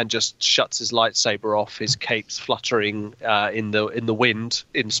getaway and just shuts his lightsaber off. His cape's fluttering in the wind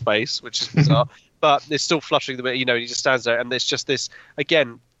in space, which is bizarre, but it's still fluttering the bit. You know, he just stands there, and there's just this,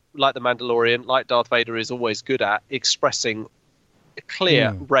 again, like the Mandalorian, like Darth Vader is always good at, expressing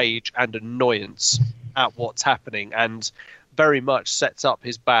clear rage and annoyance at what's happening, and very much sets up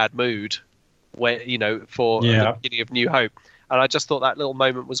his bad mood where, you know, for the beginning of New Hope. And I just thought that little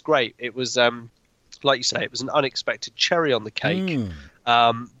moment was great. It was like you say, it was an unexpected cherry on the cake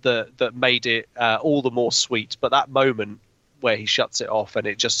that made it all the more sweet. But that moment where he shuts it off and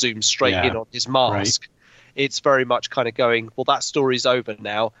it just zooms straight in on his mask, it's very much kind of going, well, that story's over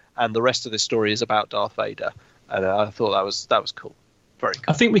now, and the rest of the story is about Darth Vader. And I thought that was cool. Very cool.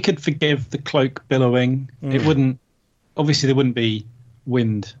 I think we could forgive the cloak billowing. It wouldn't. Obviously, there wouldn't be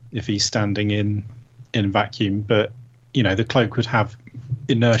wind if he's standing in vacuum, but you know, the cloak would have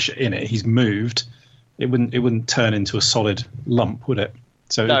inertia in it. He's moved. It wouldn't turn into a solid lump, would it?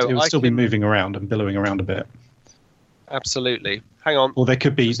 So it would still be moving around and billowing around a bit. Absolutely. Hang on. Or there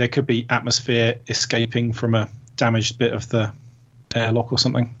could be atmosphere escaping from a damaged bit of the airlock or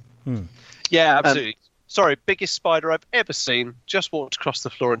something. Yeah, absolutely. Sorry, biggest spider I've ever seen. Just walked across the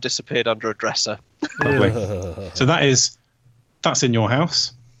floor and disappeared under a dresser. Lovely. So that's in your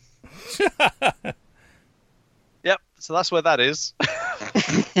house. Yep. So that's where that is.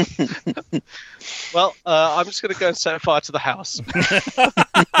 Well, I'm just going to go and set fire to the house.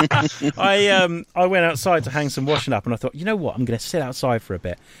 I went outside to hang some washing up, and I thought, you know what? I'm going to sit outside for a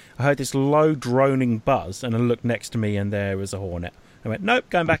bit. I heard this low droning buzz, and I looked next to me, and there was a hornet. I went, nope,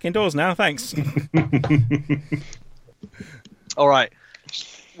 going back indoors now, thanks. All right.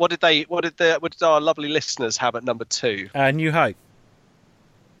 What did our lovely listeners have at number 2? New Hope.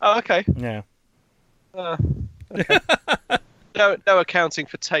 Oh, okay. Yeah. Okay. No accounting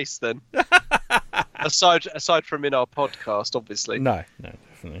for taste then. aside from in our podcast, obviously. No,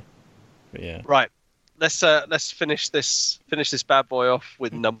 definitely. But yeah. Right. Let's finish this bad boy off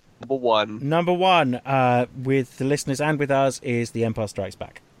with number 1. Number 1, with the listeners and with us, is The Empire Strikes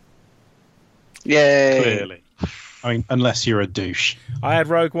Back. Yay! Clearly. I mean, unless you're a douche. I had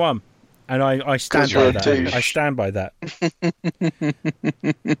Rogue One, and I stand by that. Douche. I stand by that.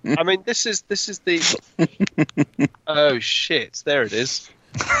 I mean, this is the. Oh shit! There it is.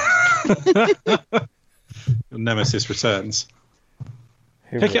 Your nemesis returns.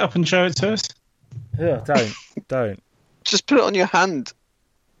 Pick it up and show it to us. Yeah, don't. Just put it on your hand.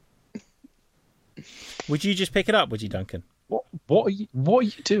 Would you just pick it up? Would you, Duncan? What are you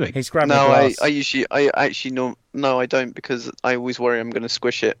doing? He's grabbing a glass. I actually no, I don't, because I always worry I'm going to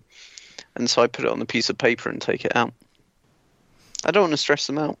squish it, and so I put it on a piece of paper and take it out. I don't want to stress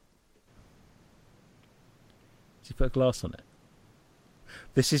them out. Did you put a glass on it?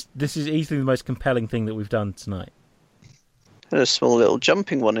 This is easily the most compelling thing that we've done tonight. I had a small little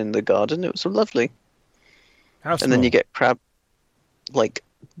jumping one in the garden. It was lovely. How small? And then you get crab like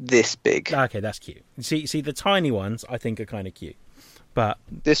this big. Okay, that's cute. See, the tiny ones I think are kind of cute, but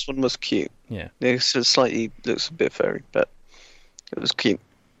this one was cute. Yeah, it slightly looks a bit furry, but it was cute.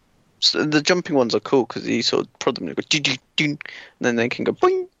 So the jumping ones are cool because you sort of prod them and go, and then they can go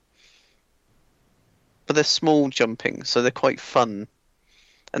boing. but they're small jumping, so they're quite fun.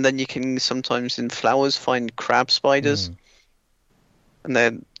 And then you can sometimes in flowers find crab spiders, and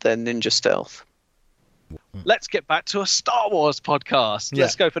they're ninja stealth. Let's get back to a Star Wars podcast. Yeah.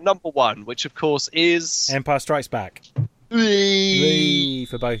 Let's go for number 1, which of course is Empire Strikes Back. For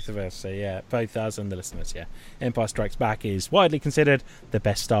both of us, so yeah, both us and the listeners. Yeah, Empire Strikes Back is widely considered the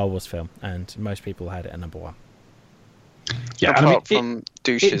best Star Wars film, and most people had it at number 1. Yeah, apart from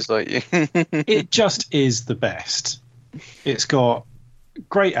douches like you. It just is the best. It's got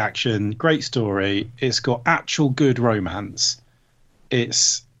great action, great story. It's got actual good romance.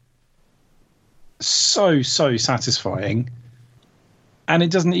 It's so satisfying, and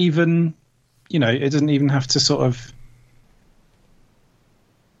it doesn't even, it doesn't even have to sort of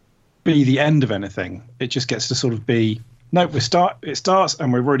be the end of anything. It just gets to sort of be, nope, it starts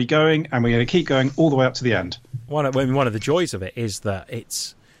and we're already going, and we're going to keep going all the way up to the end. One of the joys of it is that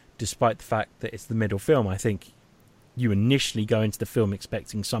it's, despite the fact that it's the middle film, I think you initially go into the film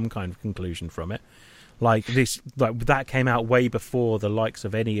expecting some kind of conclusion from it. Like that came out way before the likes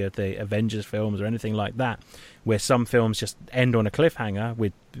of any of the Avengers films or anything like that, where some films just end on a cliffhanger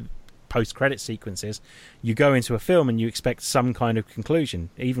with post-credit sequences. You go into a film and you expect some kind of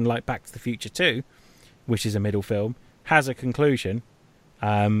conclusion. Even like Back to the Future 2, which is a middle film, has a conclusion,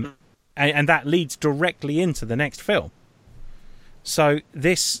 and that leads directly into the next film. So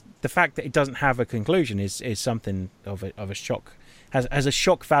the fact that it doesn't have a conclusion is something of a shock, has a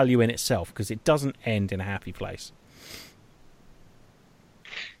shock value in itself, because it doesn't end in a happy place.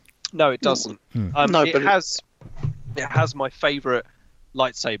 No, it doesn't. No, but it has my favourite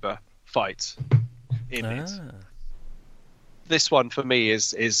lightsaber fight in it. This one for me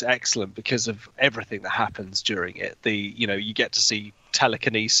is excellent because of everything that happens during it. You get to see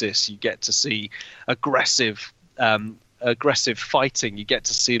telekinesis, you get to see aggressive fighting, you get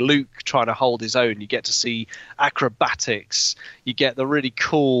to see Luke trying to hold his own, you get to see acrobatics, you get the really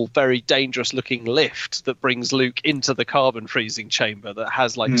cool, very dangerous looking lift that brings Luke into the carbon freezing chamber that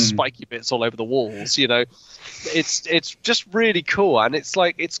has like spiky bits all over the walls. It's just really cool, and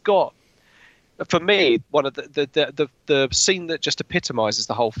it's got, for me, one of the scene that just epitomizes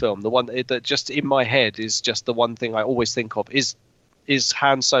the whole film, the one that just in my head is just the one thing I always think of is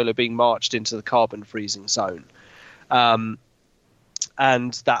Han Solo being marched into the carbon freezing zone. And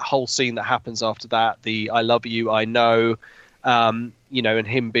that whole scene that happens after that, the "I love you, I know," and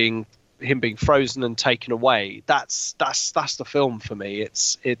him being frozen and taken away. That's the film for me.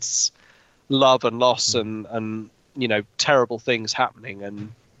 It's love and loss and terrible things happening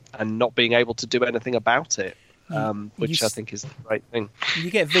and not being able to do anything about it, which I think is the great thing. You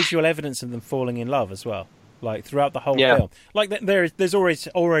get visual evidence of them falling in love as well, like throughout the whole film. Like there's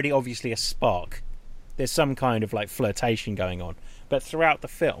already obviously a spark. There's some kind of like flirtation going on, but throughout the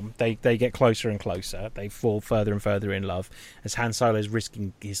film they get closer and closer. They fall further and further in love as Han Solo is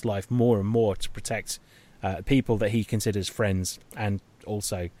risking his life more and more to protect people that he considers friends, and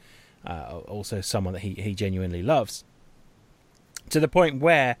also someone that he genuinely loves, to the point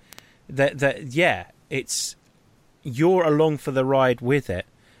where it's you're along for the ride with it.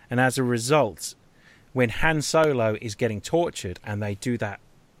 And as a result, when Han Solo is getting tortured, and they do that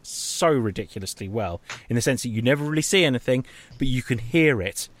so ridiculously well, in the sense that you never really see anything, but you can hear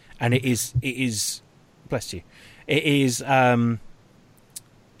it, and it is bless you, it's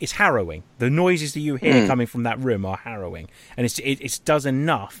harrowing. The noises that you hear coming from that room are harrowing, and it does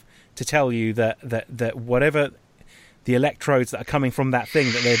enough to tell you that whatever the electrodes that are coming from that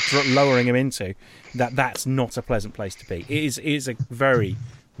thing that they're lowering him into, that's not a pleasant place to be. It is a very,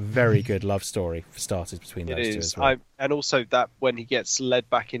 very good love story for starters between those two as well. And also that when he gets led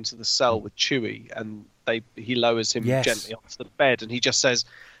back into the cell with Chewie, and he lowers him gently onto the bed, and he just says,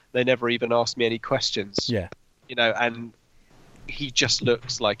 "They never even asked me any questions." Yeah, and he just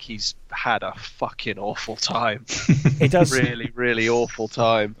looks like he's had a fucking awful time. It does, really, really awful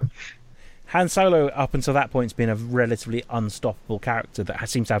time. Han Solo, up until that point, has been a relatively unstoppable character that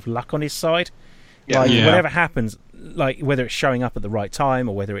seems to have luck on his side. Whatever happens, like whether it's showing up at the right time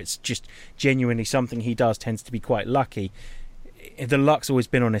or whether it's just genuinely something he does, tends to be quite lucky. The luck's always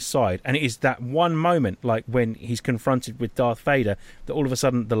been on his side, and it is that one moment, like when he's confronted with Darth Vader, that all of a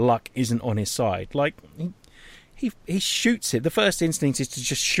sudden the luck isn't on his side. Like he shoots it. The first instinct is to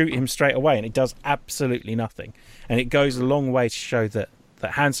just shoot him straight away, and it does absolutely nothing. And it goes a long way to show that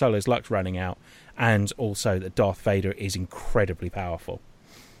Han Solo's luck's running out, and also that Darth Vader is incredibly powerful.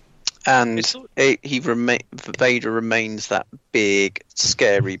 And Vader remains that big,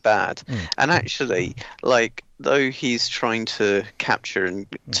 scary bad. And actually, like, though he's trying to capture and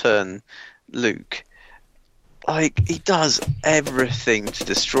turn Luke, like, he does everything to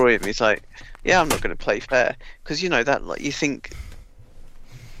destroy him. He's like, I'm not going to play fair because that like you think.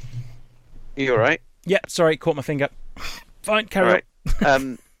 You all right? Yeah, sorry, caught my finger. Fine, carry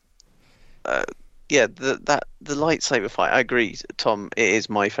on. The lightsaber fight. I agree, Tom. It is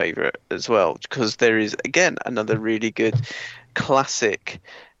my favourite as well because there is again another really good classic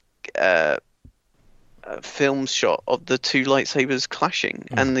film shot of the two lightsabers clashing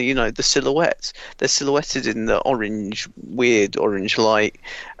and the silhouettes. They're silhouetted in the weird orange light,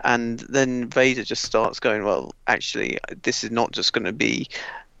 and then Vader just starts going, well, actually, this is not just going to be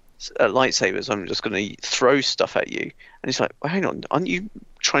lightsabers. I'm just going to throw stuff at you. And he's like, well, hang on, aren't you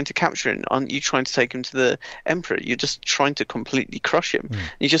trying to capture him? Aren't you trying to take him to the Emperor? You're just trying to completely crush him.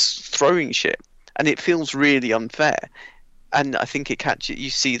 You're just throwing shit, and it feels really unfair. And I think you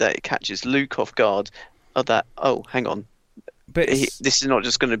see that it catches Luke off guard. Hang on. But this is not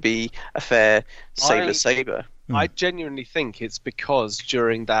just going to be a fair saber. I genuinely think it's because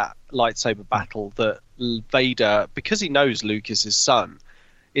during that lightsaber battle that Vader, because he knows Luke is his son,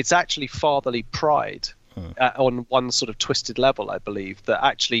 it's actually fatherly pride on one sort of twisted level, I believe, that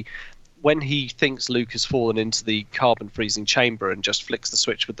actually when he thinks Luke has fallen into the carbon freezing chamber and just flicks the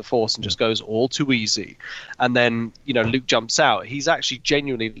switch with the Force and just goes all too easy, and then Luke jumps out, he's actually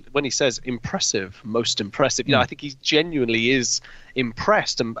genuinely, when he says impressive, most impressive, I think he genuinely is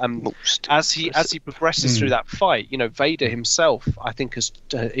impressed, and as he progresses through that fight, Vader himself, I think,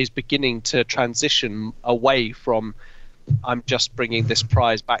 is beginning to transition away from I'm just bringing this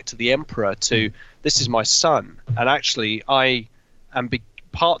prize back to the Emperor to this is my son, and actually I am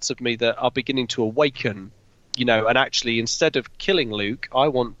parts of me that are beginning to awaken, and actually instead of killing Luke, I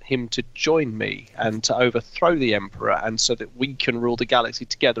want him to join me and to overthrow the Emperor, and so that we can rule the galaxy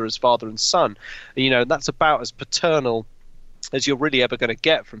together as father and son. And that's about as paternal as you're really ever going to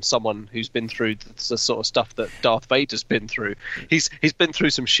get from someone who's been through the sort of stuff that Darth Vader's been through. He's been through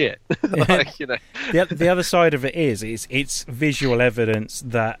some shit. The other side of it is it's visual evidence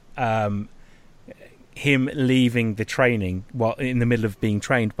that him leaving the training while in the middle of being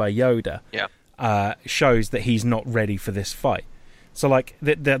trained by Yoda shows that he's not ready for this fight. So like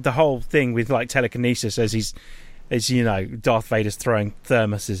the whole thing with like telekinesis as Darth Vader's throwing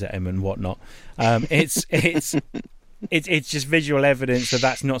thermoses at him and whatnot, it's just visual evidence that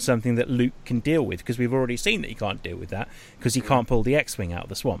that's not something that Luke can deal with, because we've already seen that he can't deal with that because he can't pull the X-wing out of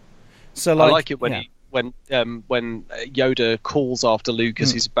the swamp. So I like it when Yoda calls after Luke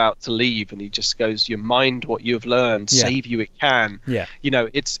as he's about to leave, and he just goes, "You mind what you have learned, save you it can." Yeah,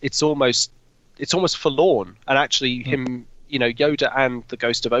 it's almost forlorn, and actually him, Yoda and the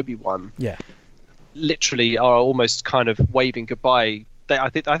Ghost of Obi-Wan, literally are almost kind of waving goodbye. I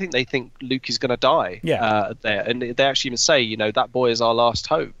think they think Luke is going to die there, and they actually even say, that boy is our last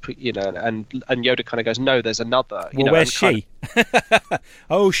hope, and Yoda kind of goes, no, there's another. Where's she?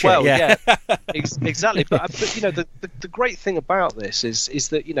 Oh shit! Well, yeah, exactly. But the great thing about this is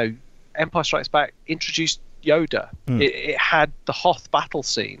that Empire Strikes Back introduced Yoda. It had the Hoth battle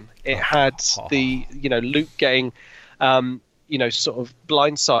scene. It had the Luke getting sort of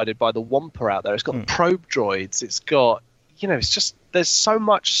blindsided by the Wampa out there. It's got probe droids. It's got it's just, there's so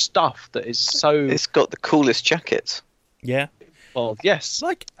much stuff that is so. It's got the coolest jackets. Yeah. Well, yes,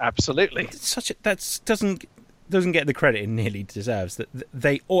 absolutely. Doesn't get the credit it nearly deserves.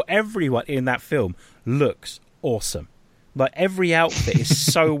 That everyone in that film looks awesome. Like every outfit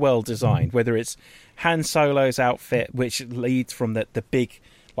is so well designed. Whether it's Han Solo's outfit, which leads from the big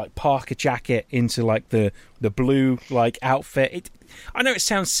like Parker jacket into like the blue like outfit. I know it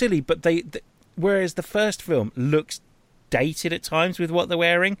sounds silly, but whereas the first film looks dated at times with what they're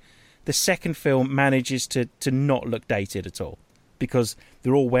wearing, the second film manages to not look dated at all, because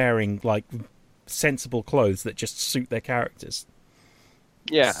they're all wearing like sensible clothes that just suit their characters.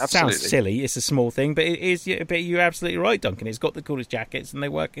 Yeah, absolutely. Sounds silly, it's a small thing, but it is. But you're absolutely right, Duncan. It's got the coolest jackets, and they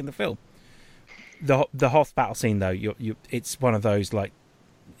work in the film. The Hoth battle scene, though, it's one of those like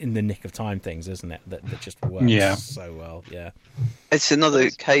in the nick of time things, isn't it? That just works so well. Yeah, it's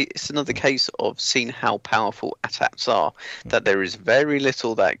another case. It's another case of seeing how powerful AT-ATs are. That there is very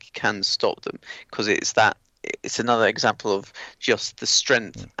little that can stop them, because it's another example of just the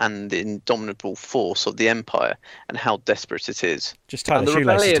strength and the indomitable force of the Empire and how desperate it is. Just tie the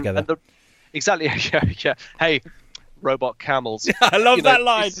shoelaces together. Exactly. Yeah. Hey, robot camels. I love that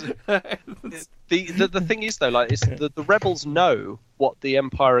line. The thing is though, like, it's the rebels know what the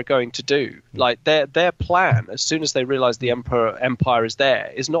Empire are going to do. Like their plan, as soon as they realise the Empire is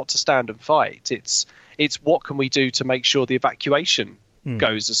there, is not to stand and fight. It's what can we do to make sure the evacuation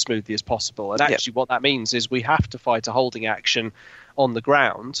goes as smoothly as possible. And actually what that means is we have to fight a holding action on the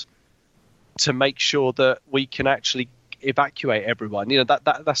ground to make sure that we can actually evacuate everyone.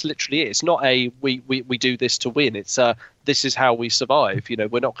 That's literally it. It's not a we do this to win. It's this is how we survive.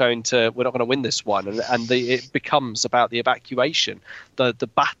 We're not going to win this one, and it becomes about the evacuation. The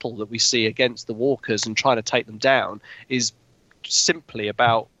battle that we see against the walkers and trying to take them down is simply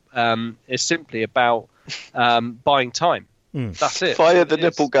about buying time. That's it. Fire the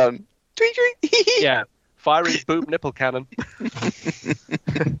nipple gun. Yeah. Firing boob nipple cannon.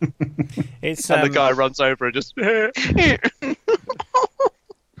 It's and the guy runs over and just.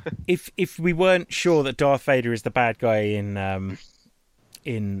 If we weren't sure that Darth Vader is the bad guy in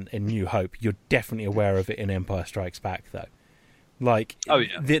New Hope, you're definitely aware of it in Empire Strikes Back, though. Like, oh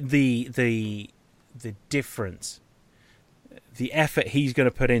yeah, the difference, the effort he's going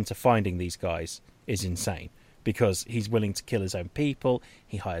to put into finding these guys is insane. Because he's willing to kill his own people,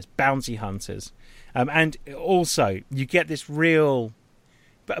 he hires bounty hunters, and also you get this real.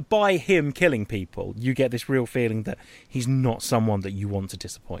 But by him killing people, you get this real feeling that he's not someone that you want to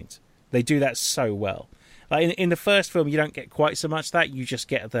disappoint. They do that so well. Like in the first film, you don't get quite so much that. You just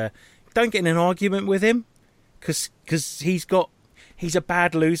get don't get in an argument with him because he's a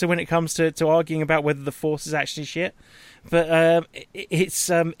bad loser when it comes to arguing about whether the Force is actually shit. But it's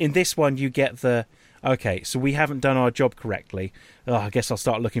in this one you get the. Okay, so we haven't done our job correctly. Oh, I guess I'll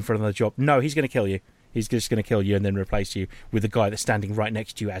start looking for another job. No, he's going to kill you. He's just going to kill you and then replace you with the guy that's standing right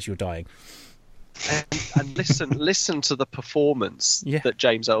next to you as you're dying. And listen to the performance that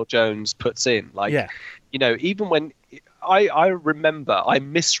James Earl Jones puts in. Like, even when I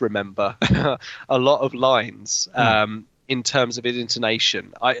misremember a lot of lines in terms of his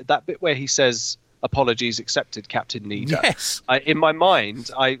intonation. That bit where he says, "Apologies accepted, Captain Needa." Yes. In my mind,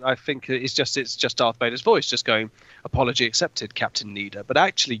 I think it's just Darth Vader's voice just going, "Apology accepted, Captain Needa." But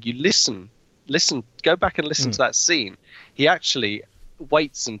actually, you listen, go back and listen to that scene. He actually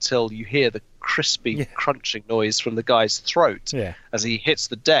waits until you hear the crispy, crunching noise from the guy's throat as he hits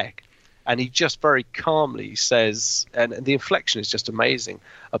the deck, and he just very calmly says, and the inflection is just amazing.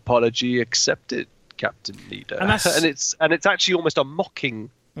 "Apology accepted, Captain Needa," and it's actually almost a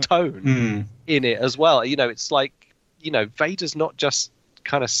mocking tone in it as well. It's like, Vader's not just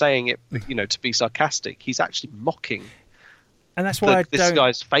kind of saying it, to be sarcastic. He's actually mocking, and that's why this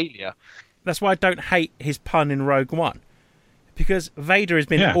guy's failure. That's why I don't hate his pun in Rogue One, because Vader has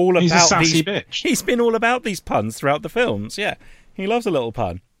been all he's about a sassy these. Bitch. He's been all about these puns throughout the films. Yeah, he loves a little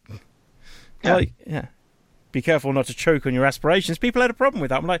pun. Be careful not to choke on your aspirations. People had a problem with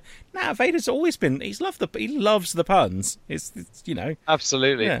that. I'm like, nah, Vader's always been. He loves the puns. It's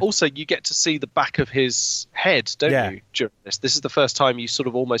Absolutely. Yeah. Also, you get to see the back of his head, don't you? During this is the first time you sort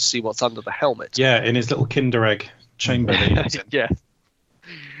of almost see what's under the helmet. Yeah, in his little Kinder Egg chamber. Yeah.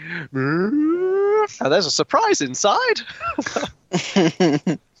 And there's a surprise inside.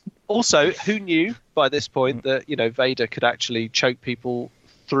 Also, who knew by this point that Vader could actually choke people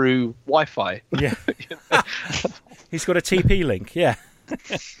through Wi-Fi? Yeah. He's got a TP link. Yeah.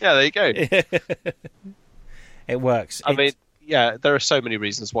 Yeah, there you go. It works. I mean, there are so many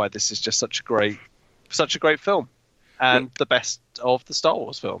reasons why this is just such a great film, and the best of the Star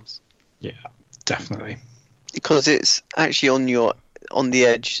Wars films. Yeah, definitely. Because it's actually on the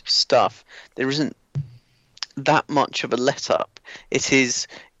edge stuff. There isn't that much of a let up. It is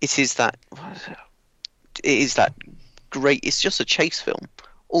that great. It's just a chase film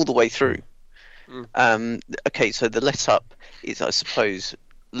all the way through. Okay, so the let up is, I suppose,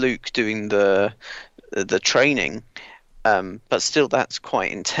 Luke doing the training, but still that's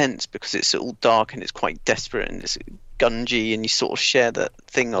quite intense because it's all dark and it's quite desperate and it's gungy, and you sort of share that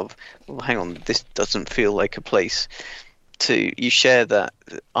thing of, well, hang on, this doesn't feel like a place to. You share that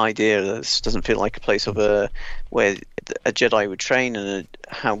idea that this doesn't feel like a place of where a Jedi would train, and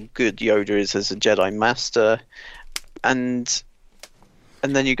how good Yoda is as a Jedi master, and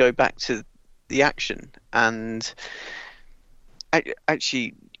then you go back to the action, and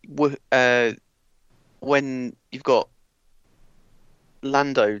actually when you've got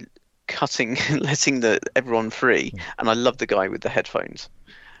Lando letting everyone free, and I love the guy with the headphones.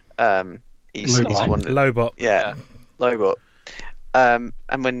 He's one. Lobot. Yeah, Lobot. And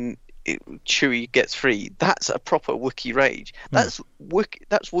when Chewie gets free, that's a proper Wookiee rage. That's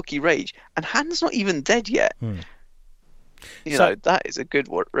Wookiee rage, and Han's not even dead yet. You know, that is a good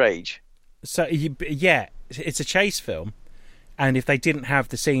rage. So it's a chase film, and if they didn't have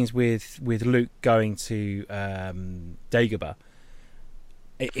the scenes with Luke going to Dagobah,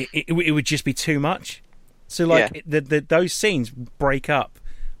 it would just be too much. So those scenes break up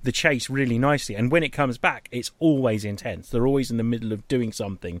the chase really nicely, and when it comes back, it's always intense. They're always in the middle of doing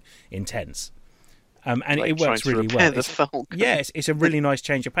something intense, and it works really well. It's a really nice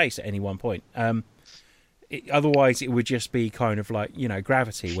change of pace at any one point. otherwise, it would just be kind of like,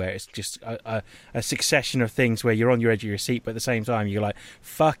 Gravity, where it's just a succession of things where you're on your edge of your seat, but at the same time, you're like,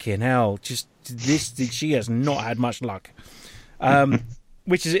 fucking hell, just this. She has not had much luck.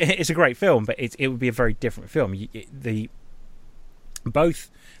 Which it's a great film, but it would be a very different film. Both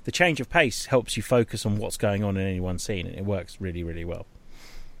the change of pace helps you focus on what's going on in any one scene, and it works really, really well.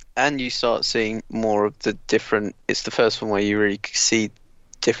 And you start seeing more of the different. It's the first one where you really see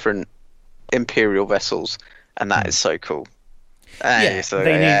different Imperial vessels, and that is so cool. They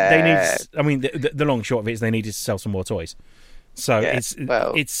need. I mean, the long and short of it is they needed to sell some more toys. So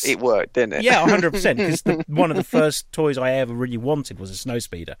it worked, didn't it? Yeah, 100%. Because one of the first toys I ever really wanted was a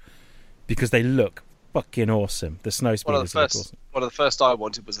snowspeeder, because they look fucking awesome. The snowspeeders look awesome. One of the first I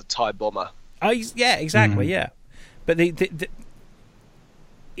wanted was a TIE bomber. Yeah, exactly. Yeah, but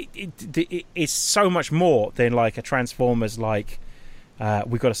it's so much more than like a Transformers. Like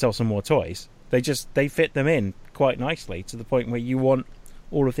we've got to sell some more toys. They fit them in quite nicely to the point where you want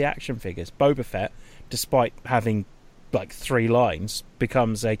all of the action figures. Boba Fett, despite having like 3 lines,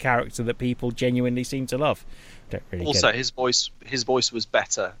 becomes a character that people genuinely seem to love. Don't really also get it. his voice was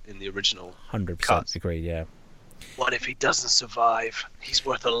better in the original 100% agreed. Yeah, what if he doesn't survive? He's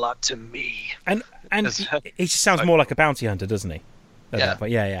worth a lot to me. And he just sounds more like a bounty hunter, doesn't he?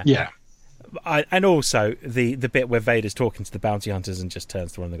 Yeah. And also the bit where Vader's talking to the bounty hunters and just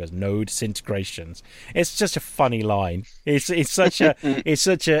turns to one and goes, "No disintegrations." It's just a funny line. It's such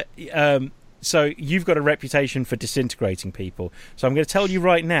a so you've got a reputation for disintegrating people. So I'm going to tell you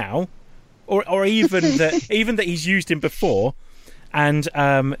right now, or even that he's used him before, and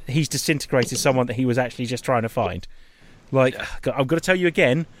he's disintegrated someone that he was actually just trying to find. Like, I'm going to tell you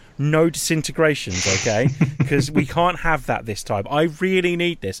again, no disintegrations, okay? Because we can't have that this time. I really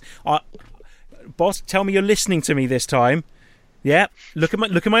need this. Boss, tell me you're listening to me this time. Yeah, look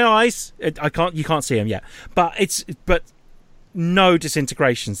at my eyes. You can't see them yet, but no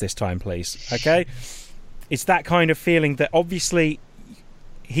disintegrations this time, please. Okay, it's that kind of feeling that obviously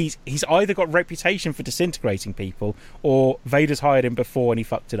he's either got reputation for disintegrating people, or Vader's hired him before and he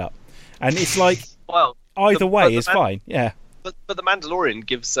fucked it up. And it's like, well, either way is fine. Yeah. But the Mandalorian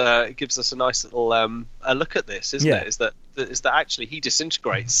gives us a nice little a look at this, isn't it? Is that actually he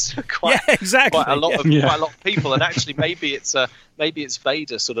disintegrates quite a lot of people, and actually maybe it's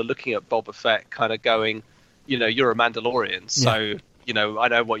Vader sort of looking at Boba Fett, kind of going, you're a Mandalorian, so I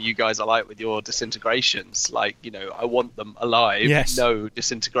know what you guys are like with your disintegrations. Like, I want them alive. Yes. No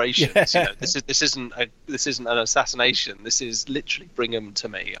disintegrations. Yeah. This isn't an assassination. This is literally bring them to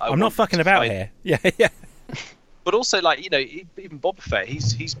me. I'm not fucking about here. Yeah. But also, like, even Boba Fett,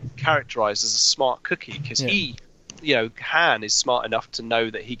 he's characterized as a smart cookie, because he, Han is smart enough to know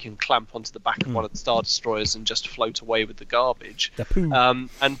that he can clamp onto the back of one of the Star Destroyers and just float away with the garbage. And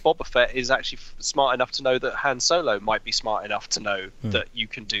Boba Fett is actually smart enough to know that Han Solo might be smart enough to know that you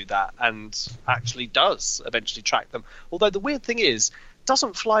can do that, and actually does eventually track them. Although the weird thing is,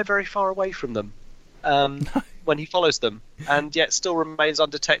 doesn't fly very far away from them. When he follows them, and yet still remains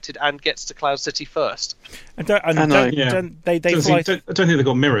undetected and gets to Cloud City first. I don't think they've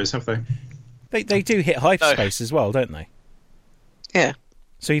got mirrors, have they? They do hit hyperspace as well, don't they? Yeah.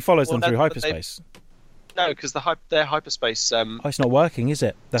 So he follows them through hyperspace. No, because their hyperspace. It's not working, is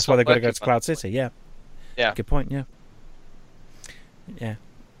it? That's why they've got to go to Cloud City. Yeah. Yeah. Good point. Yeah. Yeah.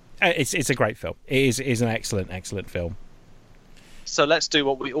 It's a great film. It is an excellent film. So let's do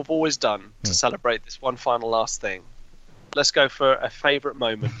what we've always done to celebrate this one final last thing. Let's go for a favourite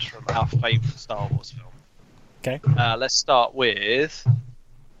moment from our favourite Star Wars film. Okay. Let's start with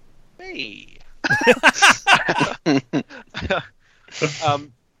me.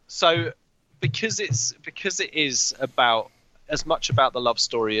 So because it is about as much about the love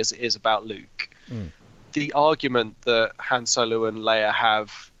story as it is about Luke, the argument that Han Solo and Leia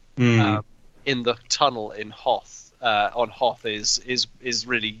have in the tunnel in Hoth. On Hoth is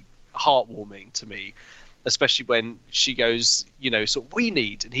really heartwarming to me, especially when she goes, so we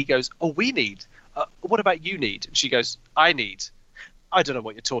need, and he goes, oh, we need. What about you need? And she goes, I need. I don't know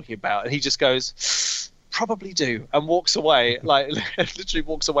what you're talking about. And he just goes, probably do, and walks away, like literally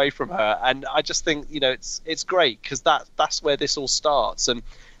walks away from her. And I just think, it's great, because that's where this all starts. And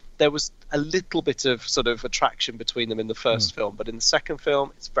there was a little bit of sort of attraction between them in the first film, but in the second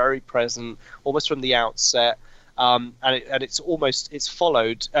film, it's very present, almost from the outset. And it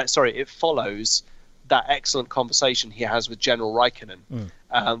follows that excellent conversation he has with General Raikkonen,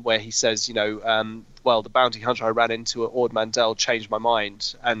 where he says, well, the bounty hunter I ran into at Ord Mantell changed my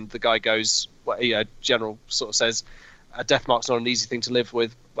mind, and the guy goes, General sort of says, a death mark's not an easy thing to live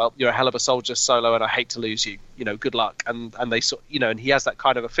with. Well, you're a hell of a soldier, Solo, and I hate to lose you. Good luck. And they sort, and he has that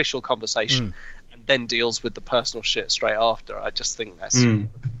kind of official conversation, and then deals with the personal shit straight after. I just think that's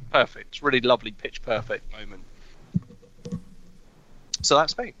perfect. It's really lovely, pitch perfect moment. So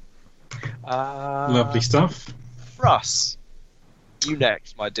that's me. Lovely stuff. Russ, you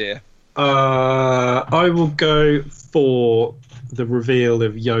next, my dear. I will go for the reveal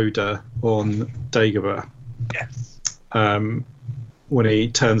of Yoda on Dagobah. Yes. When he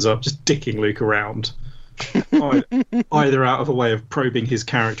turns up, just dicking Luke around, either out of a way of probing his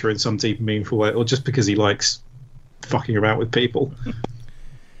character in some deep, meaningful way, or just because he likes fucking about with people.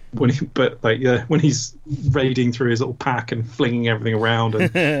 When he's raiding through his little pack and flinging everything around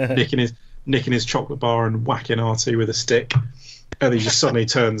and nicking his chocolate bar and whacking R2 with a stick, and he just suddenly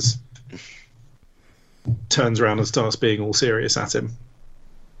turns around and starts being all serious at him.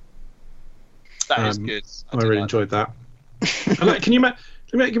 That is good. I really enjoyed that. And, can you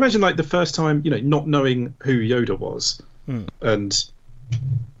imagine like the first time, not knowing who Yoda was, and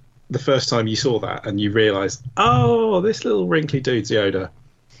the first time you saw that and you realised, oh, this little wrinkly dude's Yoda.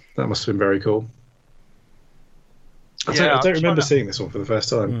 That must have been very cool. I don't remember seeing this one for the first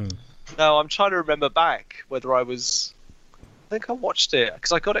time. No, I'm trying to remember back whether I think I watched it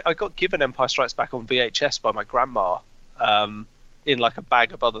because I got given Empire Strikes Back on VHS by my grandma in like a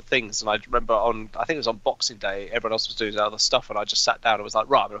bag of other things, and I remember I think it was on Boxing Day, everyone else was doing other stuff, and I just sat down and was like,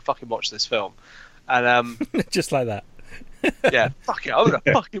 right, I'm gonna fucking watch this film, and just like that. Yeah, fuck it, I'm gonna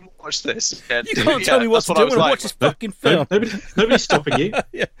fucking watch this. Yeah, you can't tell me what to do. I'm gonna watch this fucking film. Nobody's stopping you.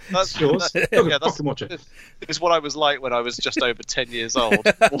 Yeah. That's yours. Fucking watch it. It's what I was like when I was just over 10 years old,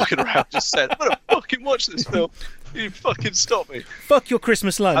 walking around, just said, I'm gonna fucking watch this film. You fucking stop me. Fuck your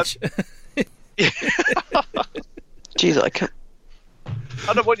Christmas lunch. Jeez, I can't.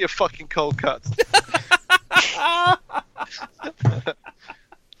 I don't want your fucking cold cuts.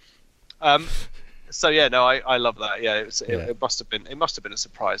 So yeah, no, I love that. Yeah, it must have been a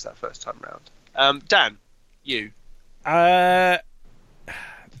surprise that first time round. Dan, you. I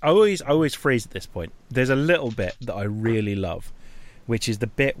always freeze at this point. There's a little bit that I really love, which is the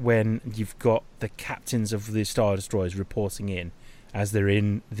bit when you've got the captains of the Star Destroyers reporting in as they're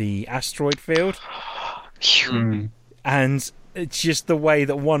in the asteroid field. And it's just the way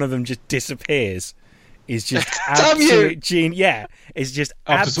that one of them just disappears is just absolute genius. Yeah, it's just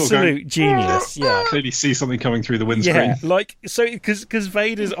absolute genius. Yeah, clearly see something coming through the windscreen. Yeah, because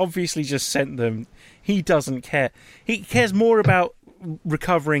Vader's obviously just sent them. He doesn't care. He cares more about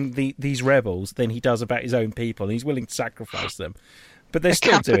recovering these rebels than he does about his own people, and he's willing to sacrifice them. But they're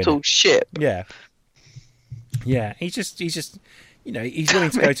still doing it. Capital ship. Yeah. He's just. He's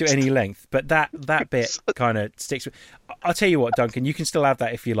willing to go to any length, but that bit kind of sticks with. I'll tell you what, Duncan, you can still have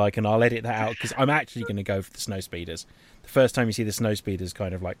that if you like, and I'll edit that out because I'm actually going to go for the snow speeders. The first time you see the snow speeders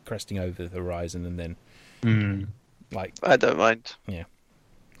kind of like cresting over the horizon, and then I don't mind. Yeah.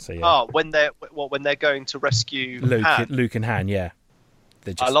 So yeah. Oh, when they're going to rescue Luke and Han, yeah.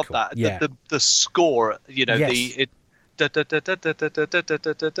 I love that. Yeah. The score, yes. It's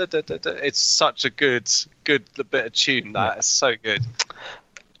such a good bit of tune. That is so good.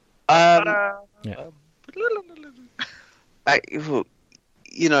 The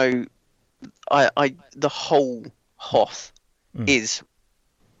whole Hoth is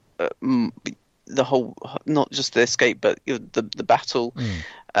the whole, not just the escape, but the battle.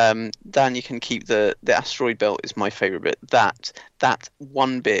 Dan, you can keep the asteroid belt is my favorite bit. That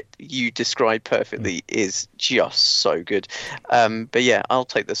one bit you described perfectly is just so good. But yeah, I'll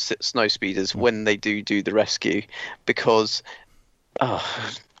take the snow speeders when they do the rescue, because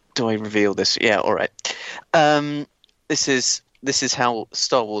do I reveal this? Yeah, all right. This is how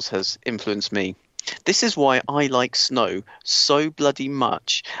Star Wars has influenced me. This is why I like snow so bloody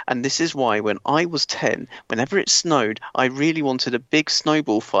much, and this is why when I was 10, whenever it snowed, I really wanted a big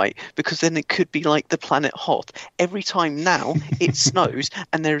snowball fight, because then it could be like the planet Hoth. Every time now it snows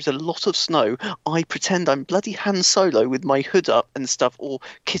and there's a lot of snow, I pretend I'm bloody Han Solo with my hood up and stuff, all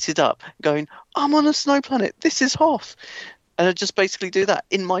kitted up, going, I'm on a snow planet, this is Hoth. And I just basically do that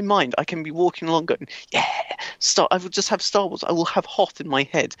in my mind. I can be walking along going, yeah, I will just have Star Wars. I will have Hoth in my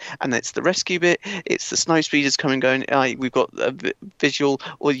head. And it's the rescue bit. It's the snow speeders coming going, we've got a visual.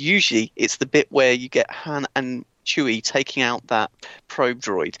 Or usually it's the bit where you get Han and Chewie taking out that probe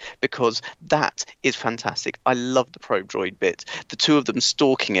droid, because that is fantastic. I love the probe droid bit. The two of them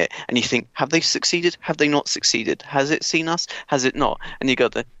stalking it. And you think, have they succeeded? Have they not succeeded? Has it seen us? Has it not? And you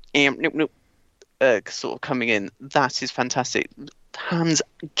got the, nope. Sort of coming in. That is fantastic. Han's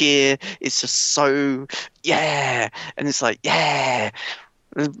gear is just so and it's like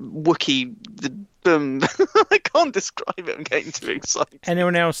Wookiee. I can't describe it. I'm getting too excited.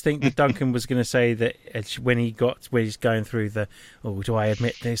 Anyone else think that Duncan was going to say that when he's going through the, oh, do I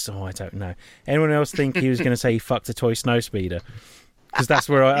admit this? Oh, I don't know. Anyone else think he was going to say he fucked a toy snowspeeder? Because that's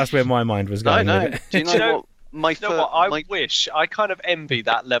where my mind was going. No. Do you know what? I wish. I kind of envy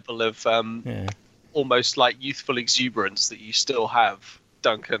that level of almost like youthful exuberance that you still have,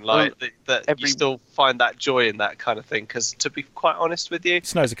 Duncan. Like you still find that joy in that kind of thing. Because to be quite honest with you,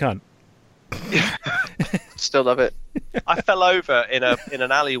 Snow's a cunt. Still love it. I fell over in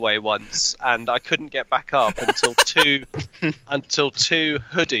an alleyway once, and I couldn't get back up until two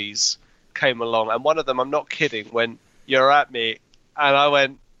hoodies came along, and one of them, I'm not kidding, went, "You're at me," and I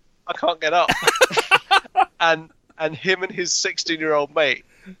went, "I can't get up." and him and his 16-year-old mate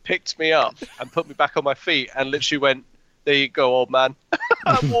picked me up and put me back on my feet, and literally went, "There you go, old man,"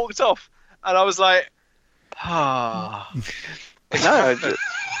 and walked off. And I was like, "Ah, no."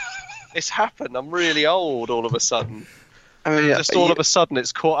 It's happened. I'm really old all of a sudden. I mean, all of a sudden,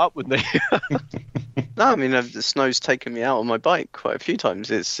 it's caught up with me. No, I mean, the snow's taken me out on my bike quite a few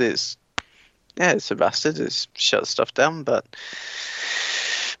times. It's a bastard. It's shut stuff down, but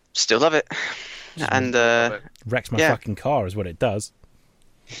still love it. And wrecks my fucking car is what it does.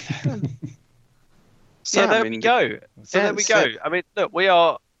 So there we go. I mean, look,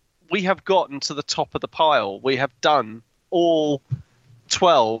 we have gotten to the top of the pile. We have done all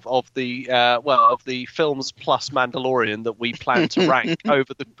 12 of the films plus Mandalorian that we plan to rank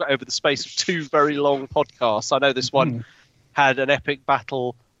over the space of 2 very long podcasts. I know this one had an epic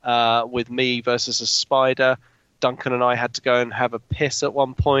battle with me versus a spider. Duncan and I had to go and have a piss at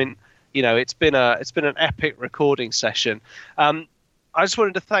one point. You know, it's been an epic recording session. I just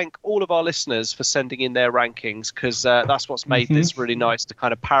wanted to thank all of our listeners for sending in their rankings, because that's what's made this really nice to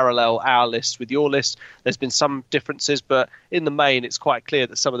kind of parallel our list with your list. There's been some differences, but in the main, it's quite clear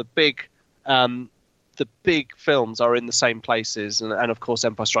that some of the big films are in the same places, and of course,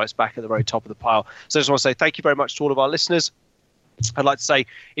 Empire Strikes Back at the very top of the pile. So I just want to say thank you very much to all of our listeners. I'd like to say,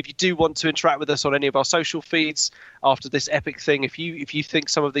 if you do want to interact with us on any of our social feeds after this epic thing, if you think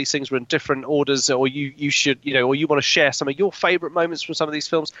some of these things were in different orders, or you should, or you want to share some of your favourite moments from some of these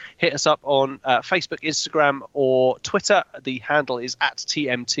films, hit us up on Facebook, Instagram, or Twitter. The handle is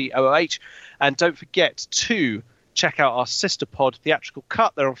 @TMTOOH, and don't forget to check out our sister pod, Theatrical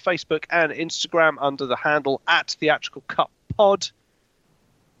Cut. They're on Facebook and Instagram under the handle @Theatrical Cut Pod.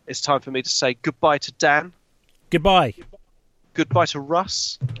 It's time for me to say goodbye to Dan. Goodbye. Goodbye to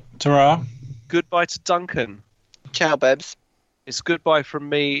Russ. Ta-ra. Goodbye to Duncan. Ciao, Bebs. It's goodbye from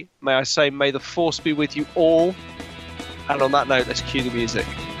me. May I say, may the force be with you all. And on that note, let's cue the music.